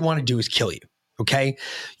all they want to do is kill you. Okay.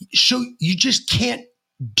 So you just can't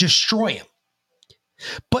destroy them,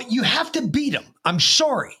 but you have to beat them. I'm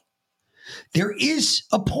sorry. There is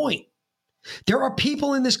a point. There are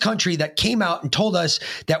people in this country that came out and told us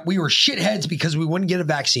that we were shitheads because we wouldn't get a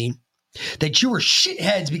vaccine, that you were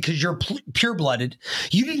shitheads because you're pure-blooded.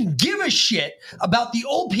 You didn't give a shit about the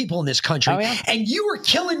old people in this country, and you were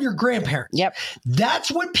killing your grandparents. Yep.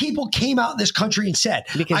 That's what people came out in this country and said.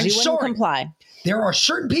 Because I'm you wouldn't sorry. comply. There are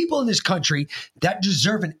certain people in this country that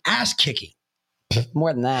deserve an ass kicking.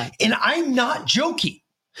 More than that. And I'm not joking.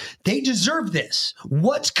 They deserve this.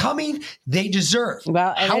 What's coming, they deserve.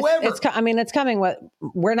 Well, however, it's coming.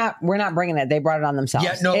 We're not bringing it. They brought it on themselves.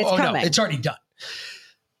 Yeah, no, it's coming. No, it's already done.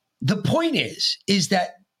 The point is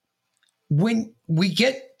that when we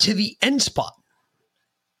get to the end spot,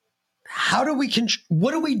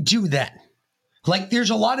 what do we do then? Like,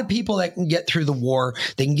 there's a lot of people that can get through the war,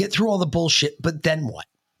 they can get through all the bullshit, but then what?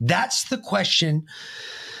 That's the question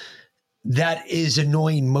that is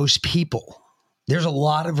annoying most people. There's a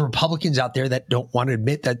lot of Republicans out there that don't want to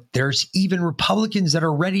admit that there's even Republicans that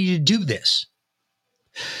are ready to do this.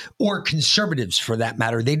 Or conservatives, for that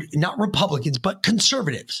matter. They not Republicans, but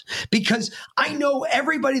conservatives. Because I know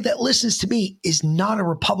everybody that listens to me is not a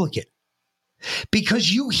Republican.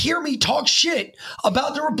 Because you hear me talk shit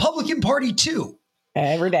about the Republican Party too.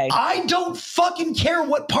 Every day. I don't fucking care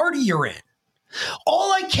what party you're in.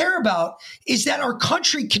 All I care about is that our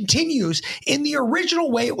country continues in the original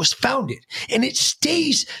way it was founded, and it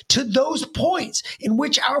stays to those points in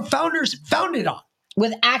which our founders founded on.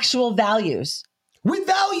 With actual values. With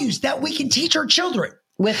values that we can teach our children.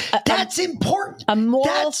 That's important. A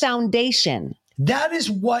moral foundation. That is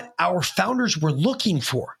what our founders were looking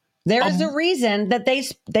for. There is a reason that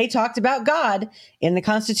they talked about God in the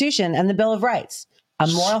Constitution and the Bill of Rights. A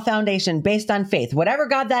moral foundation based on faith, whatever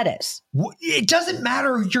God that is. It doesn't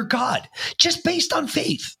matter your God, just based on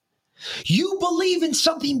faith. You believe in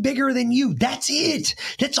something bigger than you. That's it.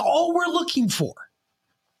 That's all we're looking for.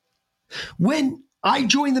 When I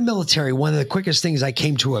joined the military, one of the quickest things I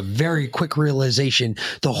came to a very quick realization,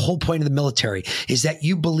 the whole point of the military is that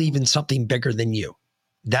you believe in something bigger than you.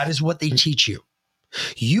 That is what they teach you.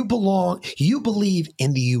 You believe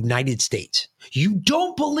in the United States. You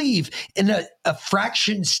don't believe in a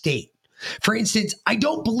fraction state. For instance, I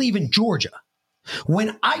don't believe in Georgia.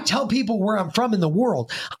 When I tell people where I'm from in the world,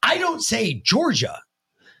 I don't say Georgia.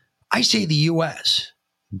 I say the U.S.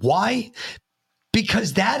 Why?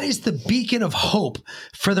 Because that is the beacon of hope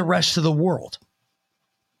for the rest of the world.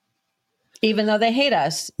 Even though they hate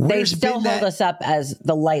us, they still hold us up as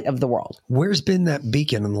the light of the world. Where's been that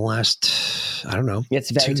beacon in the last, I don't know, it's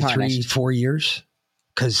very 2, 3, 4 years?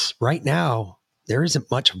 Because right now, there isn't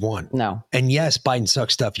much of one. No. And yes, Biden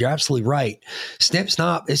sucks stuff. You're absolutely right. Snip,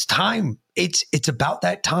 snap. It's time. It's about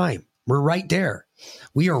that time. We're right there.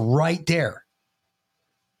 We are right there.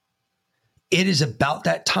 It is about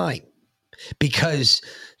that time. Because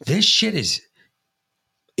this shit is...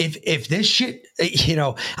 If this shit,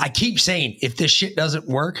 I keep saying if this shit doesn't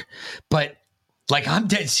work, but like I'm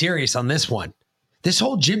dead serious on this one. This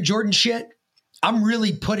whole Jim Jordan shit, I'm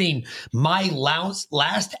really putting my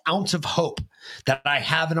last ounce of hope that I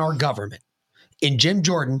have in our government in Jim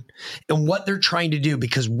Jordan and what they're trying to do,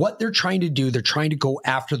 because what they're trying to do, they're trying to go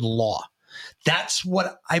after the law. That's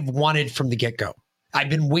what I've wanted from the get-go. I've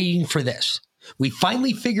been waiting for this. We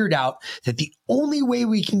finally figured out that the only way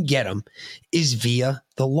we can get them is via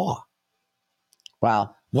the law.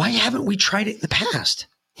 Wow. Why haven't we tried it in the past?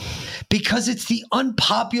 Because it's the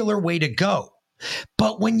unpopular way to go.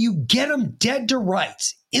 But when you get them dead to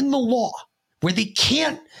rights in the law, where they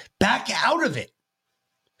can't back out of it,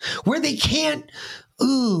 where they can't,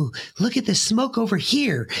 ooh, look at the smoke over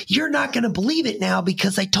here. You're not going to believe it now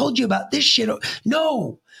because I told you about this shit.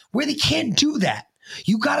 No, where they can't do that.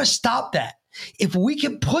 You got to stop that. If we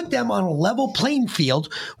can put them on a level playing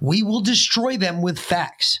field, we will destroy them with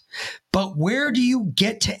facts. But where do you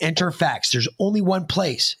get to enter facts? There's only one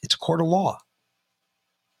place. It's a court of law.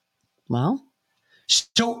 Well,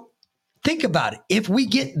 so think about it. If we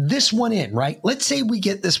get this one in, right? Let's say we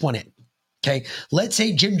get this one in. Okay. Let's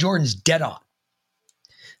say Jim Jordan's dead on.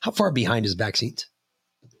 How far behind is vaccines?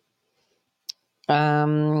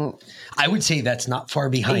 I would say that's not far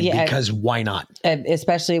behind because why not?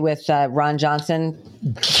 Especially with Ron Johnson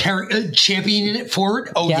championing it forward.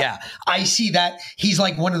 Oh, yeah. I see that. He's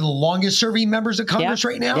like one of the longest serving members of Congress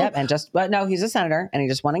right now. Yep. And no, he's a senator and he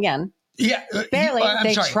just won again. Yeah. Barely.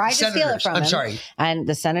 They tried to steal it from him. I'm sorry. And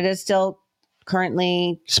the Senate is still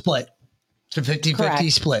currently split. It's a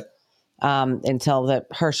 50-50 split. Until the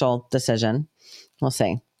Herschel decision. We'll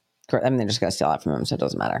see. I mean, they're just going to steal it from him, so it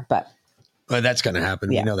doesn't matter. But that's going to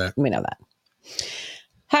happen. Yeah, we know that. We know that.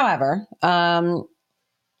 However,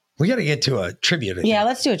 we got to get to a tribute. Yeah,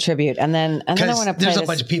 let's do a tribute, and then I want to play there's a this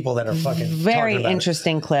bunch of people that are fucking very talking about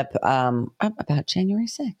interesting clip about January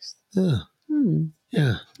 6th.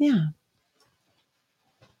 Yeah. Yeah.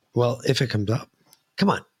 Well, if it comes up, come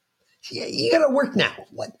on. You got to work now.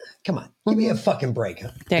 What? Come on. Give me a fucking break. Huh?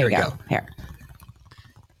 There you go. Here.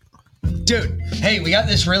 Dude, hey, we got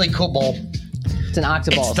this really cool bowl. It's an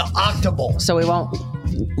octobowl. It's the octobowl. So we won't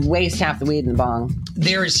waste half the weed in the bong.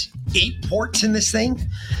 There's 8 ports in this thing.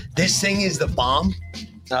 This thing is the bomb.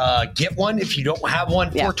 Get one if you don't have one.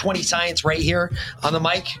 420 Science right here on the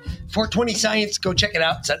mic. 420 Science, go check it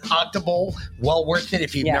out. It's an octobowl. Well worth it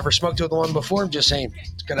if you've never smoked with one before. I'm just saying.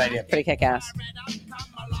 It's a good idea. Pretty kick-ass.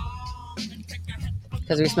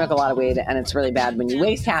 Because we smoke a lot of weed, and it's really bad when you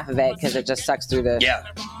waste half of it because it just sucks through the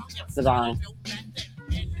bong.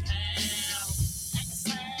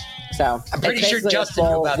 So I'm pretty it's sure basically Justin a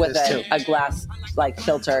knew bowl about with this too. a glass like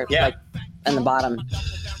filter like in the bottom.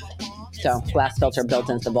 So glass filter built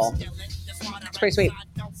into the bowl. It's pretty sweet.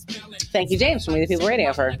 Thank you, James, from We the People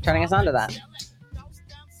Radio for turning us on to that.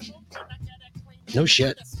 No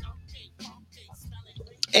shit.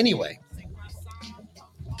 Anyway.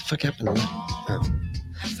 What the fuck happened to that? Oh.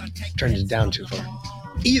 Turned it down too far.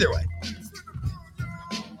 Either way.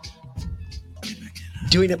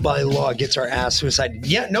 Doing it by law gets our ass suicided.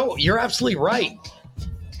 Yeah, no, you're absolutely right.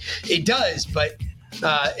 It does, but,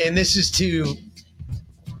 and this is to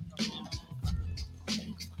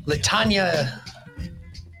Latanya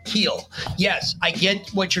Heel. Yes, I get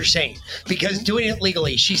what you're saying. Because doing it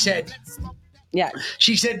legally, she said,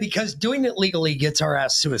 because doing it legally gets our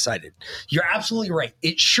ass suicided. You're absolutely right.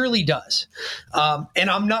 It surely does. And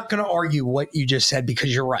I'm not going to argue what you just said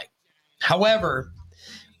because you're right. However,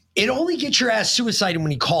 it only gets your ass suicided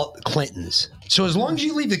when you call it the Clintons. So as long as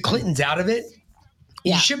you leave the Clintons out of it,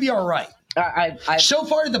 you should be all right. So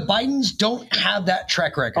far, the Bidens don't have that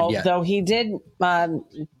track record yet. Although he did,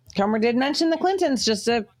 Comer did mention the Clintons just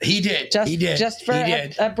for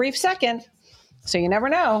a brief second. So you never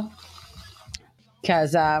know.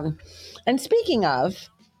 Because, and speaking of,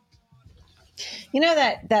 you know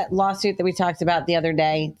that lawsuit that we talked about the other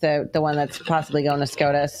day, the one that's possibly going to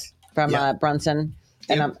SCOTUS from Brunson.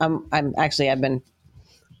 And I've been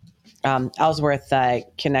Ellsworth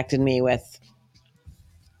connected me with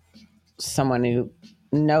someone who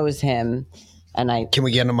knows him, and can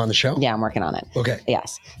we get him on the show? Yeah, I'm working on it. Okay.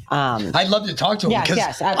 Yes. I'd love to talk to him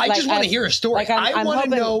because I just want to hear a story. I want to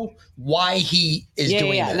know why he is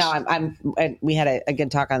doing this. No, we had a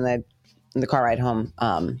good talk on the car ride home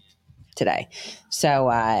today. So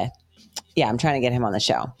I'm trying to get him on the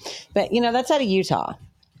show. But that's out of Utah.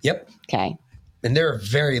 Yep. Okay. And they're a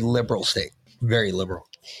very liberal state. Very liberal.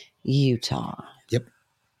 Utah. Yep.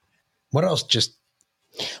 What else?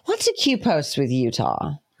 What's a Q post with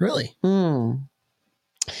Utah? Really? And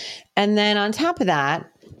then on top of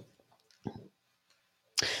that,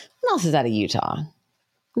 what else is out of Utah?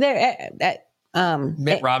 Mitt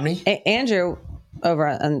Romney? Andrew over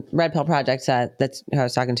on Red Pill Project, that's who I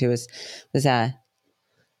was talking to, was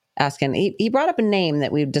asking. He brought up a name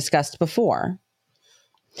that we've discussed before.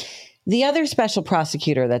 The other special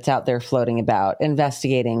prosecutor that's out there floating about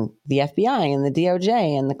investigating the FBI and the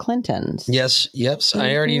DOJ and the Clintons. Yes.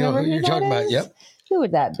 I already know who you're talking about. Yep. Who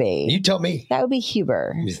would that be? You tell me. That would be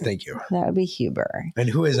Huber. Thank you. That would be Huber. And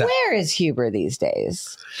who is that? Where is Huber these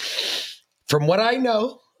days? From what I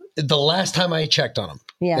know, the last time I checked on him,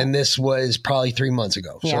 and this was probably 3 months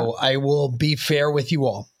ago. Yeah. So I will be fair with you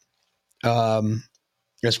all.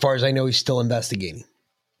 As far as I know, he's still investigating.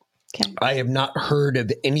 Okay. I have not heard of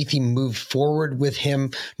anything move forward with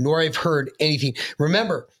him, nor I've heard anything.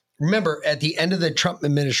 Remember, at the end of the Trump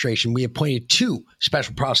administration, we appointed 2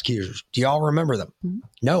 special prosecutors. Do y'all remember them? Mm-hmm.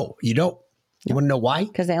 No, you don't. You want to know why?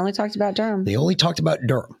 Because they only talked about Durham. They only talked about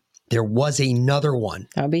Durham. There was another one.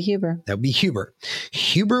 That would be Huber.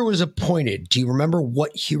 Huber was appointed. Do you remember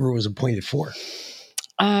what Huber was appointed for?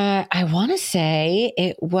 I want to say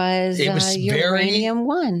it was Uranium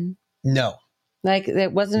One. No. Like,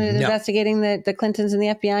 it wasn't investigating the Clintons and the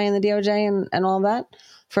FBI and the DOJ and all that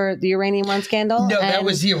for the Uranium One scandal? No, that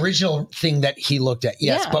was the original thing that he looked at.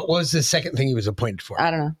 Yes, but what was the second thing he was appointed for? I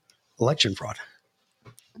don't know. Election fraud.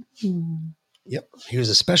 Yep. He was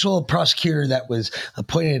a special prosecutor that was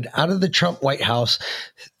appointed out of the Trump White House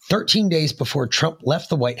 13 days before Trump left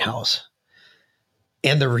the White House.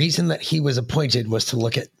 And the reason that he was appointed was to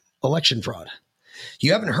look at election fraud.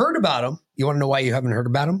 You haven't heard about him. You want to know why you haven't heard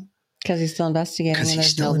about him? Because he's still investigating. Because he's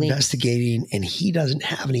still investigating and he doesn't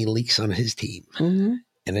have any leaks on his team. Mm-hmm.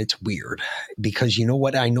 and it's weird because you know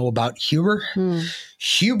what I know about Huber?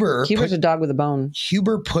 Huber's a dog with a bone.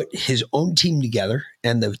 Huber put his own team together,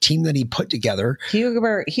 and the team that he put together.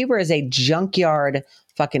 Huber is a junkyard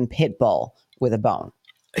fucking pit bull with a bone.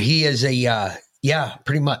 He is a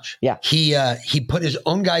pretty much. Yeah. He put his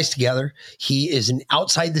own guys together. He is an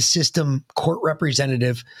outside the system court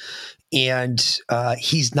representative, and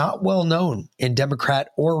he's not well known in Democrat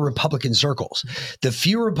or Republican circles. The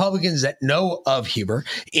few Republicans that know of Huber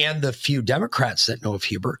and the few Democrats that know of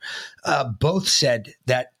Huber both said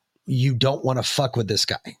that you don't want to fuck with this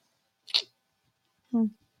guy.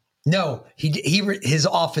 No, his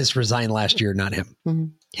office resigned last year, not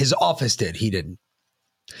him. His office did. He didn't.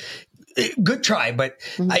 Good try, but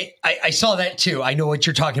I saw that too. I know what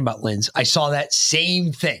you're talking about, Linz. I saw that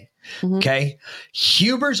same thing. Okay.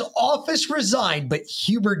 Huber's office resigned, but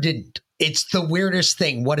Huber didn't. It's the weirdest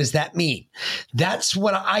thing. What does that mean? That's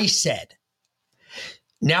what I said.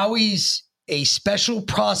 Now he's a special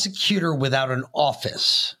prosecutor without an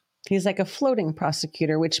office. He's like a floating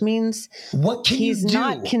prosecutor, which means he's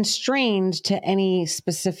not constrained to any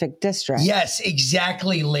specific district. Yes,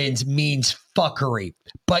 exactly, Linz, means fuckery.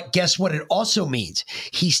 But guess what it also means?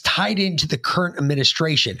 He's tied into the current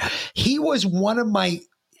administration. He was one of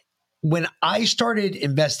when I started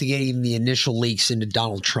investigating the initial leaks into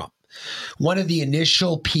Donald Trump, one of the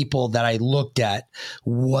initial people that I looked at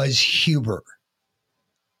was Huber.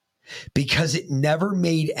 Because it never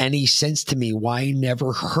made any sense to me why I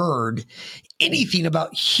never heard anything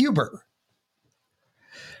about Huber.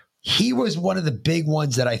 He was one of the big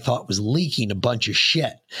ones that I thought was leaking a bunch of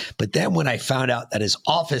shit. But then when I found out that his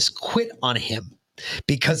office quit on him,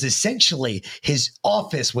 because essentially his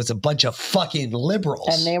office was a bunch of fucking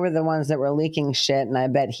liberals. And they were the ones that were leaking shit. And I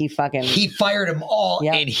bet he fired them all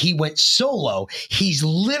and he went solo. He's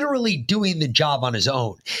literally doing the job on his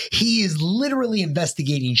own. He is literally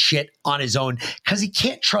investigating shit on his own because he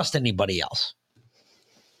can't trust anybody else.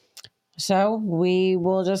 So we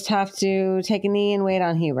will just have to take a knee and wait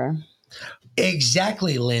on Huber.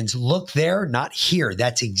 Exactly, Linz. Look there, not here.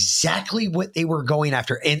 That's exactly what they were going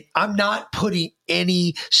after. And I'm not putting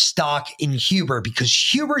any stock in Huber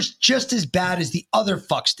because Huber's just as bad as the other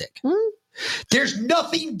fuckstick. There's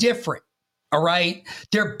nothing different, all right?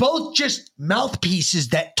 They're both just mouthpieces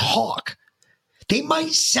that talk. They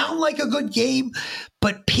might sound like a good game,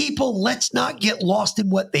 but people, let's not get lost in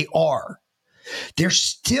what they are. They're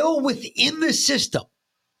still within the system.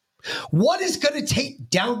 What is going to take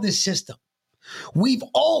down this system? We've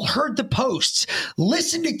all heard the posts.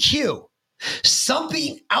 Listen to Q.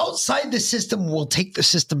 Something outside the system will take the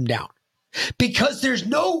system down because there's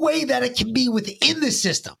no way that it can be within the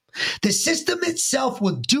system. The system itself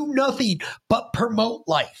will do nothing but promote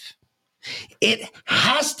life. It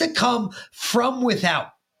has to come from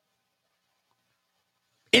without.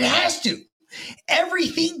 It has to.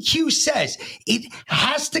 Everything Q says, it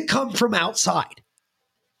has to come from outside.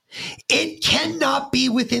 It cannot be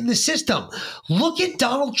within the system. Look at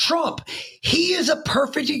Donald Trump. He is a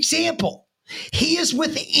perfect example. He is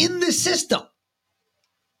within the system.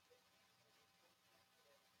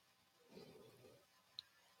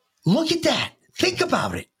 Look at that. Think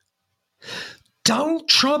about it. Donald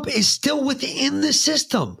Trump is still within the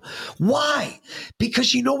system. Why?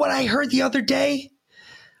 Because you know what I heard the other day?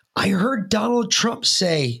 I heard Donald Trump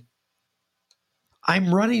say,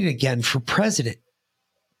 I'm running again for president.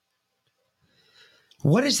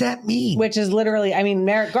 What does that mean? Which is literally,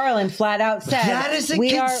 Merrick Garland flat out said that is a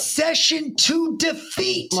concession to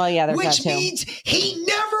defeat. Well, yeah, which means he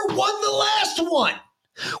never won the last one.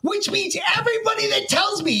 Which means everybody that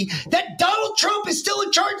tells me that Donald Trump is still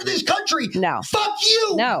in charge of this country, fuck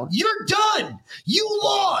you. No. You're done. You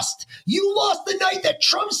lost. You lost the night that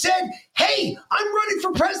Trump said, hey, I'm running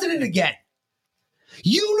for president again.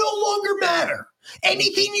 You no longer matter.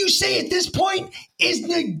 Anything you say at this point is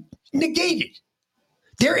negated.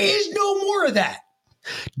 There is no more of that.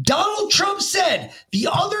 Donald Trump said the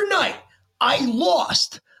other night, I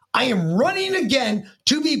lost. I am running again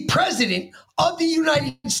to be president of the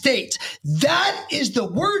United States. That is the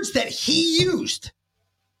words that he used,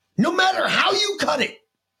 no matter how you cut it.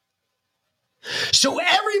 So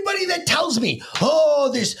everybody that tells me,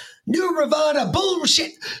 oh, this new Ravana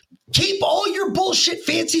bullshit, keep all your bullshit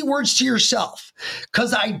fancy words to yourself,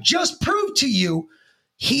 because I just proved to you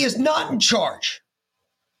he is not in charge.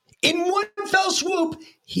 In one fell swoop,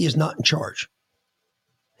 he is not in charge.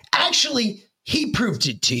 Actually, he proved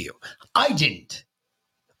it to you. I didn't.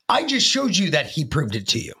 I just showed you that he proved it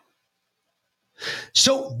to you.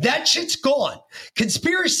 So that shit's gone.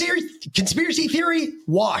 Conspiracy theory,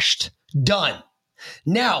 washed. Done.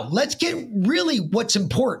 Now, let's get really what's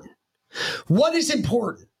important. What is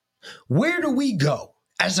important? Where do we go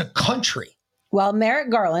as a country? Well, Merrick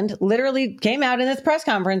Garland literally came out in this press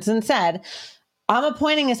conference and said, I'm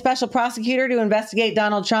appointing a special prosecutor to investigate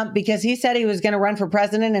Donald Trump because he said he was going to run for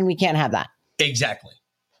president and we can't have that. Exactly.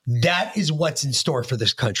 That is what's in store for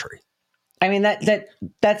this country. I mean,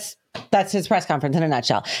 that's his press conference in a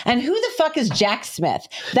nutshell. And who the fuck is Jack Smith?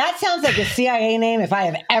 That sounds like a CIA name if I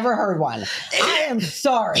have ever heard one. I am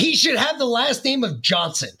sorry. He should have the last name of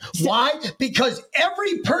Johnson. Why? Because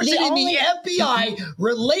every person in the FBI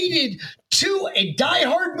related to a Die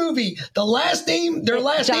Hard movie, their last name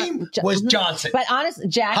was Johnson. But honestly,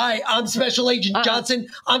 Jack. Hi, I'm Special Agent Johnson.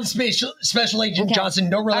 I'm Special Agent Johnson.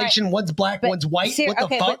 No relation. Right. One's black, one's white. What the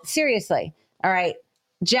fuck? But seriously. All right.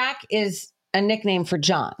 Jack is a nickname for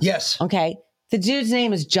John. Yes. Okay. The dude's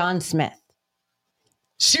name is John Smith.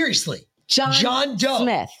 Seriously. John Doe.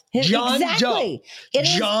 Smith. John Doe.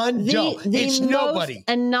 John Doe. It's most nobody.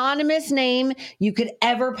 Anonymous name you could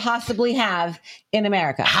ever possibly have in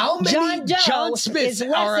America. How many John Smiths is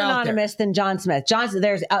less are out anonymous there? than John Smith.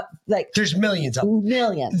 There's millions of them.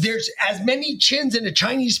 Millions. There's as many chins in a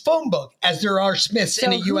Chinese phone book as there are Smiths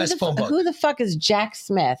in a U.S. phone book. Who the fuck is Jack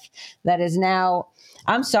Smith that is now?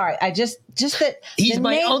 I'm sorry. I just that he's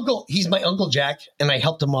my uncle. He's my Uncle Jack, and I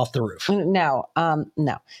helped him off the roof. No.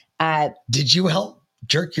 Did you help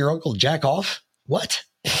jerk your Uncle Jack off? What?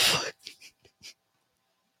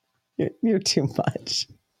 You're too much.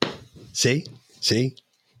 See?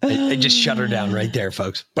 I just shut her down right there,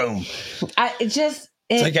 folks. Boom.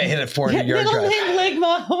 It's like I hit a 400-yard drive.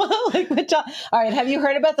 Ligma. All right. Have you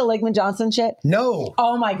heard about the Ligma Johnson shit? No.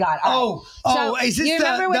 Oh my God. Is this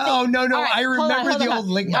No. Right, I remember the old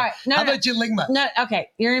Ligma. Right, How about you, Ligma? No. Okay.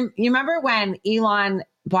 You remember when Elon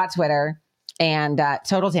bought Twitter? And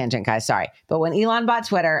total tangent, guys. Sorry. But when Elon bought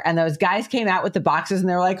Twitter and those guys came out with the boxes and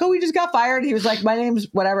they were like, oh, we just got fired. He was like, my name's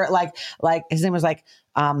whatever. Like his name was like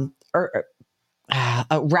Raul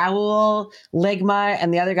Ligma.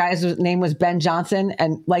 And the other guy's name was Ben Johnson.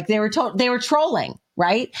 And like they were trolling.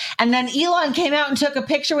 Right. And then Elon came out and took a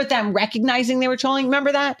picture with them recognizing they were trolling.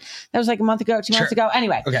 Remember that? That was like a month ago, 2 months ago.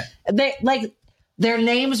 Anyway, okay. Their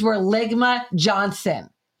names were Ligma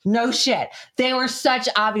Johnson. No shit. They were such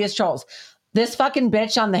obvious trolls. This fucking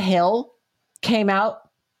bitch on the Hill came out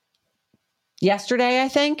yesterday, I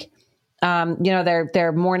think.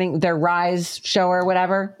 Their Rise show or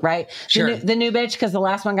whatever, right? Sure. The new bitch, because the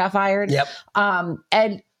last one got fired. Yep.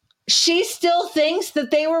 And she still thinks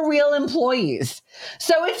that they were real employees.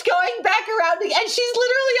 So it's going back around, and she's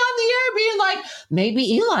literally on the air being like,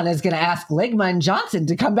 maybe Elon is going to ask Ligma and Johnson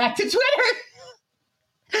to come back to Twitter.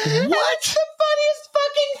 What? That's the funniest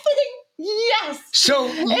fucking thing. Yes. So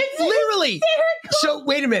it's literally, hysterical. So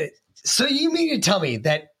wait a minute. So you mean to tell me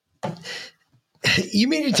that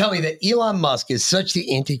Elon Musk is such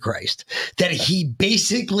the Antichrist that he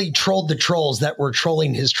basically trolled the trolls that were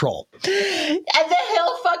trolling his troll? And the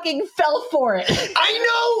Hill fucking fell for it.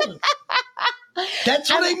 I know.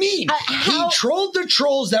 That's what I mean. He trolled the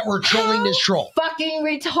trolls that were trolling his troll. Fucking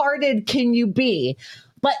retarded can you be?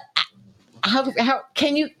 But how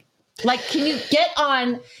can you get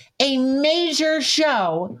on a major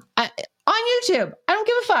show on YouTube? I don't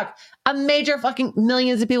give a fuck. A major fucking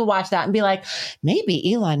millions of people watch that and be like,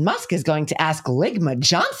 maybe Elon Musk is going to ask Ligma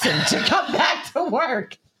Johnson to come back to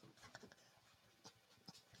work.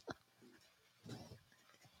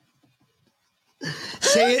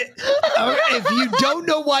 Say it. If you don't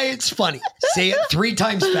know why it's funny, say it 3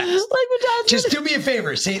 times fast. Just do me a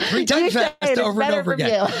favor. Say it 3 times fast over and over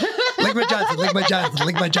again. Ligma Johnson, Ligma Johnson,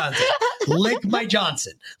 Ligma Johnson. Lick my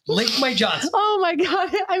Johnson. Lick my Johnson. Oh my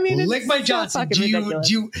God. I mean, it's lick my Johnson. So do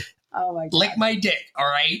you oh my God. Lick my dick, all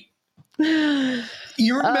right?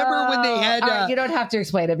 You remember when they had... right, you don't have to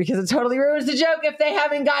explain it because it totally ruins the joke. If they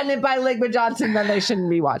haven't gotten it by Ligma Johnson, then they shouldn't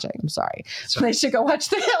be watching. I'm sorry. They should go watch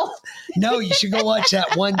The Hill. No, you should go watch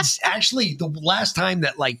that one. Actually, the last time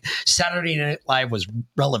that like Saturday Night Live was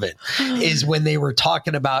relevant is when they were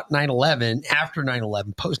talking about 9/11, after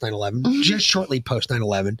 9/11, post 9/11, just shortly post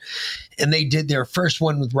 9/11. And they did their first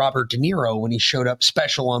one with Robert De Niro when he showed up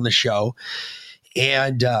special on the show.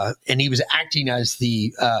 And he was acting as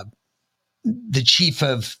the chief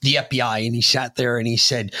of the FBI, and he sat there and he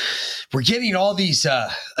said, we're getting all these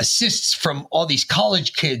assists from all these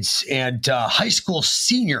college kids and high school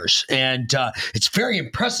seniors, and it's very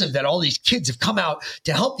impressive that all these kids have come out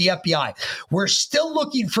to help the FBI. We're still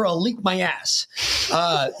looking for a leak my ass.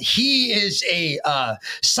 He is a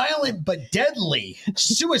silent but deadly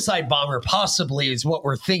suicide bomber, possibly, is what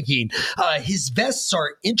we're thinking. His vests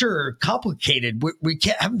are intercomplicated. We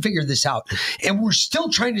haven't figured this out, and we're still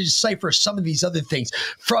trying to decipher some of these other things.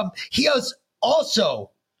 He has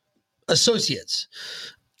also associates.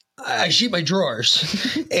 I sheet my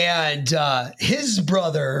drawers. And his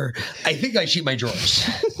brother, I think I sheet my drawers.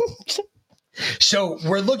 So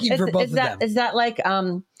we're looking for both of them. Is that like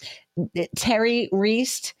Terry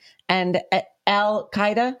Reist and Al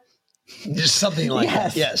Qaeda? Just something like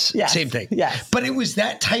that. Yes. Same thing. Yes. But it was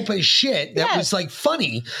that type of shit that was like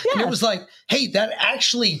funny. Yes. And it was like, hey, that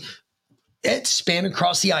actually, it spanned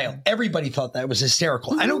across the aisle. Everybody thought that was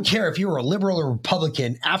hysterical. I don't care if you were a liberal or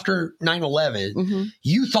Republican after 9/11,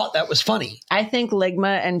 you thought that was funny. I think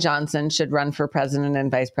Ligma and Johnson should run for president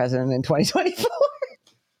and vice president in 2024.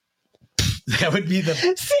 That would be the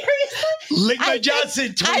seriously Ligma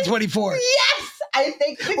Johnson 2024. Yes. I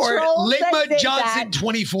think the or trolls Ligma that Johnson that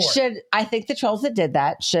 24. I think the trolls that did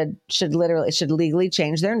that should legally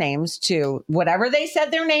change their names to whatever they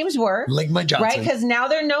said their names were. Ligma Johnson. Right? Because now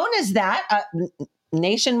they're known as that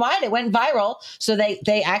nationwide. It went viral. So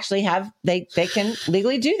they actually have they can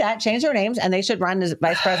legally do that, change their names, and they should run as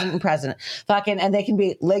vice president and president. And they can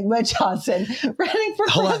be Ligma Johnson running for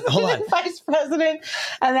president and vice president.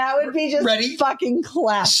 And that would be just fucking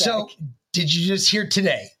classic. So did you just hear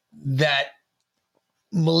today that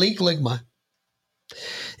Malik Ligma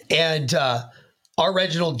and our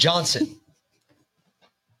Reginald Johnson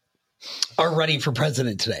are running for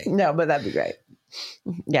president today? No, but that'd be great.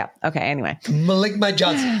 Yeah. Okay. Anyway. Malikma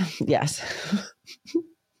Johnson. Yes.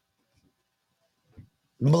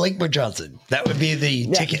 Malikma Johnson. That would be the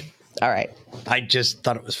ticket. All right. I just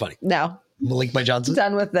thought it was funny. No. Malikma Johnson.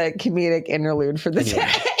 Done with the comedic interlude for the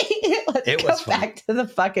day. Let's go back to the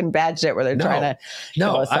fucking bad shit where they're trying to.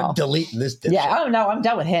 No, I'm deleting this. Yeah. Oh no, I'm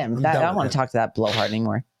done with him. I don't want to talk to that blowhard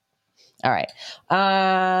anymore. All right.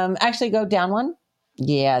 Actually, go down one.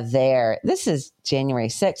 Yeah, there. This is January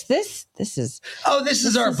 6th. This is. Oh, this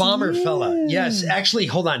is our bomber fella. Yes. Actually,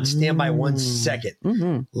 hold on. Stand by 1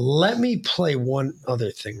 second. Let me play one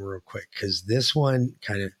other thing real quick because this one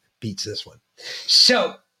kind of beats this one.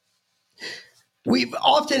 So we've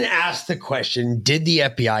often asked the question, did the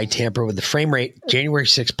FBI tamper with the frame rate January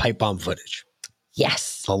 6th pipe bomb footage?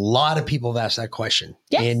 Yes. A lot of people have asked that question.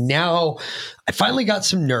 Yes. And now I finally got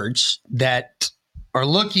some nerds that are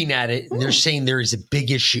looking at it and they're saying there is a big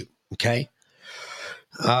issue. Okay.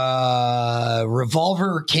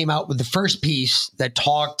 Revolver came out with the first piece that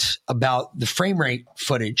talked about the frame rate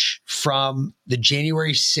footage from the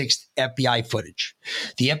January 6th FBI footage.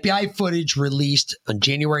 The FBI footage released on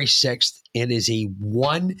January 6th. It is a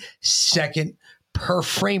 1 second per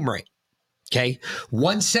frame rate. Okay.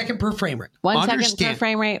 1 second per frame rate. 1 second per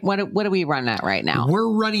frame rate. What do we run at right now? We're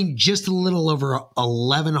running just a little over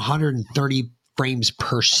 1,130 frames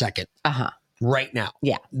per second. Right now.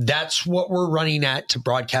 Yeah. That's what we're running at to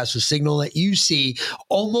broadcast the signal that you see.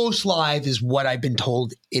 Almost live is what I've been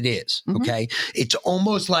told it is. Okay. It's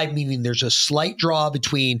almost live, meaning there's a slight draw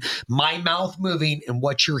between my mouth moving and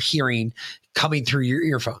what you're hearing coming through your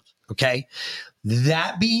earphones. Okay.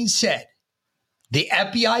 That being said, the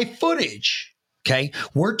FBI footage, okay,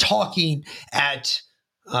 we're talking at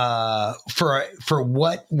for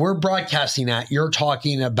what we're broadcasting at, you're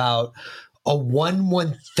talking about a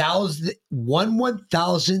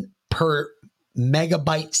 1/1000 per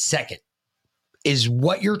megabyte second is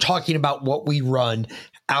what you're talking about, what we run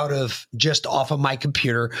out of just off of my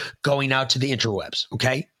computer going out to the interwebs.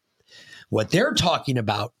 Okay. What they're talking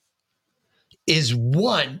about is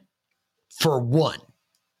 1 for 1.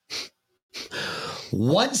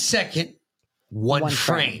 1 second, one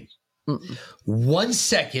frame. 1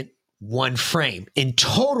 second, one frame. In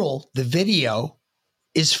total, the video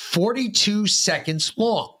is 42 seconds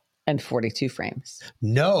long. And 42 frames.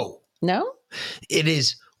 No. No? It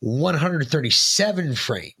is 137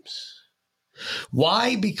 frames.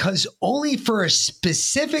 Why? Because only for a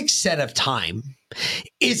specific set of time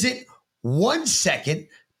is it 1 second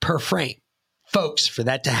per frame. Folks, for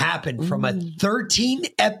that to happen from a 13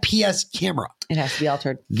 FPS camera, it has to be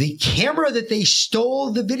altered. The camera that they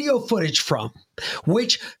stole the video footage from,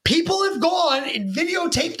 which people have gone and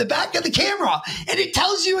videotaped the back of the camera, and it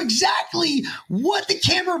tells you exactly what the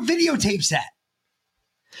camera videotapes at.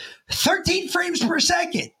 13 frames per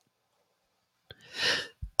second.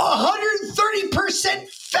 130%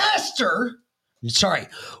 faster. Sorry,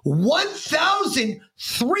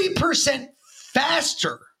 1,003%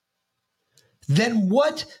 faster than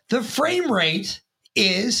what the frame rate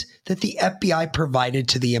is that the FBI provided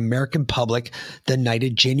to the American public the night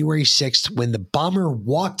of January 6th when the bomber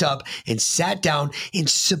walked up and sat down and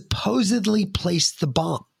supposedly placed the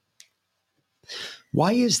bomb.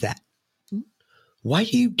 Why is that? Why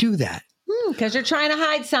do you do that? Because you're trying to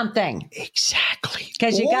hide something. Exactly.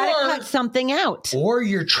 Because you got to cut something out. Or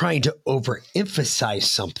you're trying to overemphasize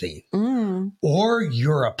something. or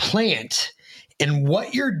you're a plant, and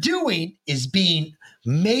what you're doing is being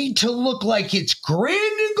made to look like it's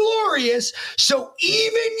grand and glorious. So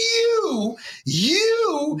even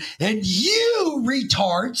you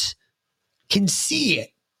retards can see it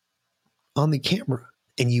on the camera.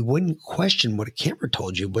 And you wouldn't question what a camera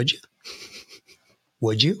told you, would you?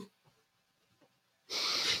 Would you?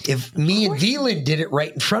 If me and Veland did it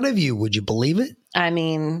right in front of you, would you believe it? I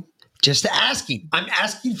mean, just asking. I'm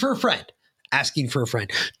asking for a friend. Asking for a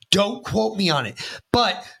friend. Don't quote me on it.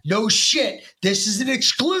 But no shit. This is an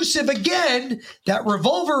exclusive again. That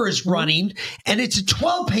Revolver is running, and it's a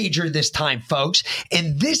 12-pager this time, folks.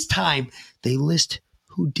 And this time they list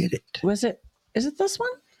who did it. Is it this one?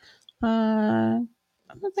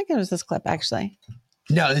 I don't think it was this clip, actually.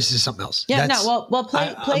 No, this is something else. Yeah,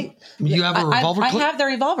 play. You have a Revolver clip? I have the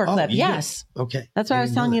Revolver clip, yes. Do? Okay. That's what I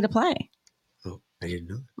was telling you to play. Oh, I didn't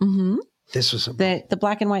know that. Mm-hmm. This was something. The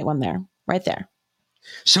black and white one there, right there.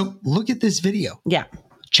 So look at this video. Yeah.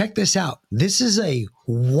 Check this out. This is a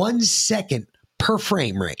 1 second per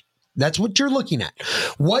frame rate. That's what you're looking at.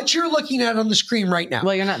 What you're looking at on the screen right now.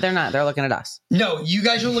 Well, they're not. They're looking at us. No, you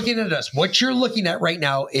guys are looking at us. What you're looking at right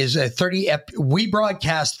now is a 30. We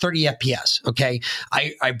broadcast 30 FPS. Okay.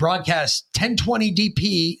 I broadcast 1020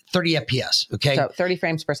 DP, 30 FPS. Okay. So 30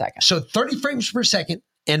 frames per second. So 30 frames per second.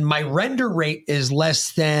 And my render rate is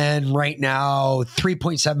less than right now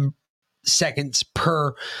 3.7 seconds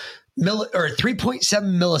per or 3.7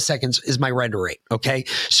 milliseconds is my render rate. Okay.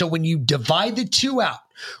 So when you divide the two out,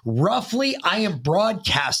 roughly I am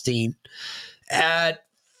broadcasting at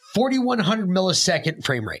 4,100 millisecond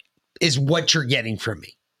frame rate is what you're getting from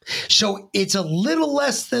me. So it's a little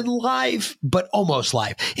less than live, but almost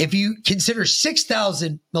live. If you consider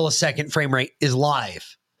 6,000 millisecond frame rate is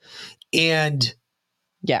live, and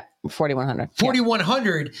 4,100.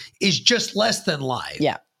 4,100 is just less than live.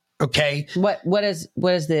 Yeah. Okay. What is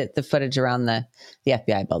the footage around the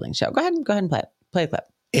FBI building show? Go ahead and play it. Play the clip.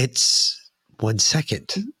 It's 1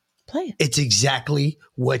 second. Play it. It's exactly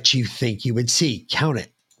what you think you would see. Count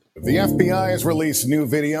it. The FBI has released new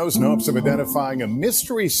videos in hopes of identifying a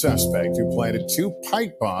mystery suspect who planted 2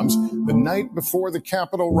 pipe bombs the night before the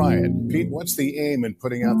Capitol riot. Pete, what's the aim in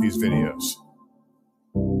putting out these videos?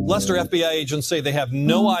 Leicester FBI agents say they have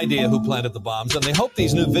no idea who planted the bombs, and they hope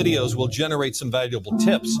these new videos will generate some valuable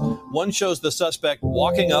tips. One shows the suspect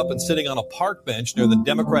walking up and sitting on a park bench near the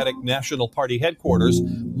Democratic National Party headquarters.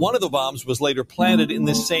 One of the bombs was later planted in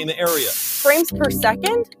this same area. Frames per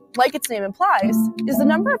second, like its name implies, is the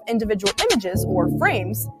number of individual images, or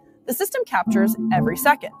frames, the system captures every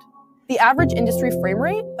second. The average industry frame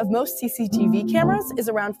rate of most CCTV cameras is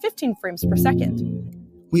around 15 frames per second.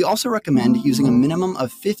 We also recommend using a minimum of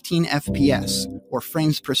 15 FPS, or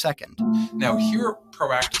frames per second. Now, here at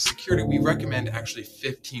Proactive Security, we recommend actually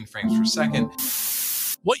 15 frames per second.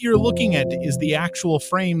 What you're looking at is the actual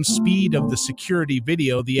frame speed of the security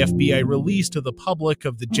video the FBI released to the public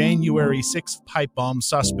of the January 6th pipe bomb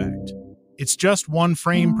suspect. It's just 1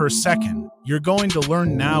 frame per second. You're going to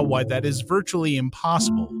learn now why that is virtually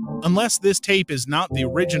impossible, unless this tape is not the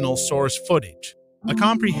original source footage. A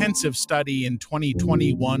comprehensive study in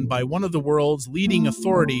 2021 by one of the world's leading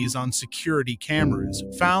authorities on security cameras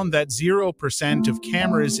found that 0% of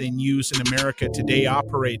cameras in use in America today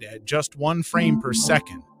operate at just 1 frame per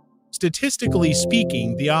second. Statistically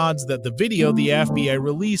speaking, the odds that the video the FBI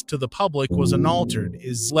released to the public was unaltered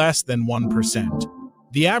is less than 1%.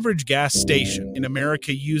 The average gas station in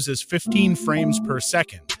America uses 15 frames per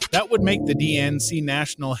second. That would make the DNC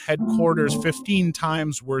national headquarters 15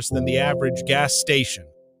 times worse than the average gas station.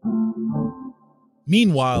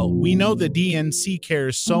 Meanwhile, we know the DNC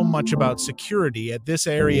cares so much about security at this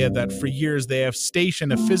area that for years they have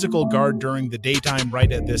stationed a physical guard during the daytime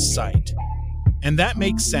right at this site. And that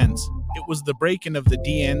makes sense. It was the break-in of the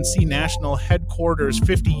DNC national headquarters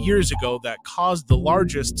 50 years ago that caused the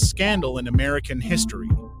largest scandal in American history,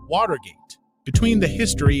 Watergate. Between the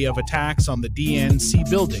history of attacks on the DNC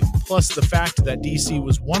building, plus the fact that DC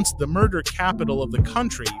was once the murder capital of the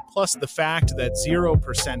country, plus the fact that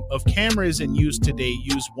 0% of cameras in use today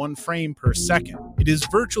use 1 frame per second, it is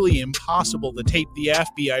virtually impossible the tape the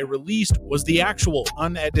FBI released was the actual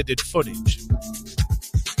unedited footage.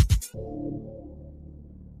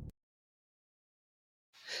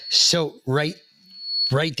 So right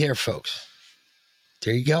there, folks.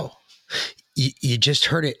 There you go. You just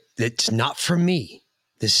heard it. It's not from me.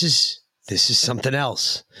 This is something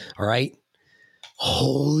else. All right.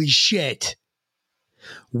 Holy shit.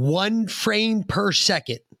 1 frame per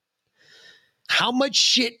second. How much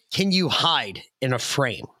shit can you hide in a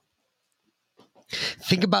frame?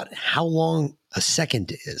 Think about how long a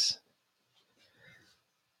second is.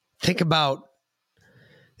 think about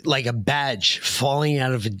like a badge falling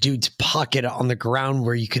out of a dude's pocket on the ground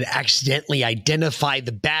where you could accidentally identify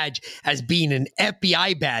the badge as being an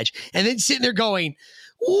FBI badge, and then sitting there going,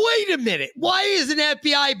 wait a minute, why is an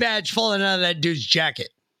FBI badge falling out of that dude's jacket?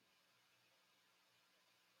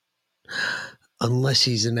 Unless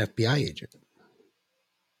he's an FBI agent.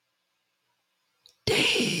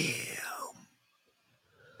 Damn.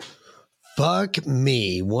 Fuck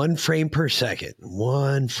me. 1 frame per second.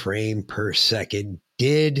 1 frame per second.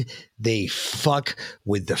 Did they fuck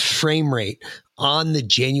with the frame rate on the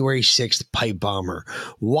January 6th pipe bomber?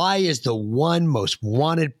 Why is the one most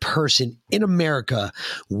wanted person in America,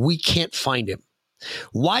 we can't find him?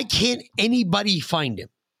 Why can't anybody find him?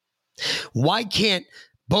 Why can't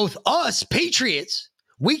both us, patriots,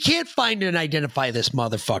 we can't find and identify this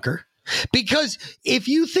motherfucker? Because if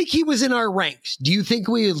you think he was in our ranks, do you think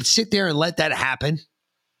we would sit there and let that happen?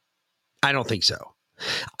 I don't think so.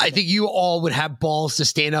 I think you all would have balls to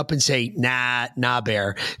stand up and say, nah,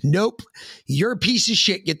 Bear. Nope. You're a piece of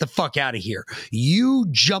shit. Get the fuck out of here. You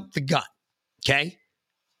jumped the gun. Okay?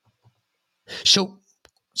 So,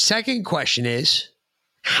 second question is,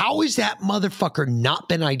 how is that motherfucker not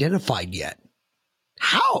been identified yet?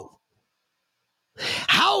 How?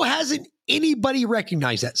 How hasn't anybody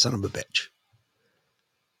recognized that son of a bitch?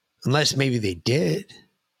 Unless maybe they did.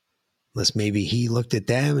 Unless maybe he looked at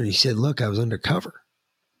them and he said, look, I was undercover.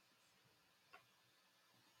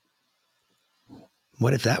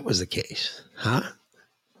 What if that was the case? Huh?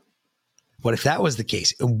 What if that was the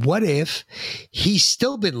case? And what if he's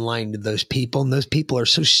still been lying to those people and those people are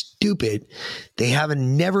so stupid they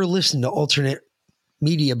haven't never listened to alternate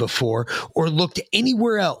media before or looked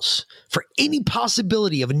anywhere else for any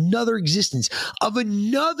possibility of another existence, of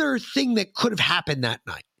another thing that could have happened that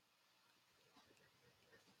night?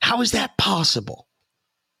 How is that possible?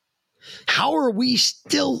 How are we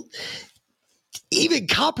still even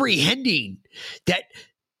comprehending that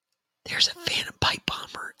there's a phantom pipe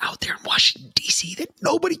bomber out there in Washington, D.C. that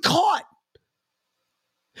nobody caught?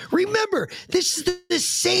 Remember, this is the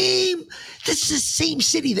same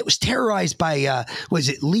city that was terrorized by, was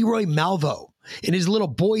it Leroy Malvo and his little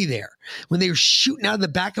boy there when they were shooting out of the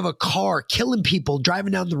back of a car, killing people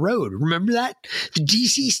driving down the road. Remember that? The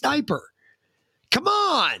D.C. sniper. Come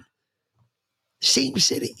on. Same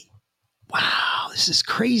city. Wow, this is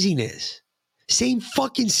craziness. Same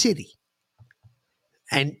fucking city.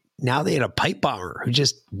 And now they had a pipe bomber who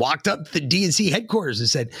just walked up to the DNC headquarters and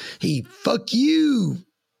said, hey, fuck you.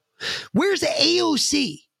 Where's the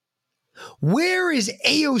AOC? Where is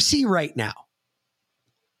AOC right now?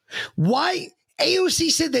 Why?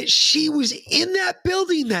 AOC said that she was in that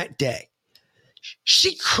building that day.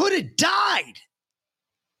 She could have died.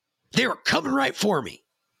 They were coming right for me.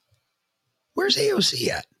 Where's AOC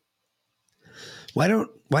at? Why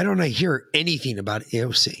don't I hear anything about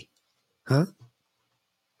AOC? Huh?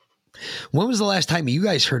 When was the last time you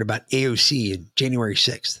guys heard about AOC in January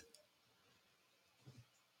 6th?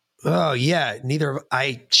 Oh, yeah, neither of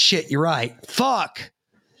I. Shit, you're right. Fuck.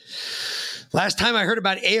 Last time I heard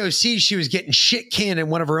about AOC, she was getting shit canned in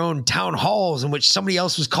one of her own town halls in which somebody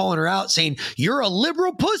else was calling her out saying, you're a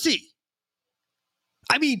liberal pussy.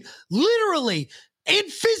 I mean, literally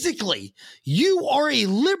and physically, you are a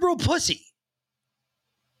liberal pussy.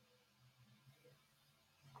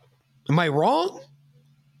 Am I wrong?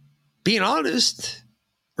 Being honest,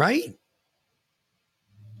 right?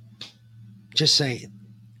 Just saying.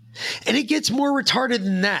 And it gets more retarded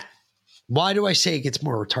than that. Why do I say it gets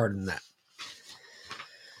more retarded than that?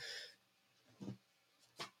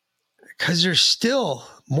 Because there's still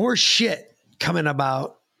more shit coming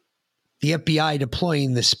about the FBI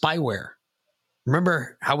deploying the spyware.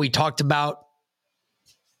 Remember how we talked about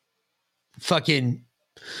fucking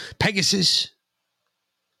Pegasus?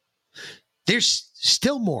 There's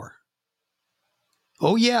still more.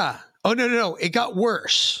 Oh, yeah. Oh, no. It got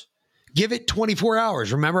worse. Give it 24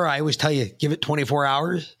 hours. Remember, I always tell you, give it 24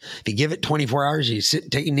 hours. If you give it 24 hours, you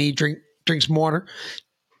sit, take a knee, drink some water,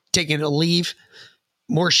 taking a leave,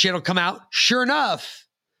 more shit will come out. Sure enough.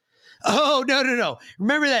 Oh, no.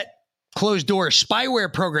 Remember that closed door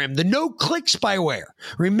spyware program, the no-click spyware.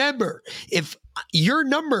 Remember, if your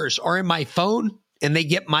numbers are in my phone and they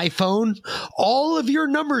get my phone, all of your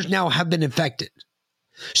numbers now have been infected.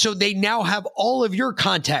 So they now have all of your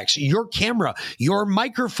contacts, your camera, your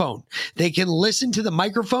microphone. They can listen to the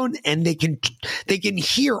microphone and they can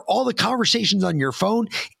hear all the conversations on your phone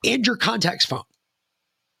and your contact's phone.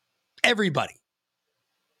 Everybody.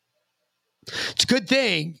 It's a good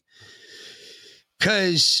thing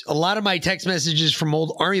Because a lot of my text messages from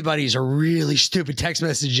old Army buddies are really stupid text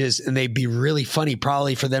messages, and they'd be really funny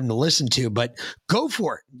probably for them to listen to, but go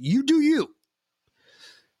for it. You do you.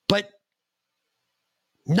 But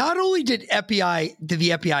not only did the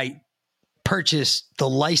FBI purchase the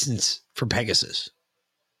license for Pegasus,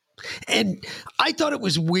 and I thought it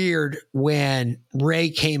was weird when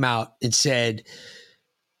Ray came out and said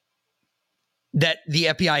that the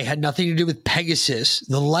FBI had nothing to do with Pegasus,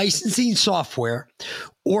 the licensing software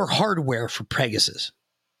or hardware for Pegasus.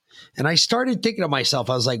 And I started thinking to myself,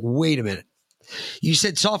 I was like, wait a minute. You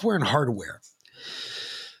said software and hardware.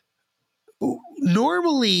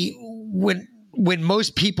 Normally, when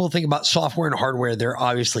most people think about software and hardware, they're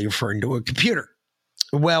obviously referring to a computer.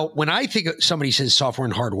 Well, when I think somebody says software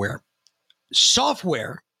and hardware,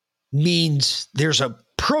 software means there's a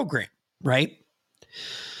program, right?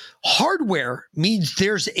 Hardware means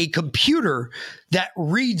there's a computer that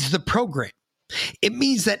reads the program. It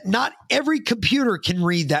means that not every computer can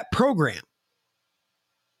read that program.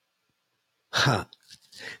 Huh.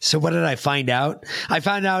 So what did I find out? I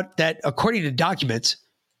found out that according to documents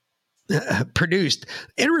produced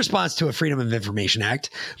in response to a Freedom of Information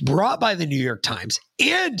Act brought by the New York Times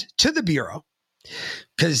and to the Bureau,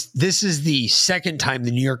 because this is the second time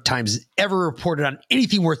the New York Times has ever reported on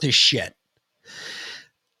anything worth a shit,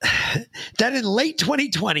 that in late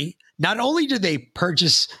 2020, not only did they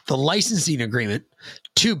purchase the licensing agreement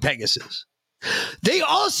to Pegasus, they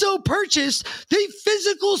also purchased the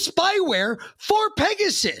physical spyware for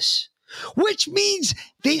Pegasus, which means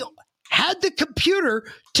they had the computer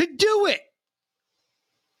to do it.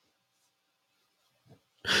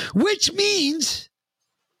 Which means,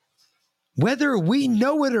 whether we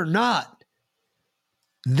know it or not,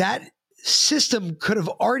 that system could have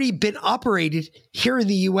already been operated here in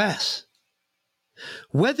the U.S.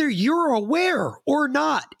 Whether you're aware or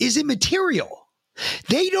not is immaterial.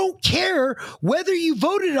 They don't care whether you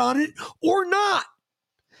voted on it or not.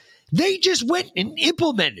 They just went and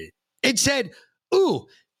implemented it and said, ooh,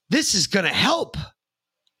 this is going to help.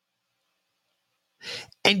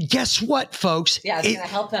 And guess what, folks? Yeah, it's going to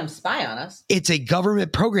help them spy on us. It's a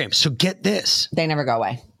government program. So get this. They never go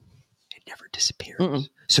away. It never disappears.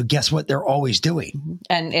 So guess what they're always doing?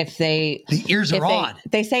 And if the ears are on,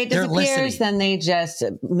 they say it disappears, then they just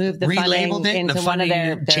move the funding into one of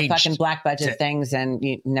their fucking black budget things, and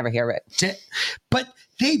you never hear of it. But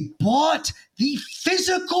they bought the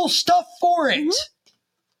physical stuff for it.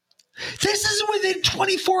 This is within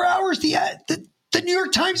 24 hours. The New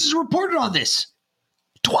York Times has reported on this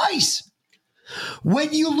twice.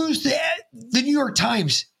 When you lose the New York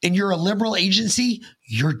Times and you're a liberal agency,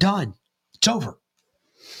 you're done. It's over.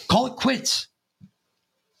 Call it quits.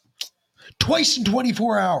 Twice in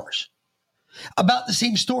 24 hours about the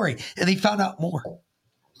same story, and they found out more.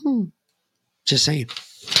 Just saying.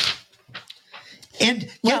 And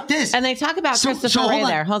get this. And they talk about Christopher Ray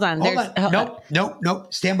there. Hold on.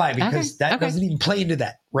 Nope. Stand by, because that doesn't even play into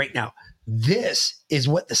that right now. This is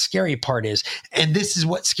what the scary part is. And this is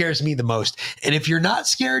what scares me the most. And if you're not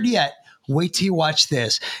scared yet, wait till you watch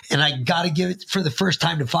this. And I got to give it for the first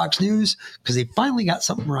time to Fox News, because they finally got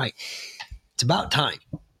something right. It's about time.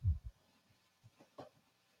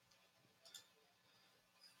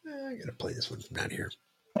 I got to play this one from down here.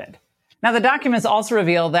 Now, the documents also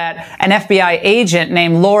reveal that an FBI agent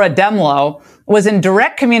named Laura Demlow was in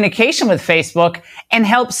direct communication with Facebook and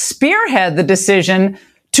helped spearhead the decision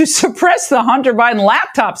to suppress the Hunter Biden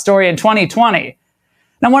laptop story in 2020.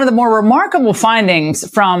 Now, one of the more remarkable findings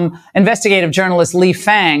from investigative journalist Lee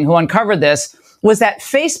Fang, who uncovered this, was that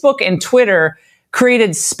Facebook and Twitter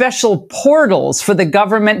created special portals for the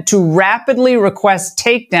government to rapidly request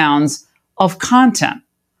takedowns of content.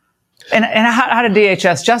 And how did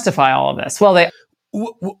DHS justify all of this? Well, they...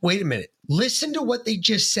 Wait a minute. Listen to what they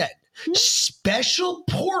just said. Special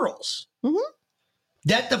portals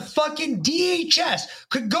that the fucking DHS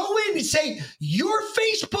could go in and say, your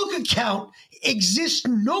Facebook account exists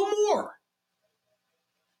no more.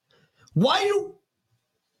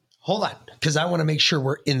 Hold on, because I want to make sure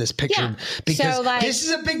we're in this picture, because this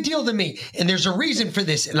is a big deal to me, and there's a reason for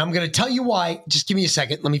this, and I'm going to tell you why. Just give me a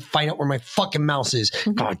second. Let me find out where my fucking mouse is.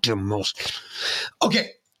 Goddamn mouse.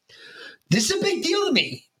 Okay, this is a big deal to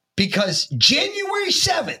me because January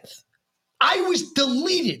 7th, I was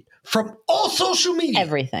deleted from all social media.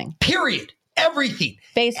 Everything. Period. Everything.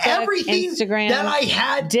 Facebook, everything Instagram, that I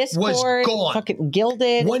had Discord, was gone. Fucking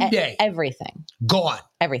Gilded. One day. Everything. Gone.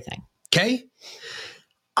 Everything. Okay?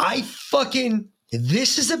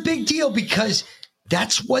 This is a big deal because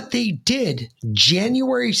that's what they did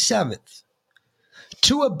January 7th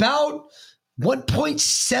to about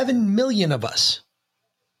 1.7 million of us.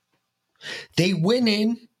 They went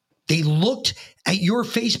in, they looked at your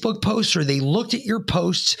Facebook posts or they looked at your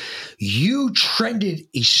posts. You trended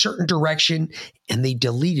a certain direction and they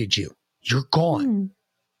deleted you. You're gone.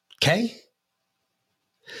 Okay?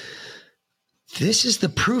 This is the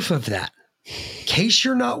proof of that. In case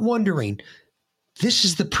you're not wondering, this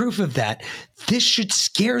is the proof of that. This should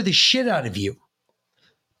scare the shit out of you.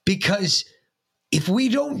 Because if we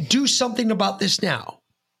don't do something about this now,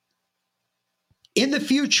 in the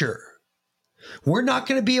future, we're not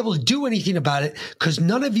going to be able to do anything about it because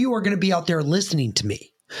none of you are going to be out there listening to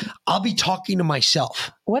me. I'll be talking to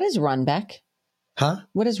myself. What is Runback? Huh?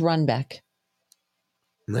 What is Runback?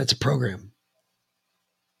 That's a program.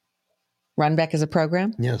 Runback is a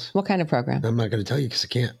program? Yes. What kind of program? I'm not going to tell you because I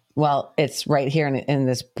can't. Well, it's right here in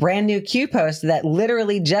this brand new Q post that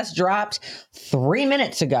literally just dropped 3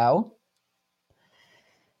 minutes ago.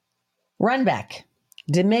 Runback,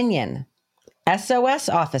 Dominion, SOS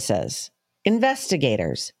offices,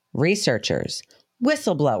 investigators, researchers,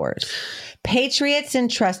 whistleblowers, patriots in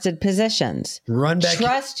trusted positions. Runback.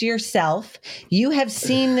 Trust yourself. You have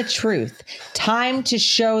seen the truth. Time to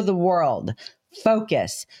show the world.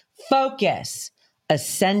 Focus.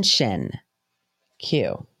 Ascension.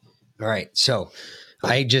 Q. All right. So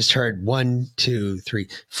I just heard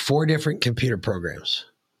 4 different computer programs.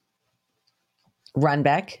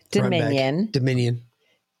 Runback, Dominion,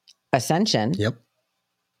 Ascension. Yep.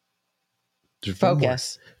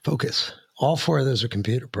 Focus. All 4 of those are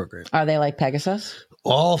computer programs. Are they like Pegasus?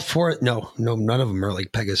 All 4. No, none of them are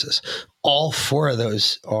like Pegasus. All 4 of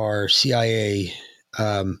those are CIA.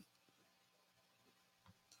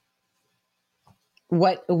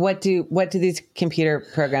 What do these computer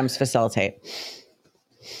programs facilitate?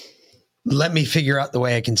 Let me figure out the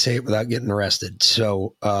way I can say it without getting arrested.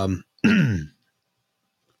 So,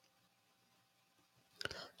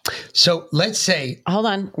 so let's say. Hold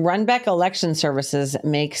on. Runback Election Services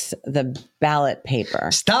makes the ballot paper.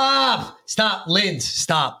 Stop, Linz.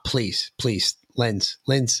 Stop, please, Linz.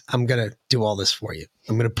 I'm going to do all this for you.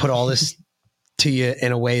 I'm going to put all this to you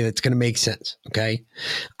in a way that's going to make sense. Okay.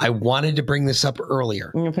 I wanted to bring this up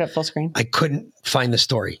earlier. I'm going to put it full screen. I couldn't find the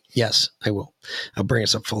story. Yes, I will. I'll bring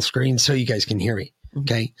us up full screen so you guys can hear me.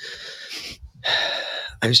 Okay.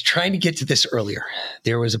 I was trying to get to this earlier.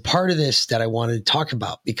 There was a part of this that I wanted to talk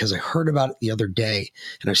about because I heard about it the other day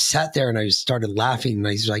and I sat there and I started laughing and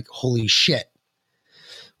I was like, holy shit.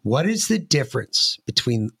 What is the difference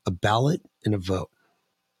between a ballot and a vote?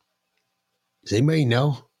 Does anybody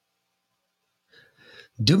know?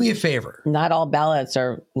 Do me a favor. Not all ballots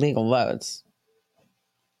are legal votes.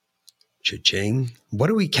 Cha-ching. What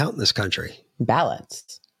do we count in this country?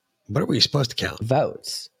 Ballots. What are we supposed to count?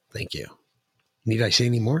 Votes. Thank you. Need I say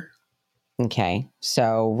any more? Okay.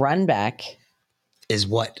 So Runback is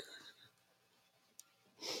what?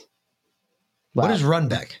 What is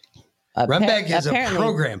Runback? Runback is a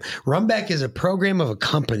program. Runback is a program of a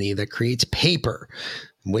company that creates paper,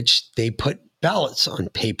 in which they put ballots on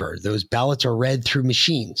paper. Those ballots are read through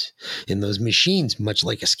machines. In those machines, much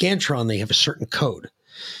like a Scantron, they have a certain code.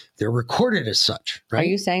 They're recorded as such, right? Are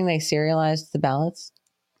you saying they serialized the ballots?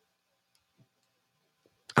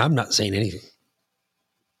 I'm not saying anything.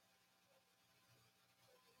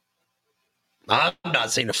 I'm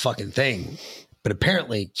not saying a fucking thing. But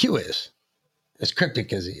apparently Q is. As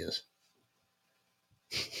cryptic as he is.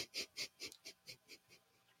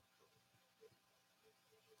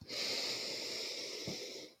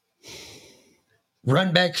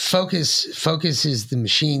 Runback Focus is the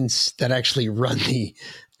machines that actually run the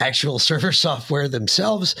actual server software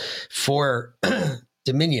themselves for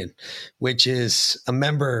Dominion, which is a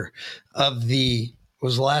member of the, what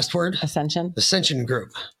was the last word? Ascension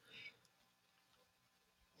Group.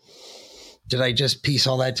 Did I just piece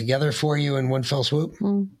all that together for you in one fell swoop?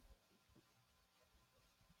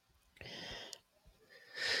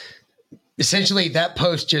 Essentially, that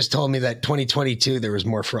post just told me that 2022, there was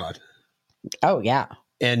more fraud. Oh, yeah.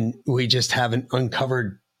 And we just haven't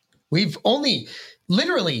uncovered. We've only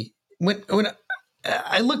literally, when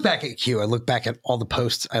I look back at Q, I look back at all the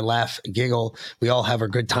posts, I laugh, giggle. We all have our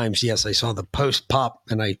good times. Yes, I saw the post pop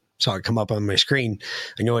and I saw it come up on my screen.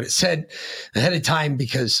 I know what it said ahead of time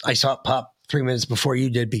because I saw it pop 3 minutes before you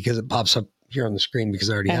did because it pops up here on the screen because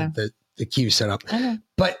I already have the Q set up.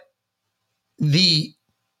 But the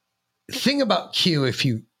thing about Q, if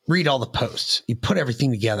you read all the posts, you put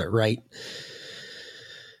everything together, right?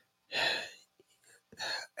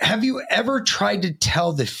 Have you ever tried to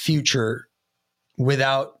tell the future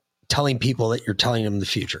without telling people that you're telling them the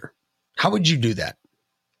future? How would you do that?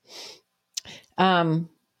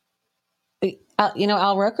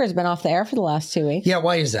 Al Roker's been off the air for the last 2 weeks. Yeah,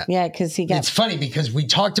 why is that? Yeah, because he got. It's funny because we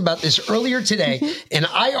talked about this earlier today, and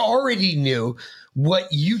I already knew what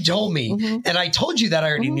you told me, and I told you that I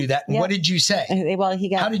already knew that. And what did you say? Well, he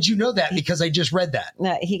got. How did you know that? Because I just read that.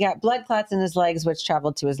 He got blood clots in his legs, which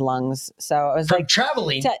traveled to his lungs. So I was like,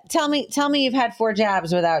 traveling. Tell me you've had 4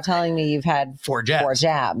 jabs without telling me you've had 4 jabs. 4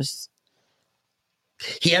 jabs.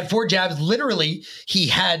 He had 4 jabs. Literally, he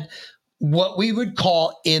had what we would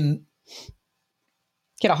call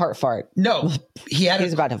Get a heart fart. No, he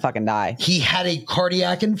was about to fucking die. He had a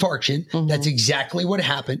cardiac infarction. That's exactly what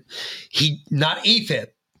happened. Not AFib.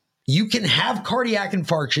 You can have cardiac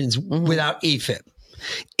infarctions without AFib.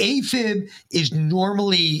 AFib is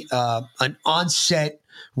normally an onset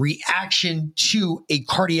reaction to a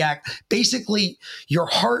cardiac. Basically, your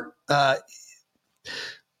heart.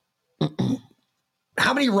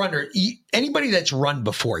 How many runners? Anybody that's run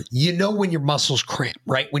before, when your muscles cramp,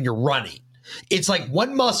 right? When you're running. It's like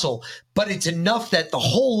one muscle, but it's enough that the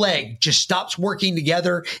whole leg just stops working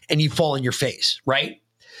together and you fall on your face, right?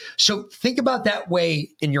 So think about that way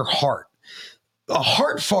in your heart. A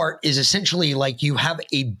heart fart is essentially like you have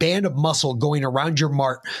a band of muscle going around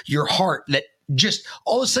your heart that just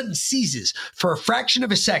all of a sudden seizes for a fraction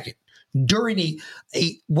of a second during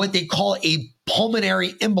a what they call a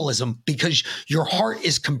pulmonary embolism, because your heart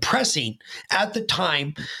is compressing at the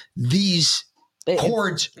time these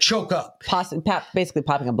cords choke up. Basically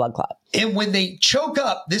popping a blood clot. And when they choke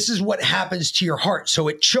up, this is what happens to your heart. So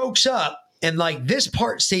it chokes up and like this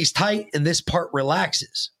part stays tight and this part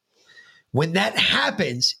relaxes. When that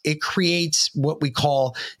happens, it creates what we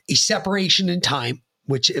call a separation in time,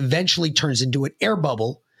 which eventually turns into an air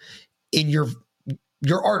bubble in your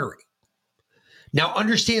artery. Now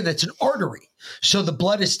understand that's an artery. So the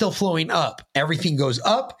blood is still flowing up. Everything goes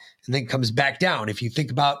up and then comes back down. If you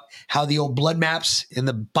think about how the old blood maps in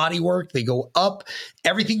the body work, they go up.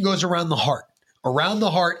 Everything goes around the heart. Around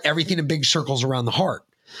the heart, everything in big circles around the heart.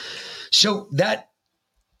 So that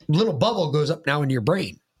little bubble goes up now in your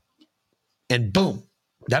brain. And boom,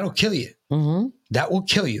 that'll kill you. That will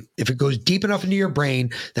kill you. If it goes deep enough into your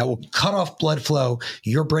brain, that will cut off blood flow.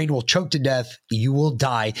 Your brain will choke to death. You will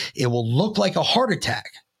die. It will look like a heart attack.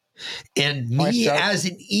 And me as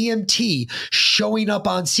an EMT showing up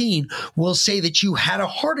on scene will say that you had a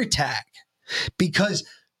heart attack because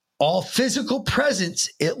all physical presence,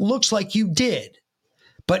 it looks like you did.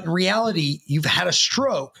 But in reality, you've had a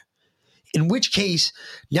stroke, in which case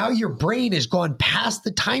now your brain has gone past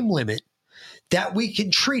the time limit that we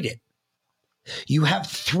can treat it. You have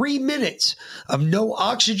 3 minutes of no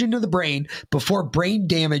oxygen to the brain before brain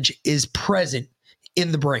damage is present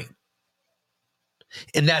in the brain.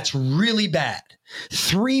 And that's really bad.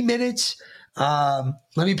 3 minutes. Let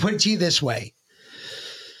me put it to you this way.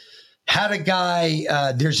 Had a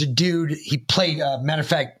guy, there's a dude, he played, matter of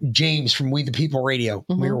fact, James from We the People Radio.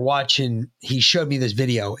 We were watching, he showed me this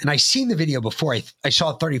video, and I seen the video before. I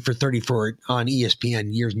saw 30 for 34 on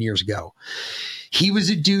ESPN years and years ago. He was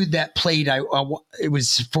a dude that played, it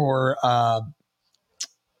was for,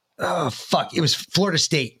 it was Florida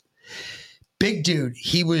State. Big dude.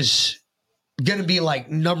 He was going to be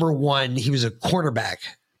like number 1. He was a cornerback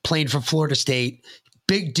playing for Florida State.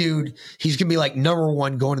 Big dude. He's going to be like number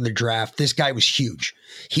 1 going in the draft. This guy was huge.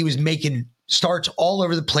 He was making starts all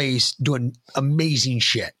over the place, doing amazing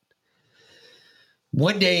shit.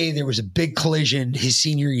 One day there was a big collision his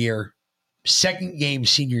senior year, second game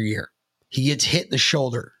senior year. He gets hit in the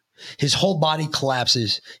shoulder. His whole body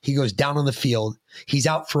collapses. He goes down on the field. He's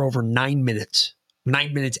out for over 9 minutes.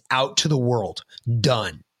 9 minutes out to the world.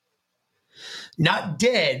 Done. Not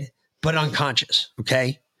dead, but unconscious.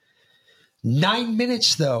 Okay. 9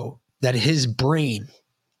 minutes, though, that his brain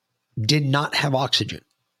did not have oxygen.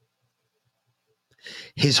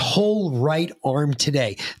 His whole right arm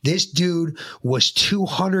today. This dude was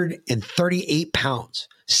 238 pounds.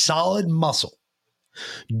 Solid muscle.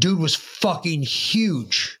 Dude was fucking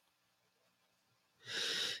huge.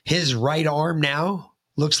 His right arm now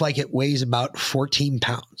looks like it weighs about 14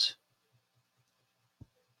 pounds.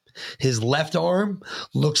 His left arm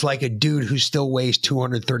looks like a dude who still weighs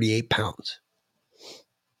 238 pounds.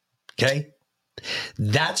 Okay?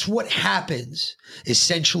 That's what happens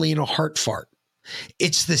essentially in a heart fart.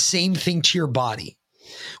 It's the same thing to your body.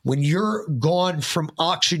 When you're gone from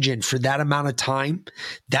oxygen for that amount of time,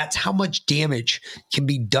 that's how much damage can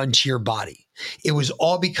be done to your body. It was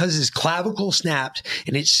all because his clavicle snapped,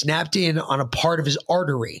 and it snapped in on a part of his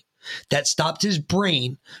artery that stopped his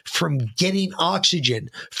brain from getting oxygen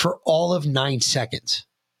for all of 9 seconds.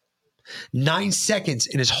 9 seconds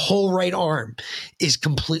and his whole right arm is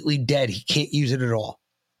completely dead. He can't use it at all.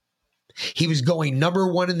 He was going number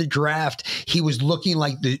 1 in the draft. He was looking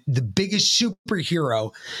like the biggest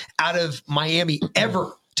superhero out of Miami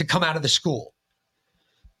ever to come out of the school.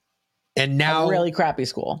 And now, a really crappy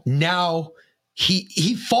school. Now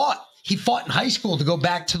he fought in high school to go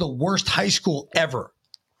back to the worst high school ever,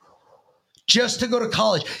 just to go to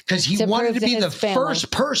college, because he wanted to be the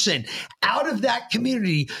first person out of that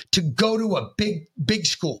community to go to a big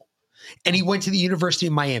school. And he went to the University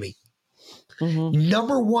of Miami.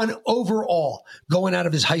 Number 1 overall going out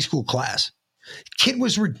of his high school class. Kid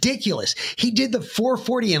was ridiculous. He did the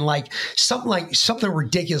 440 in something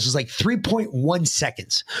ridiculous. It was like 3.1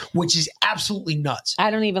 seconds, which is absolutely nuts.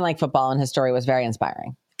 I don't even like football, and his story was very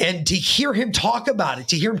inspiring. And to hear him talk about it,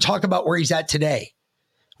 to hear him talk about where he's at today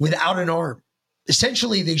without an arm,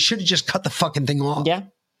 essentially they should have just cut the fucking thing off. Yeah.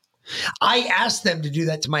 I asked them to do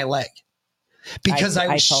that to my leg because I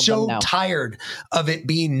was so tired of it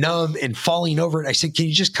being numb and falling over it. I said, can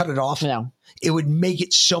you just cut it off? No. It would make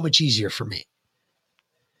it so much easier for me.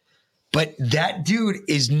 But that dude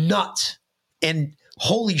is nuts. And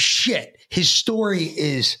holy shit, his story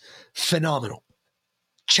is phenomenal.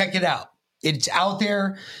 Check it out. It's out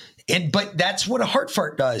there. But that's what a heart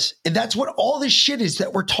fart does. And that's what all this shit is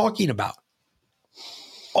that we're talking about.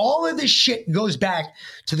 All of this shit goes back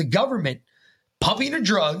to the government pumping a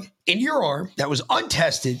drug into your arm that was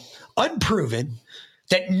untested, unproven,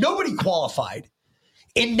 that nobody qualified.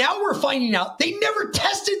 And now we're finding out they never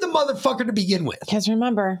tested the motherfucker to begin with. Because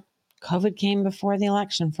remember, COVID came before the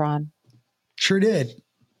election fraud. Sure did.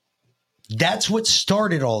 That's what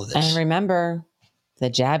started all of this. And remember, the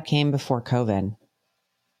jab came before COVID.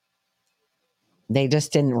 They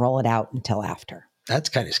just didn't roll it out until after. That's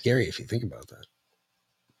kind of scary if you think about that.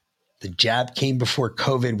 The jab came before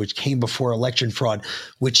COVID, which came before election fraud,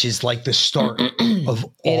 which is like the start of all of this.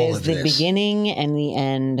 It is the beginning and the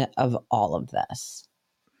end of all of this.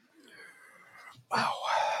 Wow.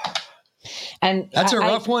 And that's a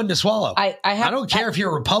rough one to swallow. I don't care if you're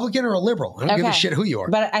a Republican or a liberal. I don't give a shit who you are.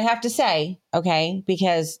 But I have to say,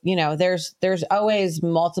 because there's always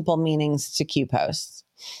multiple meanings to Q posts.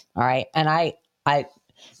 All right. And I have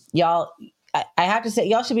to say,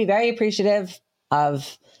 y'all should be very appreciative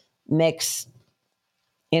of Mick's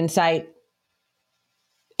insight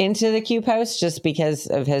into the Q post, just because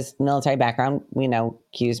of his military background. We know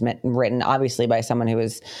Q's written obviously by someone who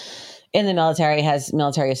is in the military, has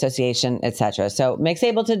military association, etc. So Mick's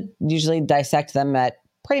able to usually dissect them at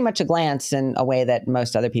pretty much a glance in a way that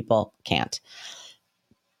most other people can't.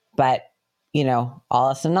 But, all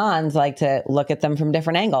us and nons like to look at them from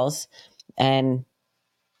different angles, and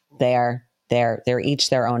they're each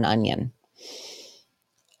their own onion.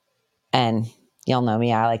 And y'all know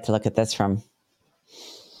me, I like to look at this from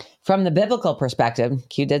the biblical perspective.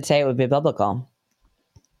 Q did say it would be biblical.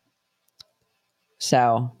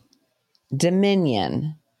 So,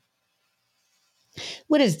 dominion.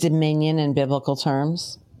 What is dominion in biblical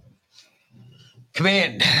terms?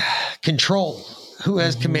 Command, control. Who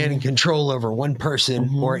has command and control over one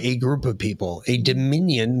person or a group of people? A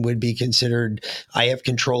dominion would be considered, I have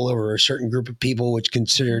control over a certain group of people, which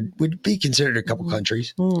would be considered a couple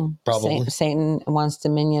countries, probably. Satan wants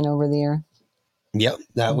dominion over the earth. Yep,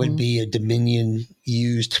 that would be a dominion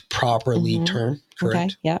used properly term, correct?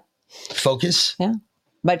 Okay, yep. Focus. Yeah.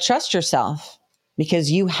 But trust yourself,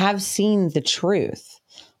 because you have seen the truth,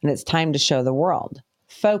 and it's time to show the world.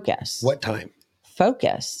 Focus. What time?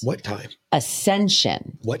 Focus. What time?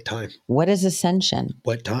 Ascension. What time? What is ascension?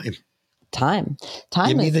 What time? Time.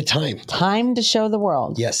 Give me the time. Time to show the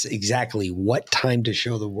world. Yes, exactly. What time to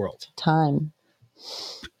show the world? Time.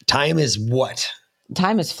 Time is what?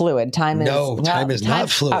 Time is fluid. Time is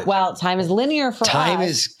not fluid. Time is linear for us. Time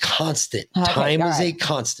is constant. Okay, time is right. a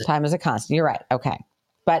constant. Time is a constant. You're right. Okay.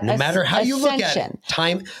 But no matter how you look at it,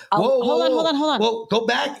 time. Hold on. Well, go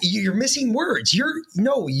back. You're missing words.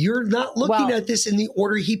 You're not looking at this in the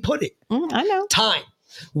order he put it. I know. Time.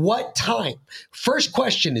 What time? First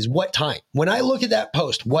question is what time? When I look at that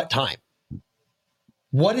post, what time?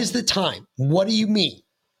 What is the time? What do you mean?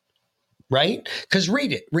 Right? Because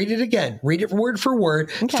read it again. Read it word for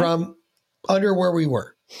word from under where we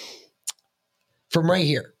were. From right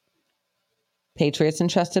here. Patriots in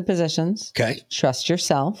trusted positions. Okay. Trust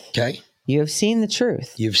yourself. Okay. You have seen the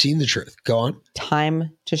truth. You've seen the truth. Go on.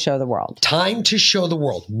 Time to show the world. Time to show the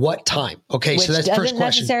world. What time? Okay, so that's the first question.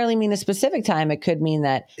 Doesn't necessarily mean a specific time. It could mean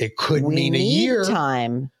that it could mean a year.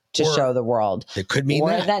 Time to show the world. It could mean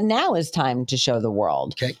that now is time to show the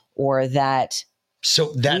world. Okay. Or that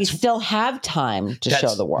we still have time to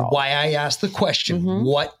show the world. Why I asked the question.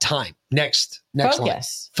 What time? Next focus. Line.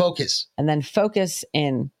 Focus. And then focus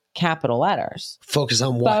in capital letters. Focus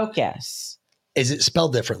on what? Focus. Is it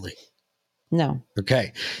spelled differently? No.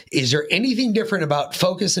 Okay. Is there anything different about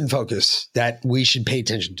focus and focus that we should pay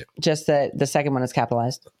attention to? Just that the second one is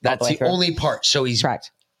capitalized. That's the only part. So he's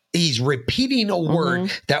correct. He's repeating a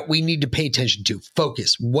word that we need to pay attention to.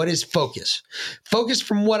 Focus. What is focus? Focus,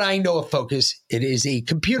 from what I know of focus, it is a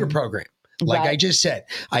computer program. Like I just said,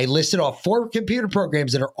 I listed off 4 computer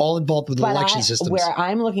programs that are all involved with election systems. Where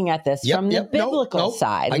I'm looking at this from the biblical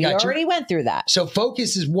side, we already went through that. So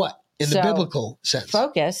focus is what in the biblical sense?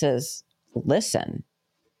 Focus is listen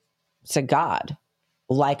to God,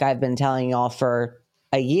 like I've been telling y'all for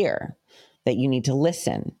a year, that you need to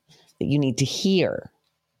listen, that you need to hear.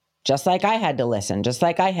 Just like I had to listen, just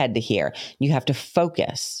like I had to hear. You have to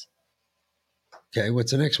focus. Okay,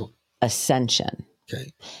 what's the next one? Ascension.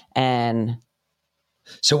 Okay. And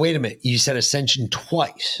so wait a minute. You said ascension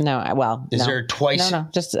twice. No, well. Is there twice? No,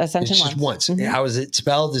 just ascension it's just once. How is it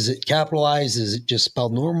spelled? Is it capitalized? Is it just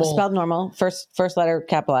spelled normal? Spelled normal. First letter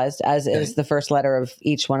capitalized, as is the first letter of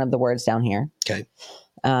each one of the words down here. Okay.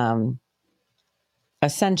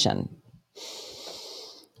 Ascension.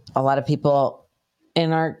 A lot of people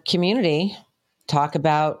in our community talk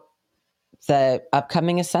about the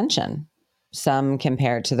upcoming ascension. Some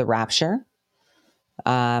compare it to the rapture.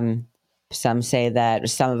 Some say that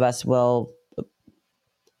some of us will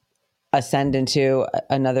ascend into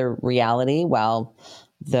another reality while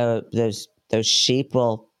those sheep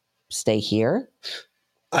will stay here.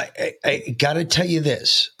 I got to tell you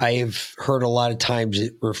this. I have heard a lot of times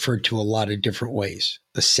it referred to a lot of different ways.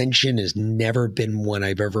 Ascension has never been one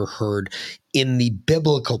I've ever heard in the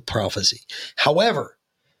biblical prophecy. However,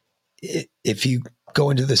 if you go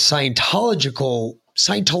into the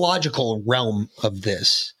Scientological realm of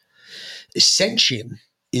this, ascension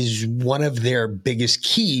is one of their biggest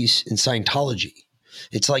keys in Scientology.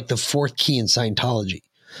 It's like the 4th key in Scientology.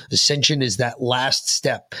 Ascension is that last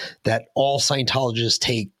step that all Scientologists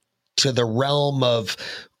take to the realm of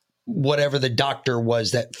whatever the doctor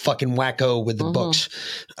was, that fucking wacko with the books,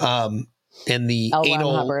 and the L. Ron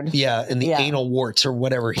anal, Hubbard. and the anal warts or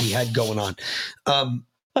whatever he had going on,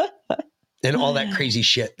 and all that crazy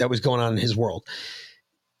shit that was going on in his world.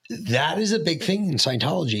 That is a big thing in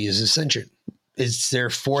Scientology, is ascension. It's their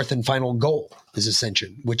 4th and final goal, is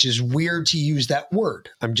ascension, which is weird to use that word.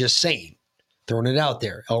 I'm just saying, throwing it out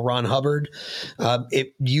there. L. Ron Hubbard,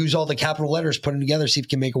 use all the capital letters, put them together, see if you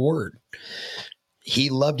can make a word.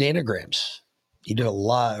 He loved anagrams. He did a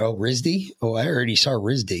lot. Oh, RISD? Oh, I already saw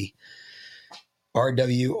RISD.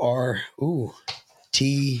 RWR. Ooh.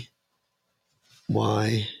 TY.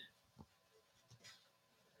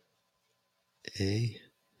 A.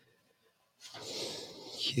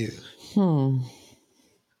 Q.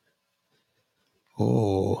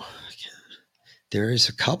 Oh, there is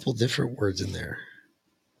a couple different words in there.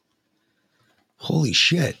 Holy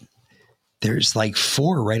shit. There's like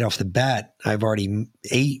 4 right off the bat.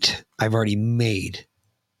 8 I've already made.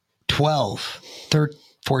 12, 13,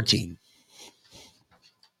 14.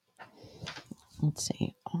 Let's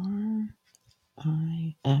see.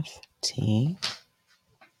 RIFT.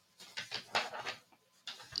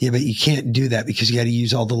 Yeah, but you can't do that because you got to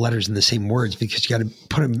use all the letters in the same words, because you got to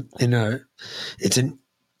put them in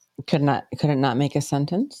Could it not make a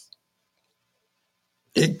sentence?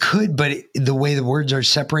 It could, but the way the words are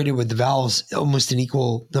separated with the vowels, almost an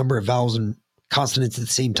equal number of vowels and consonants at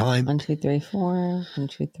the same time. 1, 2, 3, 4. 1,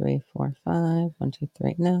 2, 3, 4, 5. 1, 2,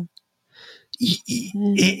 3. No.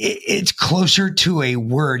 It's closer to a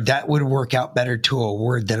word that would work out better to a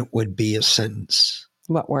word than it would be a sentence.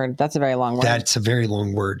 What word? That's a very long word. That's a very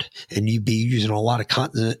long word. And you'd be using a lot of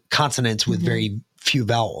consonants with very few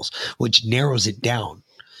vowels, which narrows it down.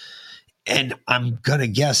 And I'm going to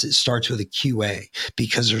guess it starts with a QA,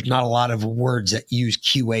 because there's not a lot of words that use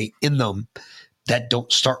QA in them that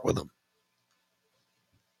don't start with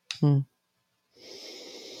them.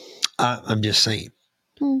 I'm just saying.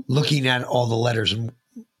 Looking at all the letters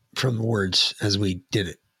from the words as we did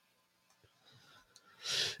it.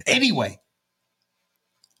 Anyway,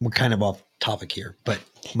 we're kind of off topic here, but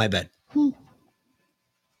my bad.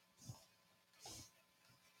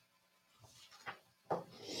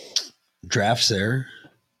 Drafts there.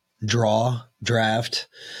 Draw, draft.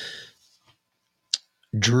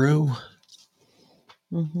 Drew.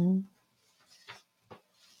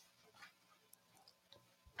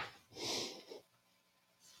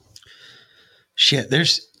 Shit,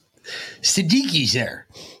 there's Siddiqui's there.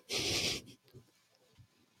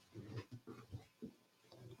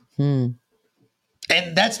 And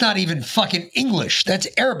that's not even fucking English. That's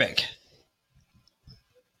Arabic.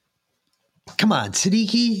 Come on,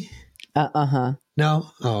 Siddiqui.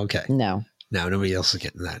 No? Oh, okay. No. No, nobody else is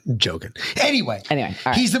getting that. I'm joking. Anyway, all right.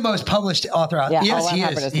 He's the most published author out there. Yeah, Yes, Owen he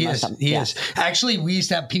Harper is. does He the is. most. He is. Actually, we used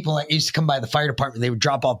to have people that used to come by the fire department. They would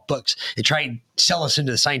drop off books and try and sell us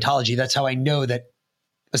into the Scientology. That's how I know that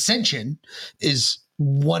Ascension is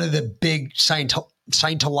one of the big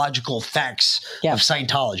Scientological facts of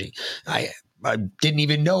Scientology. I didn't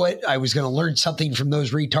even know it. I was going to learn something from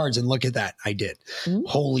those retards, and look at that. I did.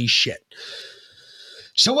 Holy shit.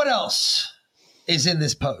 So what else is in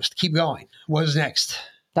this post? Keep going. What was next?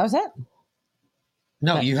 That was it.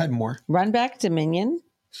 No, you had more. Run back Dominion.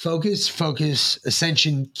 Focus,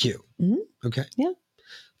 Ascension, Q. Okay. Yeah.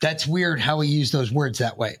 That's weird how we use those words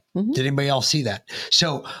that way. Did anybody else see that?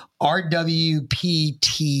 So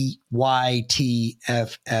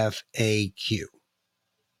RWPTYTFFAQ.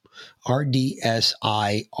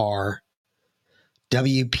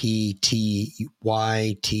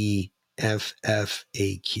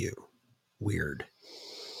 RDSIRWPTYTFFAQ. Weird.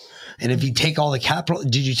 And if you take all the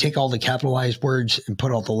did you take all the capitalized words and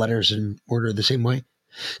put all the letters in order the same way?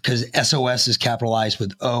 Because SOS is capitalized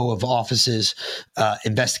with O of offices,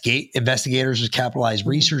 investigators is capitalized,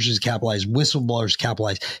 researchers is capitalized, whistleblowers is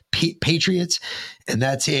capitalized, patriots, and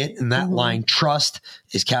that's it. And that line, trust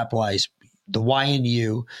is capitalized. The Y and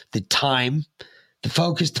U, the time, the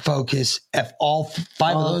focus, F, all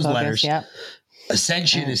five of those letters. Yep.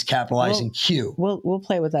 Ascension is capitalized in Q. We'll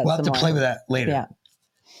play with that. We'll have to play with that later. Yeah.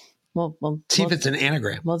 We'll see if it's an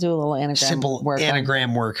anagram. We'll do a little anagram. Simple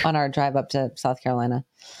anagram work on our drive up to South Carolina.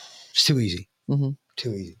 It's too easy.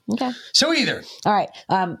 Too easy. Okay. So either. All right.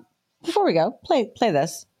 Before we go, play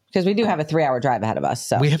this because we do have a 3-hour drive ahead of us.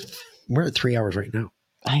 So we're at 3 hours right now.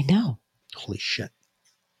 I know. Holy shit.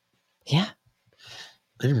 Yeah.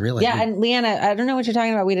 I didn't realize. Yeah, and Leanna, I don't know what you're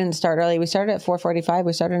talking about. We didn't start early. We started at 4:45.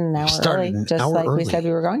 We started an hour early, just like we said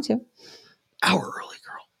we were going to. Hour early,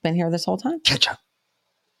 girl. Been here this whole time. Catch up.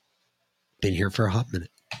 Been here for a hot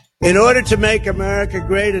minute. In order to make America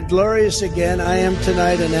great and glorious again, I am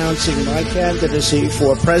tonight announcing my candidacy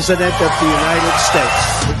for President of the United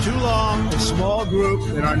States. For too long, a small group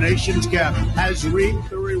in our nation's capital has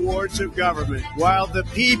reaped the rewards of government, while the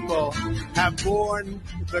people have borne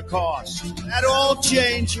the cost. That all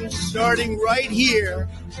changes starting right here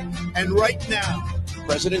and right now.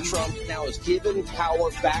 President Trump now has given power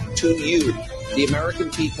back to you, the American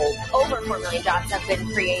people. Over 4 million jobs have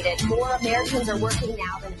been created. More Americans are working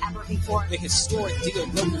now than ever before. The historic deal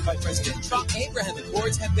brokered by President Trump, Abraham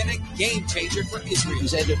Accords, have been a game changer for Israel.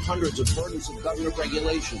 He's ended hundreds of burdensome government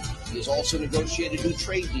regulations. He has also negotiated new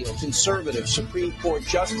trade deals. Conservative Supreme Court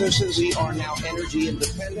justices are now energy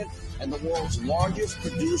independent and the world's largest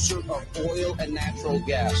producer of oil and natural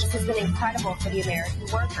gas. This has been incredible for the American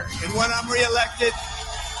worker. And when I'm reelected,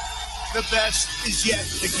 the best is yet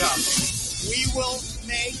to come. We will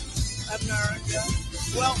make America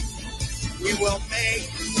wealthy. We will make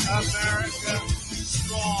America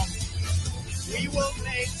strong. We will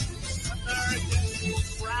make America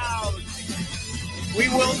proud. We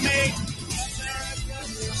will make America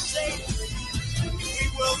safe. We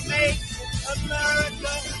will make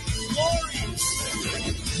America glorious.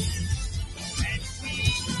 And we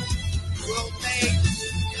will make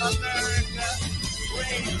America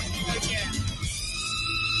great again.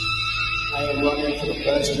 I am running for the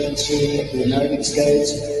presidency of the United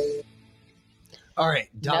States. All right,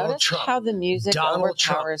 Donald Notice Trump. how the music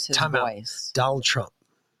overpowers his Time out. voice. Donald Trump.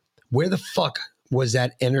 Where the fuck was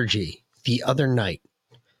that energy the other night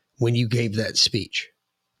when you gave that speech?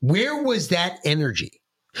 Where was that energy?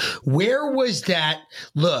 Where was that?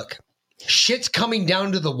 Look, shit's coming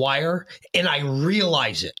down to the wire and I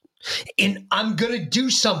realize it. And I'm going to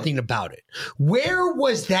do something about it. Where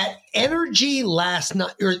was that energy last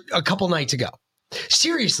night or a couple nights ago?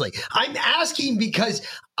 Seriously, I'm asking because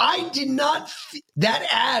I did not. That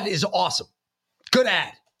ad is awesome. Good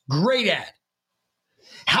ad. Great ad.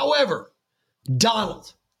 However,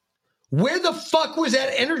 Donald, where the fuck was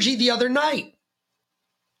that energy the other night?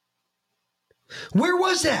 Where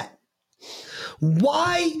was that?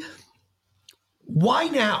 Why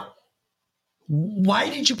now? Why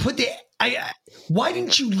did you put why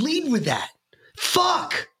didn't you lead with that?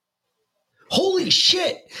 Fuck. Holy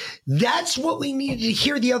shit. That's what we needed to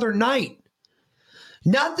hear the other night.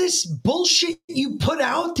 Not this bullshit you put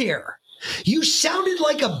out there. You sounded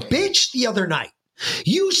like a bitch the other night.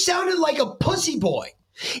 You sounded like a pussy boy.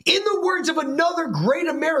 In the words of another great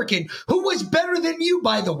American who was better than you,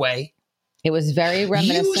 by the way. It was very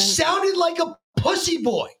reminiscent. You sounded like a pussy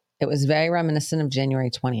boy. It was very reminiscent of January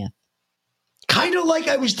 20th. Kind of like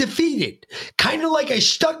I was defeated. Kind of like I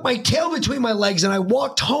stuck my tail between my legs and I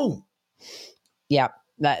walked home. Yeah.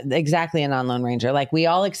 That exactly, a non-Lone Ranger. Like we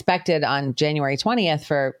all expected on January 20th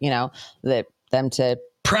for, them to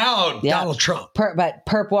proud Donald Trump. But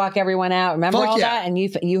perp walk everyone out. Remember Fuck all yeah. that? And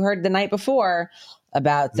you heard the night before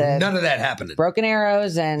about the none of that happening. Broken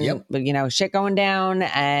arrows and shit going down,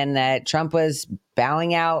 and that Trump was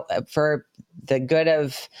bowing out for the good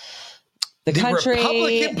of the country.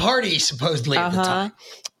 Republican Party supposedly at the time.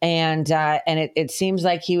 And it seems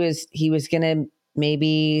like he was going to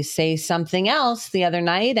maybe say something else the other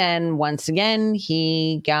night, and once again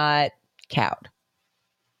he got cowed.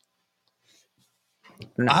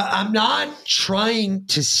 I'm not trying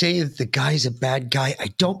to say that the guy's a bad guy. I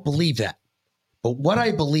don't believe that. But what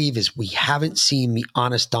I believe is we haven't seen the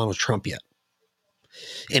honest Donald Trump yet.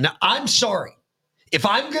 And I'm sorry. If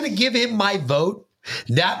I'm going to give him my vote,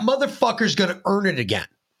 that motherfucker's going to earn it again.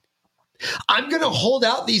 I'm going to hold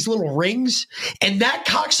out these little rings, and that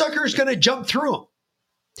cocksucker is going to jump through them.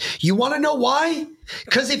 You want to know why?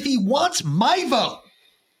 Because if he wants my vote,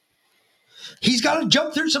 he's got to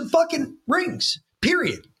jump through some fucking rings.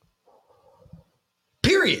 Period.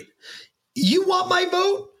 You want my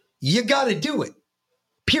vote? You got to do it.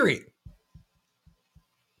 Period.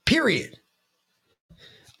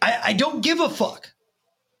 I don't give a fuck.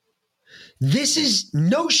 This is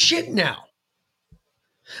no shit now.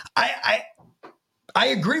 I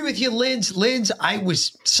agree with you, Linz. Linz, I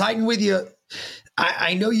was siding with you.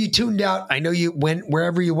 I know you tuned out. I know you went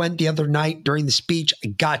wherever you went the other night during the speech. I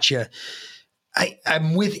got you.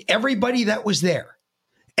 I'm with everybody that was there.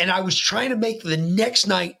 And I was trying to make the next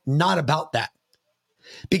night not about that.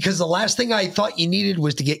 Because the last thing I thought you needed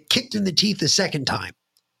was to get kicked in the teeth a second time.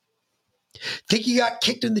 Think you got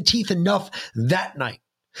kicked in the teeth enough that night.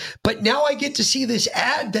 But now I get to see this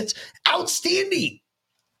ad that's outstanding.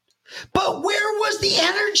 But where was the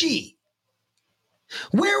energy?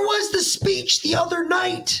 Where was the speech the other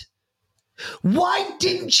night? Why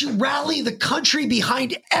didn't you rally the country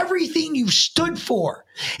behind everything you stood for?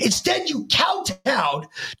 Instead, you kowtowed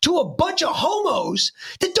to a bunch of homos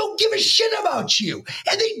that don't give a shit about you,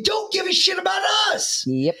 and they don't give a shit about us.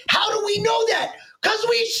 Yep. How do we know that? Because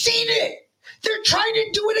we've seen it. They're trying to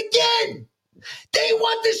do it again. They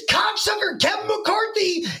want this cocksucker Kevin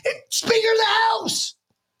McCarthy Speaker of the House.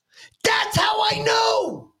 That's how I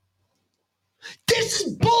know. This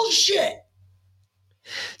is bullshit.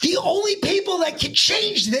 The only people that can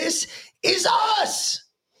change this is us.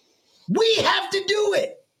 We have to do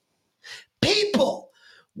it. People,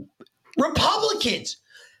 Republicans,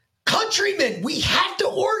 countrymen, we have to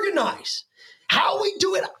organize. How we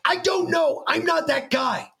do it, I don't know. I'm not that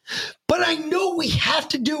guy. But I know we have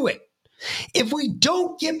to do it. If we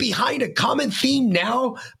don't get behind a common theme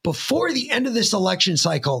now, before the end of this election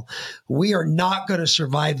cycle, we are not going to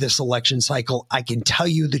survive this election cycle. I can tell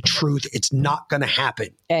you the truth. It's not going to happen.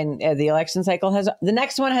 And the election cycle the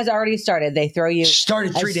next one has already started. They throw you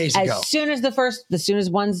started 3 days ago. As soon as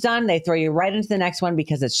one's done, they throw you right into the next one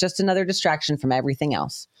because it's just another distraction from everything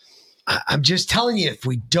else. I'm just telling you, if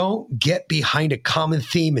we don't get behind a common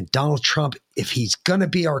theme, and Donald Trump, if he's going to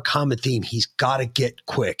be our common theme, he's got to get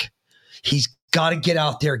quick. He's got to get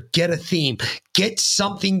out there, get a theme, get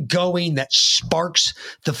something going that sparks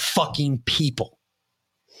the fucking people.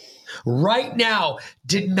 Right now,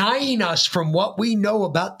 denying us from what we know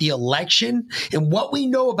about the election and what we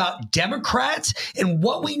know about Democrats and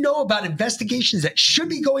what we know about investigations that should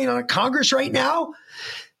be going on in Congress right now,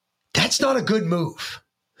 that's not a good move.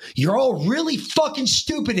 You're all really fucking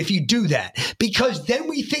stupid if you do that, because then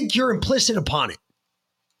we think you're implicit upon it.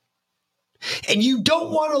 And you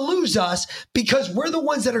don't want to lose us because we're the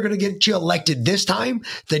ones that are going to get you elected this time,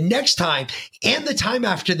 the next time, and the time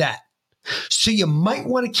after that. So you might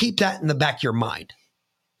want to keep that in the back of your mind.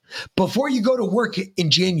 Before you go to work in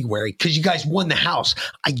January, because you guys won the House,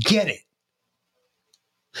 I get it.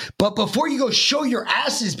 But before you go show your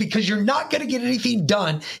asses because you're not going to get anything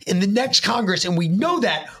done in the next Congress, and we know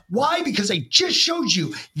that. Why? Because I just showed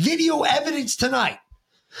you video evidence tonight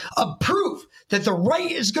of proof that the right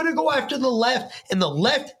is going to go after the left and the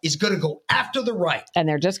left is going to go after the right. And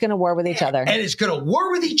they're just going to war with each other. And it's going to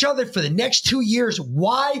war with each other for the next 2 years.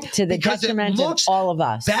 Why? To the detriment of all of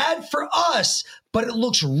us. Bad for us, but it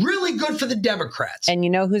looks really good for the Democrats. And you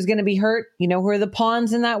know who's going to be hurt? You know who are the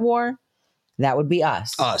pawns in that war? That would be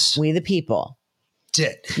us. Us. We the people.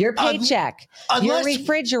 Your paycheck. Your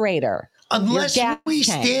refrigerator. Unless your gas we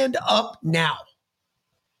tank. stand up now.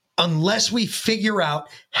 Unless we figure out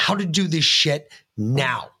how to do this shit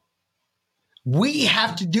now. We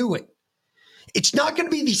have to do it. It's not going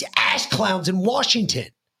to be these ass clowns in Washington.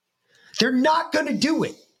 They're not going to do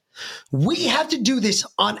it. We have to do this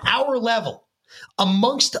on our level,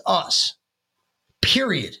 amongst us.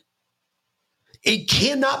 Period. It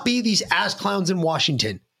cannot be these ass clowns in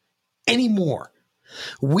Washington anymore.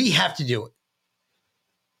 We have to do it.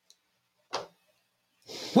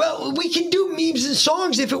 Well, we can do memes and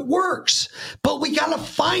songs if it works, but we got to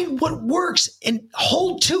find what works and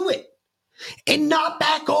hold to it and not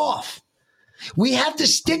back off. We have to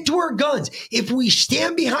stick to our guns. If we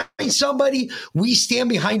stand behind somebody, we stand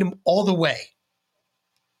behind them all the way.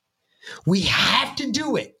 We have to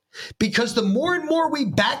do it because the more and more we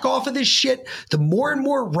back off of this shit, the more and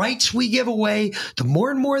more rights we give away, the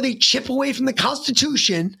more and more they chip away from the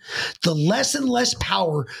Constitution, the less and less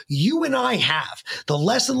power you and I have, the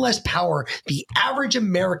less and less power the average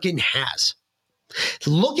American has.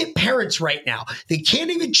 Look at parents right now. They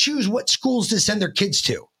can't even choose what schools to send their kids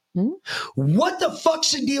to. What the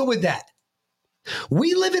fuck's the deal with that?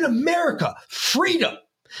 We live in America, freedom.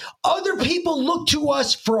 Other people look to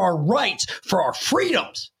us for our rights, for our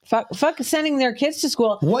freedoms. Fuck sending their kids to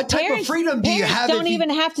school. What type of freedom do you have? Don't even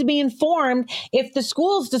have to be informed if the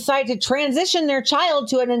schools decide to transition their child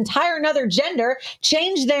to an entire another gender,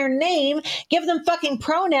 change their name, give them fucking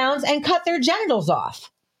pronouns, and cut their genitals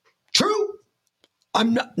off. True.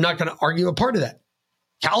 I'm not going to argue a part of that.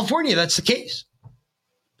 California, that's the case.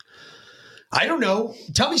 I don't know.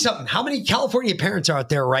 Tell me something. How many California parents out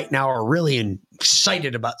there right now are really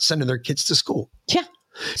excited about sending their kids to school? Yeah.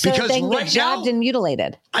 So because they can right get jabbed now, and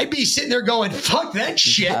mutilated. I'd be sitting there going, fuck that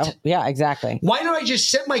shit. Oh, yeah, exactly. Why don't I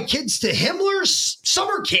just send my kids to Himmler's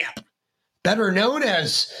summer camp? Better known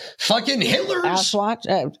as fucking Hitler's.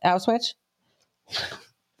 Auschwitz?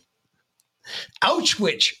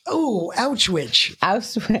 Auschwitz. Oh, Auschwitz.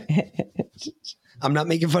 Auschwitz. I'm not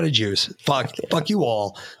making fun of Jews. Fuck you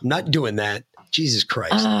all. I'm not doing that. Jesus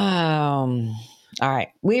Christ. All right.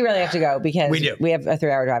 We really have to go because we have a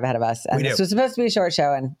 3-hour drive ahead of us. And this was supposed to be a short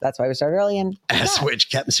show, and that's why we started early. And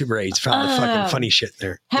Switch, Captain Super 8's found the fucking funny shit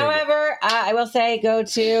there. However, I will say go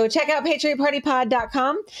to check out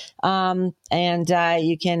patriotpartypod.com and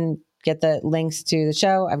you can get the links to the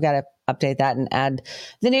show. I've got to update that and add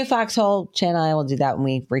the new Foxhole channel. I will do that when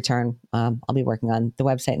we return. I'll be working on the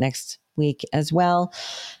website next week as well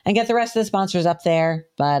and get the rest of the sponsors up there.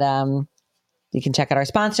 But you can check out our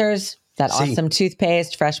sponsors. That awesome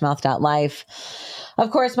toothpaste, freshmouth.life.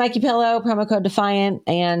 Of course, Mikey Pillow, promo code Defiant.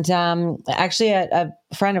 And actually a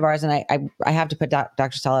friend of ours, and I have to put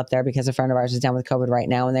Dr. Stella up there because a friend of ours is down with COVID right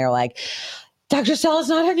now. And they're like, Dr. Stella's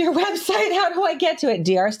not on your website. How do I get to it?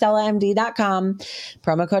 drstellamd.com.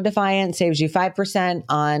 Promo code Defiant saves you 5%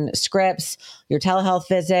 on scripts, your telehealth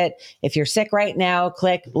visit. If you're sick right now,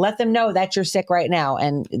 let them know that you're sick right now,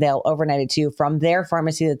 and they'll overnight it to you from their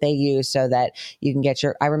pharmacy that they use so that you can get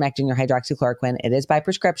your ivermectin, your hydroxychloroquine. It is by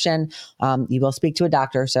prescription. You will speak to a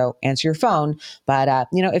doctor, so answer your phone. But,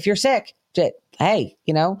 if you're sick, hey,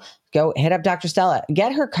 go hit up Dr. Stella.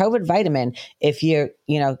 Get her COVID vitamin. If you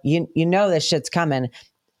know this shit's coming.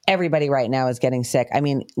 Everybody right now is getting sick. I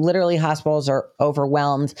mean, literally hospitals are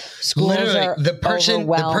overwhelmed. Schools are overwhelmed.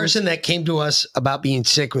 The person that came to us about being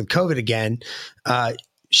sick with COVID again,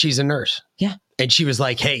 she's a nurse. Yeah. And she was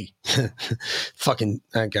like, hey, fucking,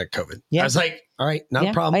 I got COVID. Yeah. I was like, all right, not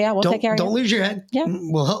a problem. Oh, yeah, we'll take care of you. Don't lose your head. Yeah.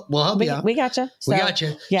 We'll help you out. We got you. We got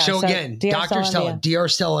you. Yeah, so again, Dr. Stella,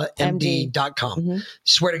 drstellamd.com.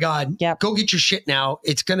 Swear to God, go get your shit now.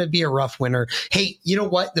 It's going to be a rough winter. Hey, you know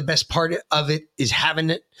what? The best part of it is having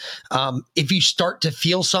it. If you start to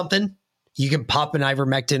feel something, you can pop an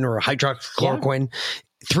ivermectin or a hydroxychloroquine.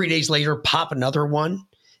 3 days later, pop another one.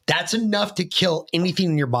 That's enough to kill anything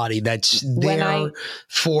in your body that's there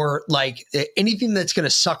for like anything that's going to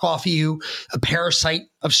suck off of you, a parasite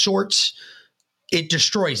of sorts. It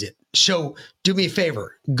destroys it. So do me a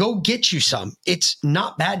favor, go get you some. It's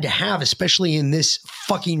not bad to have, especially in this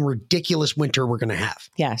fucking ridiculous winter we're going to have.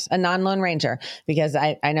 Yes, a non-Lone Ranger, because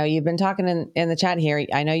I know you've been talking in the chat here.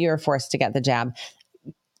 I know you were forced to get the jab.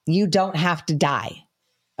 You don't have to die.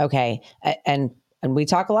 Okay. And we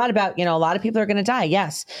talk a lot about, a lot of people are going to die.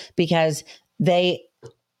 Yes, because they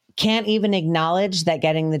can't even acknowledge that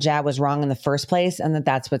getting the jab was wrong in the first place and that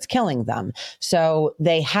that's what's killing them. So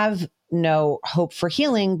they have no hope for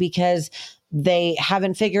healing because they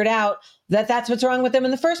haven't figured out that that's what's wrong with them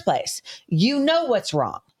in the first place. You know what's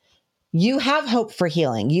wrong. You have hope for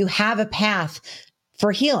healing. You have a path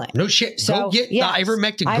for healing. No shit. So, go get the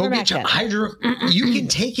ivermectin. Go get your you can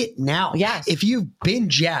take it now. Yes. If you've been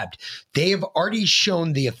jabbed, they have already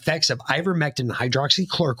shown the effects of ivermectin and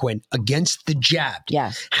hydroxychloroquine against the jabbed.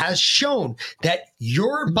 Yes. Has shown that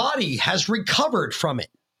your body has recovered from it.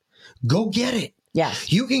 Go get it.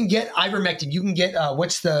 Yes. You can get ivermectin. You can get,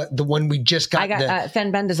 what's the one we just got? I got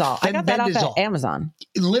fenbendazole. I got that off at Amazon.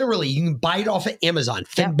 Literally, you can buy it off of Amazon.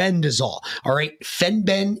 Fenbendazole. All right.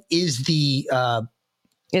 Fenben is the...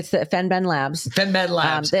 It's the Fenben Labs. Fenben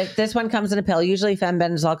Labs. This one comes in a pill. Usually,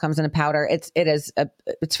 fenbendazole comes in a powder. It's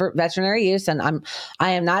for veterinary use, and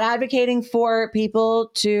I am not advocating for people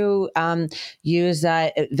to use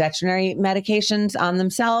veterinary medications on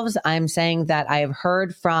themselves. I'm saying that I have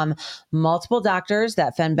heard from multiple doctors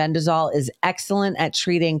that fenbendazole is excellent at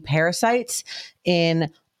treating parasites in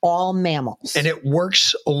all mammals, and it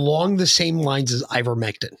works along the same lines as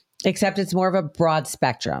ivermectin. Except it's more of a broad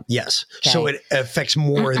spectrum. Yes. Okay. So it affects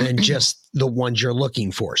more than just the ones you're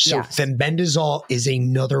looking for. So Yes. fenbendazole is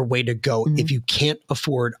another way to go if you can't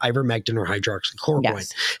afford ivermectin or hydroxychloroquine.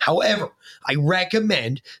 Yes. However, I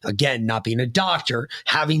recommend, again, not being a doctor,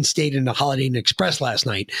 having stayed in the Holiday Inn Express last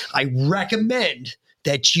night, I recommend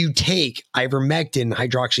that you take ivermectin,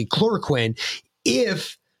 hydroxychloroquine,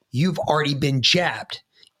 if you've already been jabbed.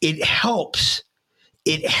 It helps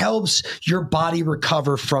your body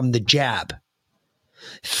recover from the jab.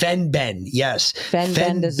 Fenben, yes.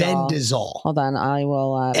 Fenbendazole. Hold on, I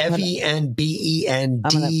will.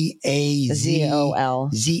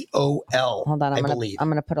 Fenbendazole. Hold on, I believe. I'm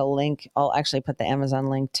going to put a link. I'll actually put the Amazon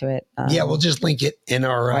link to it. Yeah, we'll just link it in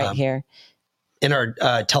our right here in our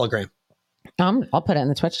Telegram. I'll put it in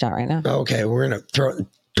the Twitch chat right now. Okay, we're going to throw it in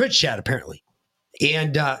Twitch chat apparently,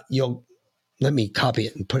 and you'll. Let me copy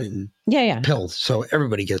it and put it in pills so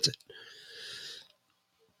everybody gets it.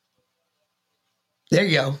 There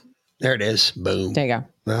you go. There it is. Boom. There you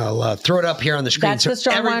go. I'll throw it up here on the screen. That's the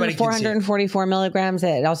strong one, 444 milligrams.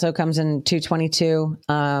 It also comes in 222.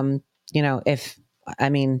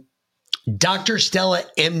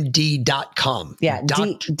 DrStellaMD.com. Yeah.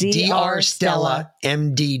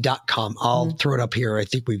 DrStellaMD.com. I'll throw it up here. I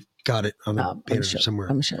think we've got it on the banner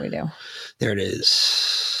somewhere. I'm sure we do. There it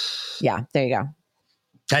is. Yeah, there you go.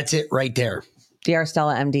 That's it right there.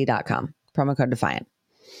 DrStellaMD.com. Promo code Defiant.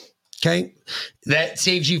 Okay. That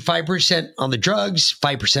saves you 5% on the drugs,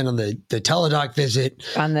 5% on the teledoc visit.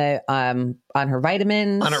 On the on her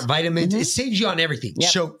vitamins. On her vitamins. It saves you on everything. Yep.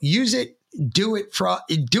 So use it. Do it for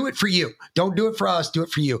you. Don't do it for us. Do it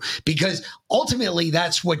for you. Because ultimately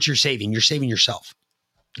that's what you're saving. You're saving yourself.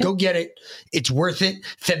 Yep. Go get it. It's worth it.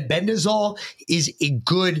 Fenbendazole is a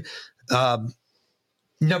good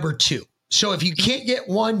number 2. So if you can't get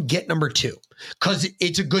one, get number 2 because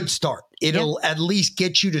it's a good start. It'll at least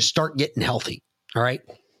get you to start getting healthy. All right.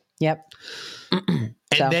 Yep. And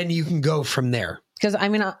then you can go from there. Because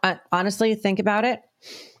I honestly, think about it.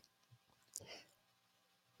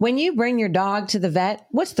 When you bring your dog to the vet,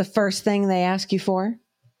 what's the first thing they ask you for?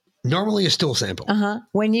 Normally a stool sample.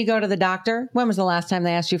 When you go to the doctor, when was the last time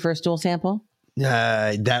they asked you for a stool sample?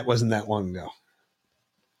 That wasn't that long ago.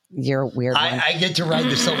 You're a weird one. I get to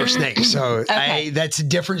ride the silver snake, so that's a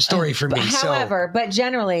different story for me. However, but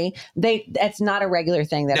generally, that's not a regular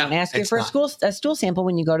thing. They don't ask you for a stool sample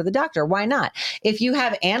when you go to the doctor. Why not? If you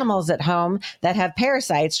have animals at home that have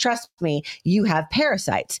parasites, trust me, you have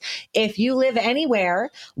parasites. If you live anywhere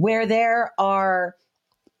where there are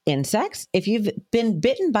insects, if you've been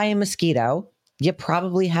bitten by a mosquito, you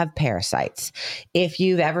probably have parasites. If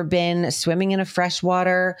you've ever been swimming in a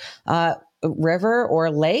freshwater river or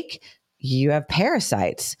lake, you have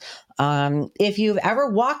parasites. If you've ever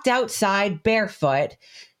walked outside barefoot,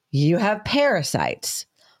 you have parasites.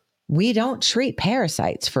 We don't treat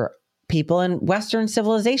parasites for people in Western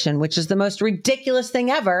civilization, which is the most ridiculous thing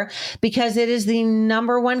ever because it is the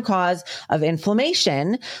number one cause of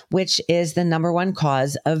inflammation, which is the number one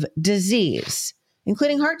cause of disease,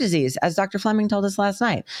 including heart disease, as Dr. Fleming told us last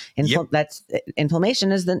night. That's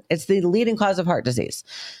inflammation it's the leading cause of heart disease.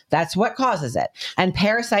 That's what causes it. And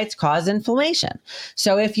parasites cause inflammation.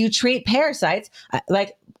 So if you treat parasites,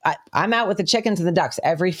 I'm out with the chickens and the ducks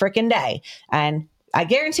every freaking day. And I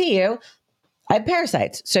guarantee you, I have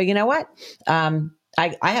parasites. So you know what? I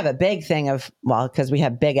have a big thing because we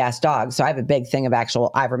have big ass dogs. So I have a big thing of actual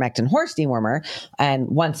ivermectin horse dewormer. And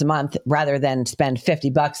once a month, rather than spend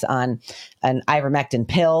 $50 on an ivermectin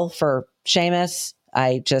pill for Seamus,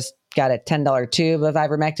 I just got a $10 tube of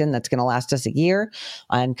ivermectin that's going to last us a year.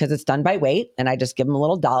 And because it's done by weight, and I just give them a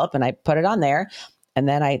little dollop and I put it on there. And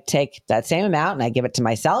then I take that same amount and I give it to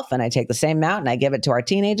myself, and I take the same amount and I give it to our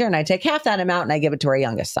teenager, and I take half that amount and I give it to our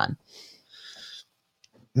youngest son.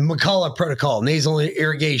 McCullough protocol, nasal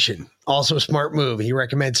irrigation, also a smart move. He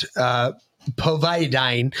recommends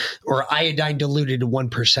povidone or iodine diluted to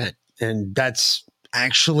 1%. And that's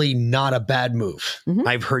actually not a bad move.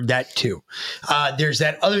 I've heard that too. There's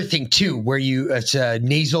that other thing too, where it's a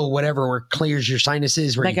nasal whatever, where it clears your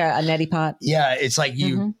sinuses. Where like a neti pot. Yeah, it's like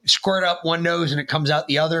you squirt up one nose and it comes out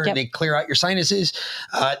the other, and they clear out your sinuses.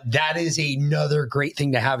 That is another great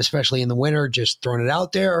thing to have, especially in the winter. Just throwing it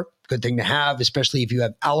out there. Good thing to have, especially if you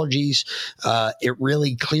have allergies. It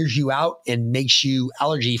really clears you out and makes you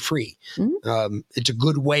allergy free. It's a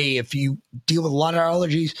good way if you deal with a lot of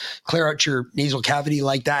allergies, clear out your nasal cavity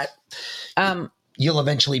like that. You'll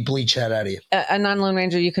eventually bleach that out of you. A non-Lone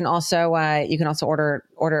Ranger, you can also order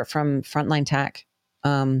it from Frontline Tac.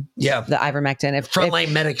 The ivermectin.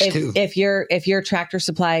 Frontline medics too. If your Tractor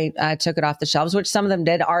Supply took it off the shelves, which some of them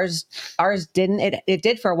did, ours didn't. It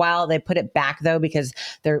did for a while. They put it back though because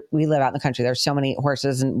we live out in the country. There's so many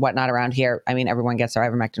horses and whatnot around here. I mean, everyone gets their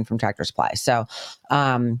ivermectin from Tractor Supply. So,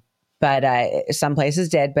 but some places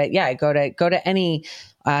did. But yeah, go to any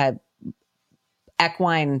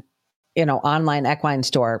equine, online equine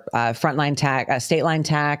store, Frontline Tac, State Line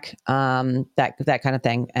Tac, that kind of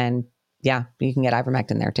thing, and. Yeah, you can get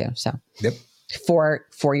ivermectin there too. So,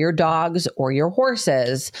 for your dogs or your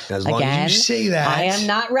horses. As long as you say that, I am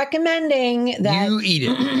not recommending that you eat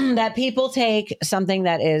it. That people take something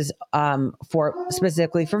that is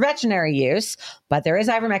specifically for veterinary use, but there is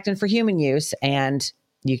ivermectin for human use, and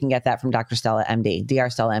you can get that from Dr. Stella MD,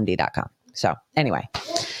 drstellamd.com. So, anyway,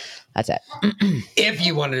 that's it. If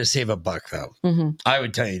you wanted to save a buck, though, I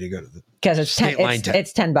would tell you to go to the. Because it's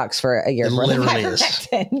 $10 for a year. It literally is.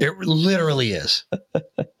 It literally is.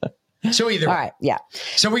 So either way. All right. Yeah.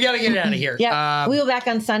 So we got to get it out of here. Yeah. We'll be back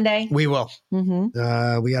on Sunday. We will. We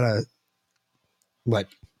got a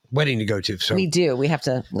wedding to go to. So we do. We have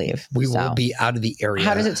to leave. We will be out of the area.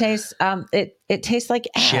 How does it taste? It tastes like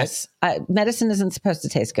ass. Medicine isn't supposed to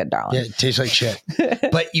taste good, darling. Yeah, it tastes like shit.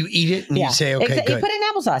 But you eat it and you say, okay, good. You put it in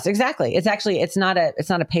applesauce. Exactly. It's not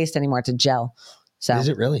a paste anymore. It's a gel. So is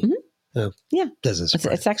it really? Oh, yeah. Doesn't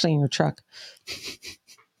surprise. It's actually in your truck.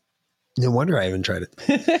 No wonder I haven't tried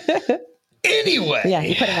it. Anyway. Yeah,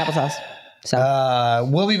 you put in applesauce. So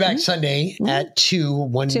we'll be back Sunday at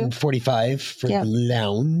 1:45 for the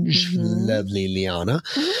lounge. Lovely Liana.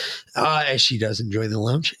 As she does enjoy the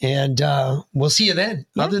lounge. And we'll see you then.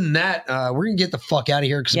 Yeah. Other than that, we're going to get the fuck out of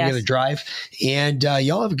here because we got to drive. And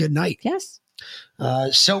y'all have a good night. Yes.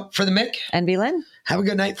 So for the Mick and V Lynn, have a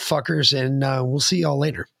good night, fuckers. And we'll see y'all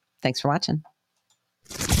later. Thanks for watching.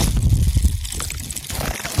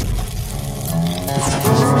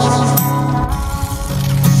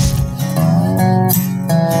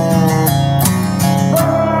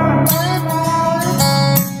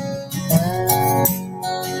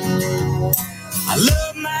 I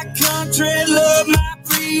love my country, love my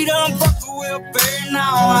freedom, fuck the welfare,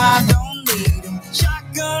 now I don't need them.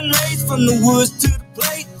 Shotgun race from the woods to the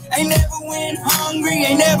plate, ain't never went hungry,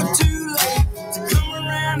 ain't never too late. To come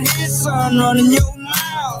around here, son, running your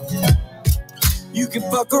mouth, you can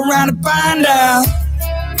fuck around and find out.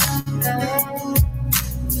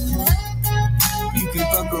 You can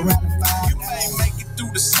fuck around and find out. You may make it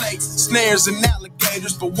through the snakes, snares, and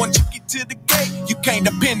alligators, but once you get to the gate, you can't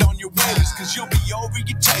depend on your waiters, cause you'll be over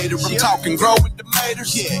your tater. I'm talking growing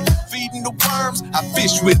tomatoes, feeding the worms, I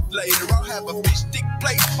fish with later. I'll have a fish stick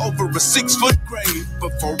plate over a 6-foot grave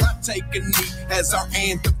before I take a knee as our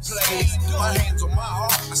anthem plays. My hands on my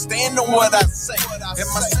heart, I stand on what I say, and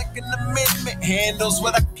my Second Amendment handles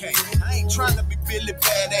what I can. I ain't trying to be Billy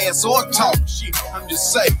Badass or talk shit, I'm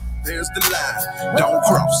just saying, there's the line, don't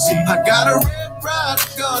cross it. I got a Red Ryder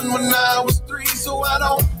gun when I was 3, so I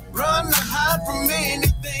don't run or hide from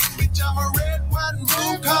anything. Bitch, I'm a red, white, and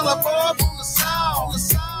blue collar boy from the South.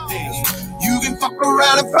 You can fuck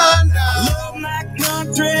around and find out. Love my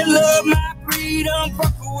country, love my freedom,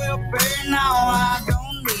 fuck the welfare, now I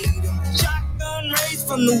don't need them. Shotgun race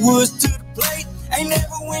from the woods to the plate, ain't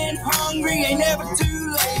never went hungry, ain't never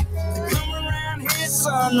too late. To come around here,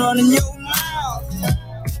 son, running your mouth,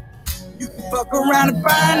 you can fuck around and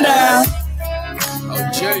find out.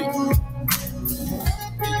 Okay.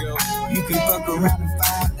 You can fuck around and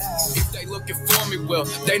find out. If they looking for me, well,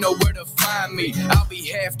 they know where to find me. I'll be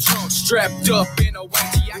half drunk, strapped up in a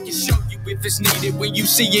whitey. I can show you if it's needed. When you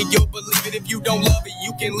see it, you'll believe it. If you don't love it,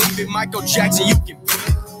 you can leave it. Michael Jackson, you can beat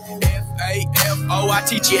it. F-A-F-O, I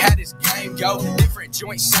teach you how this game go. Different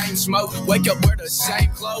joints, same smoke. Wake up, wear the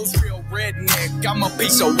same clothes. Real redneck, I'm a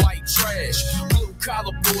piece of white trash.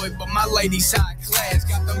 Collar boy, but my lady's high class.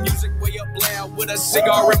 Got the music way up loud with a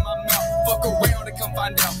cigar in my mouth. Fuck around and come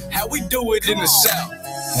find out how we do it in the South.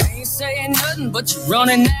 I ain't saying nothing, but you're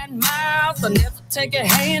running that mouth. I never take a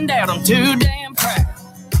handout, I'm too damn proud.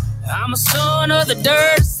 I'm a son of the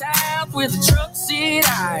dirty South with a truck seat it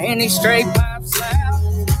high and these straight pipes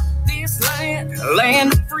loud. This land, a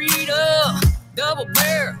land of freedom, double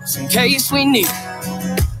barrels in case we need.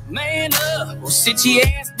 Man up, we'll sit your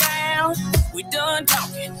ass down. We done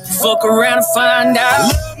talking, fuck around and find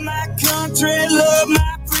out. Love my country, love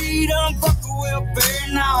my freedom, fuck the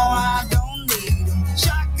welfare, now I don't need them.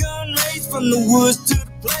 Shotgun race from the woods to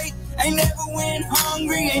the plate. Ain't never went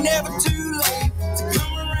hungry, ain't never too late to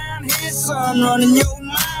come around here, son, running your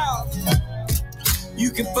mouth. You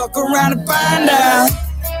can fuck around and find out.